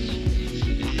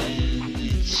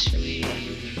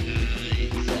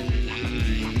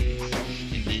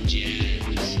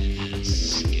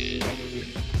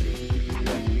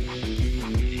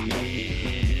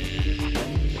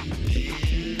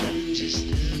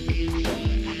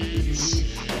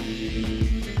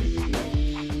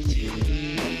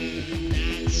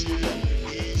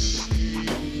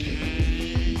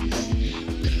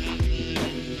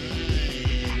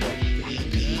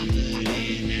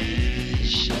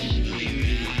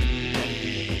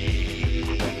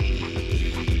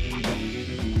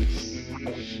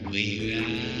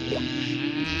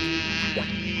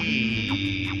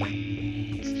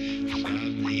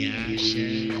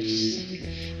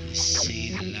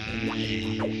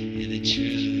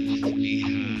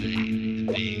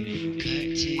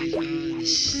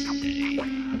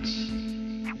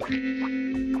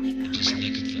I'm just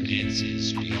looking for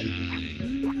answers behind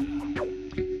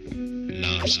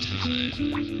lost time.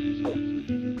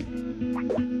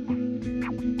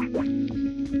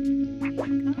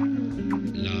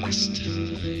 Lost time.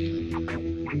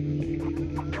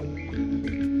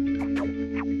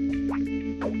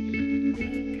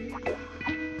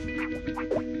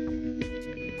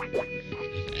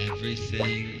 If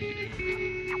everything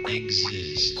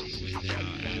exists within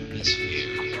our atmosphere,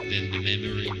 then the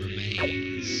memory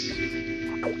remains.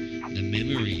 The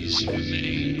memories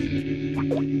remain.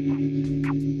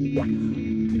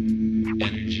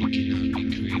 Energy cannot be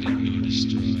created nor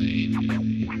destroyed.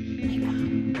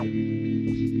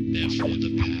 Therefore,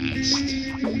 the past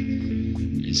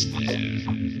is there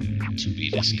to be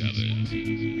discovered.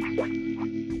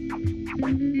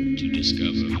 To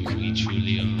discover who we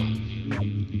truly are.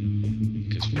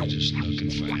 Because we're just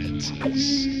looking for answers.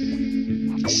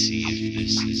 To see if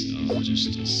this is all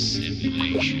just a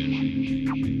simulation.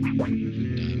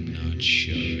 And I'm not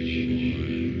sure anymore.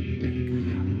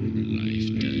 Life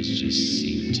does just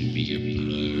seem to be a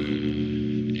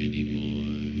blur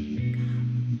anymore.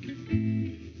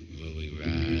 Will we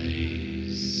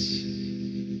rise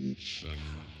from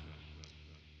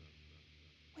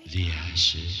the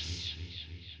ashes?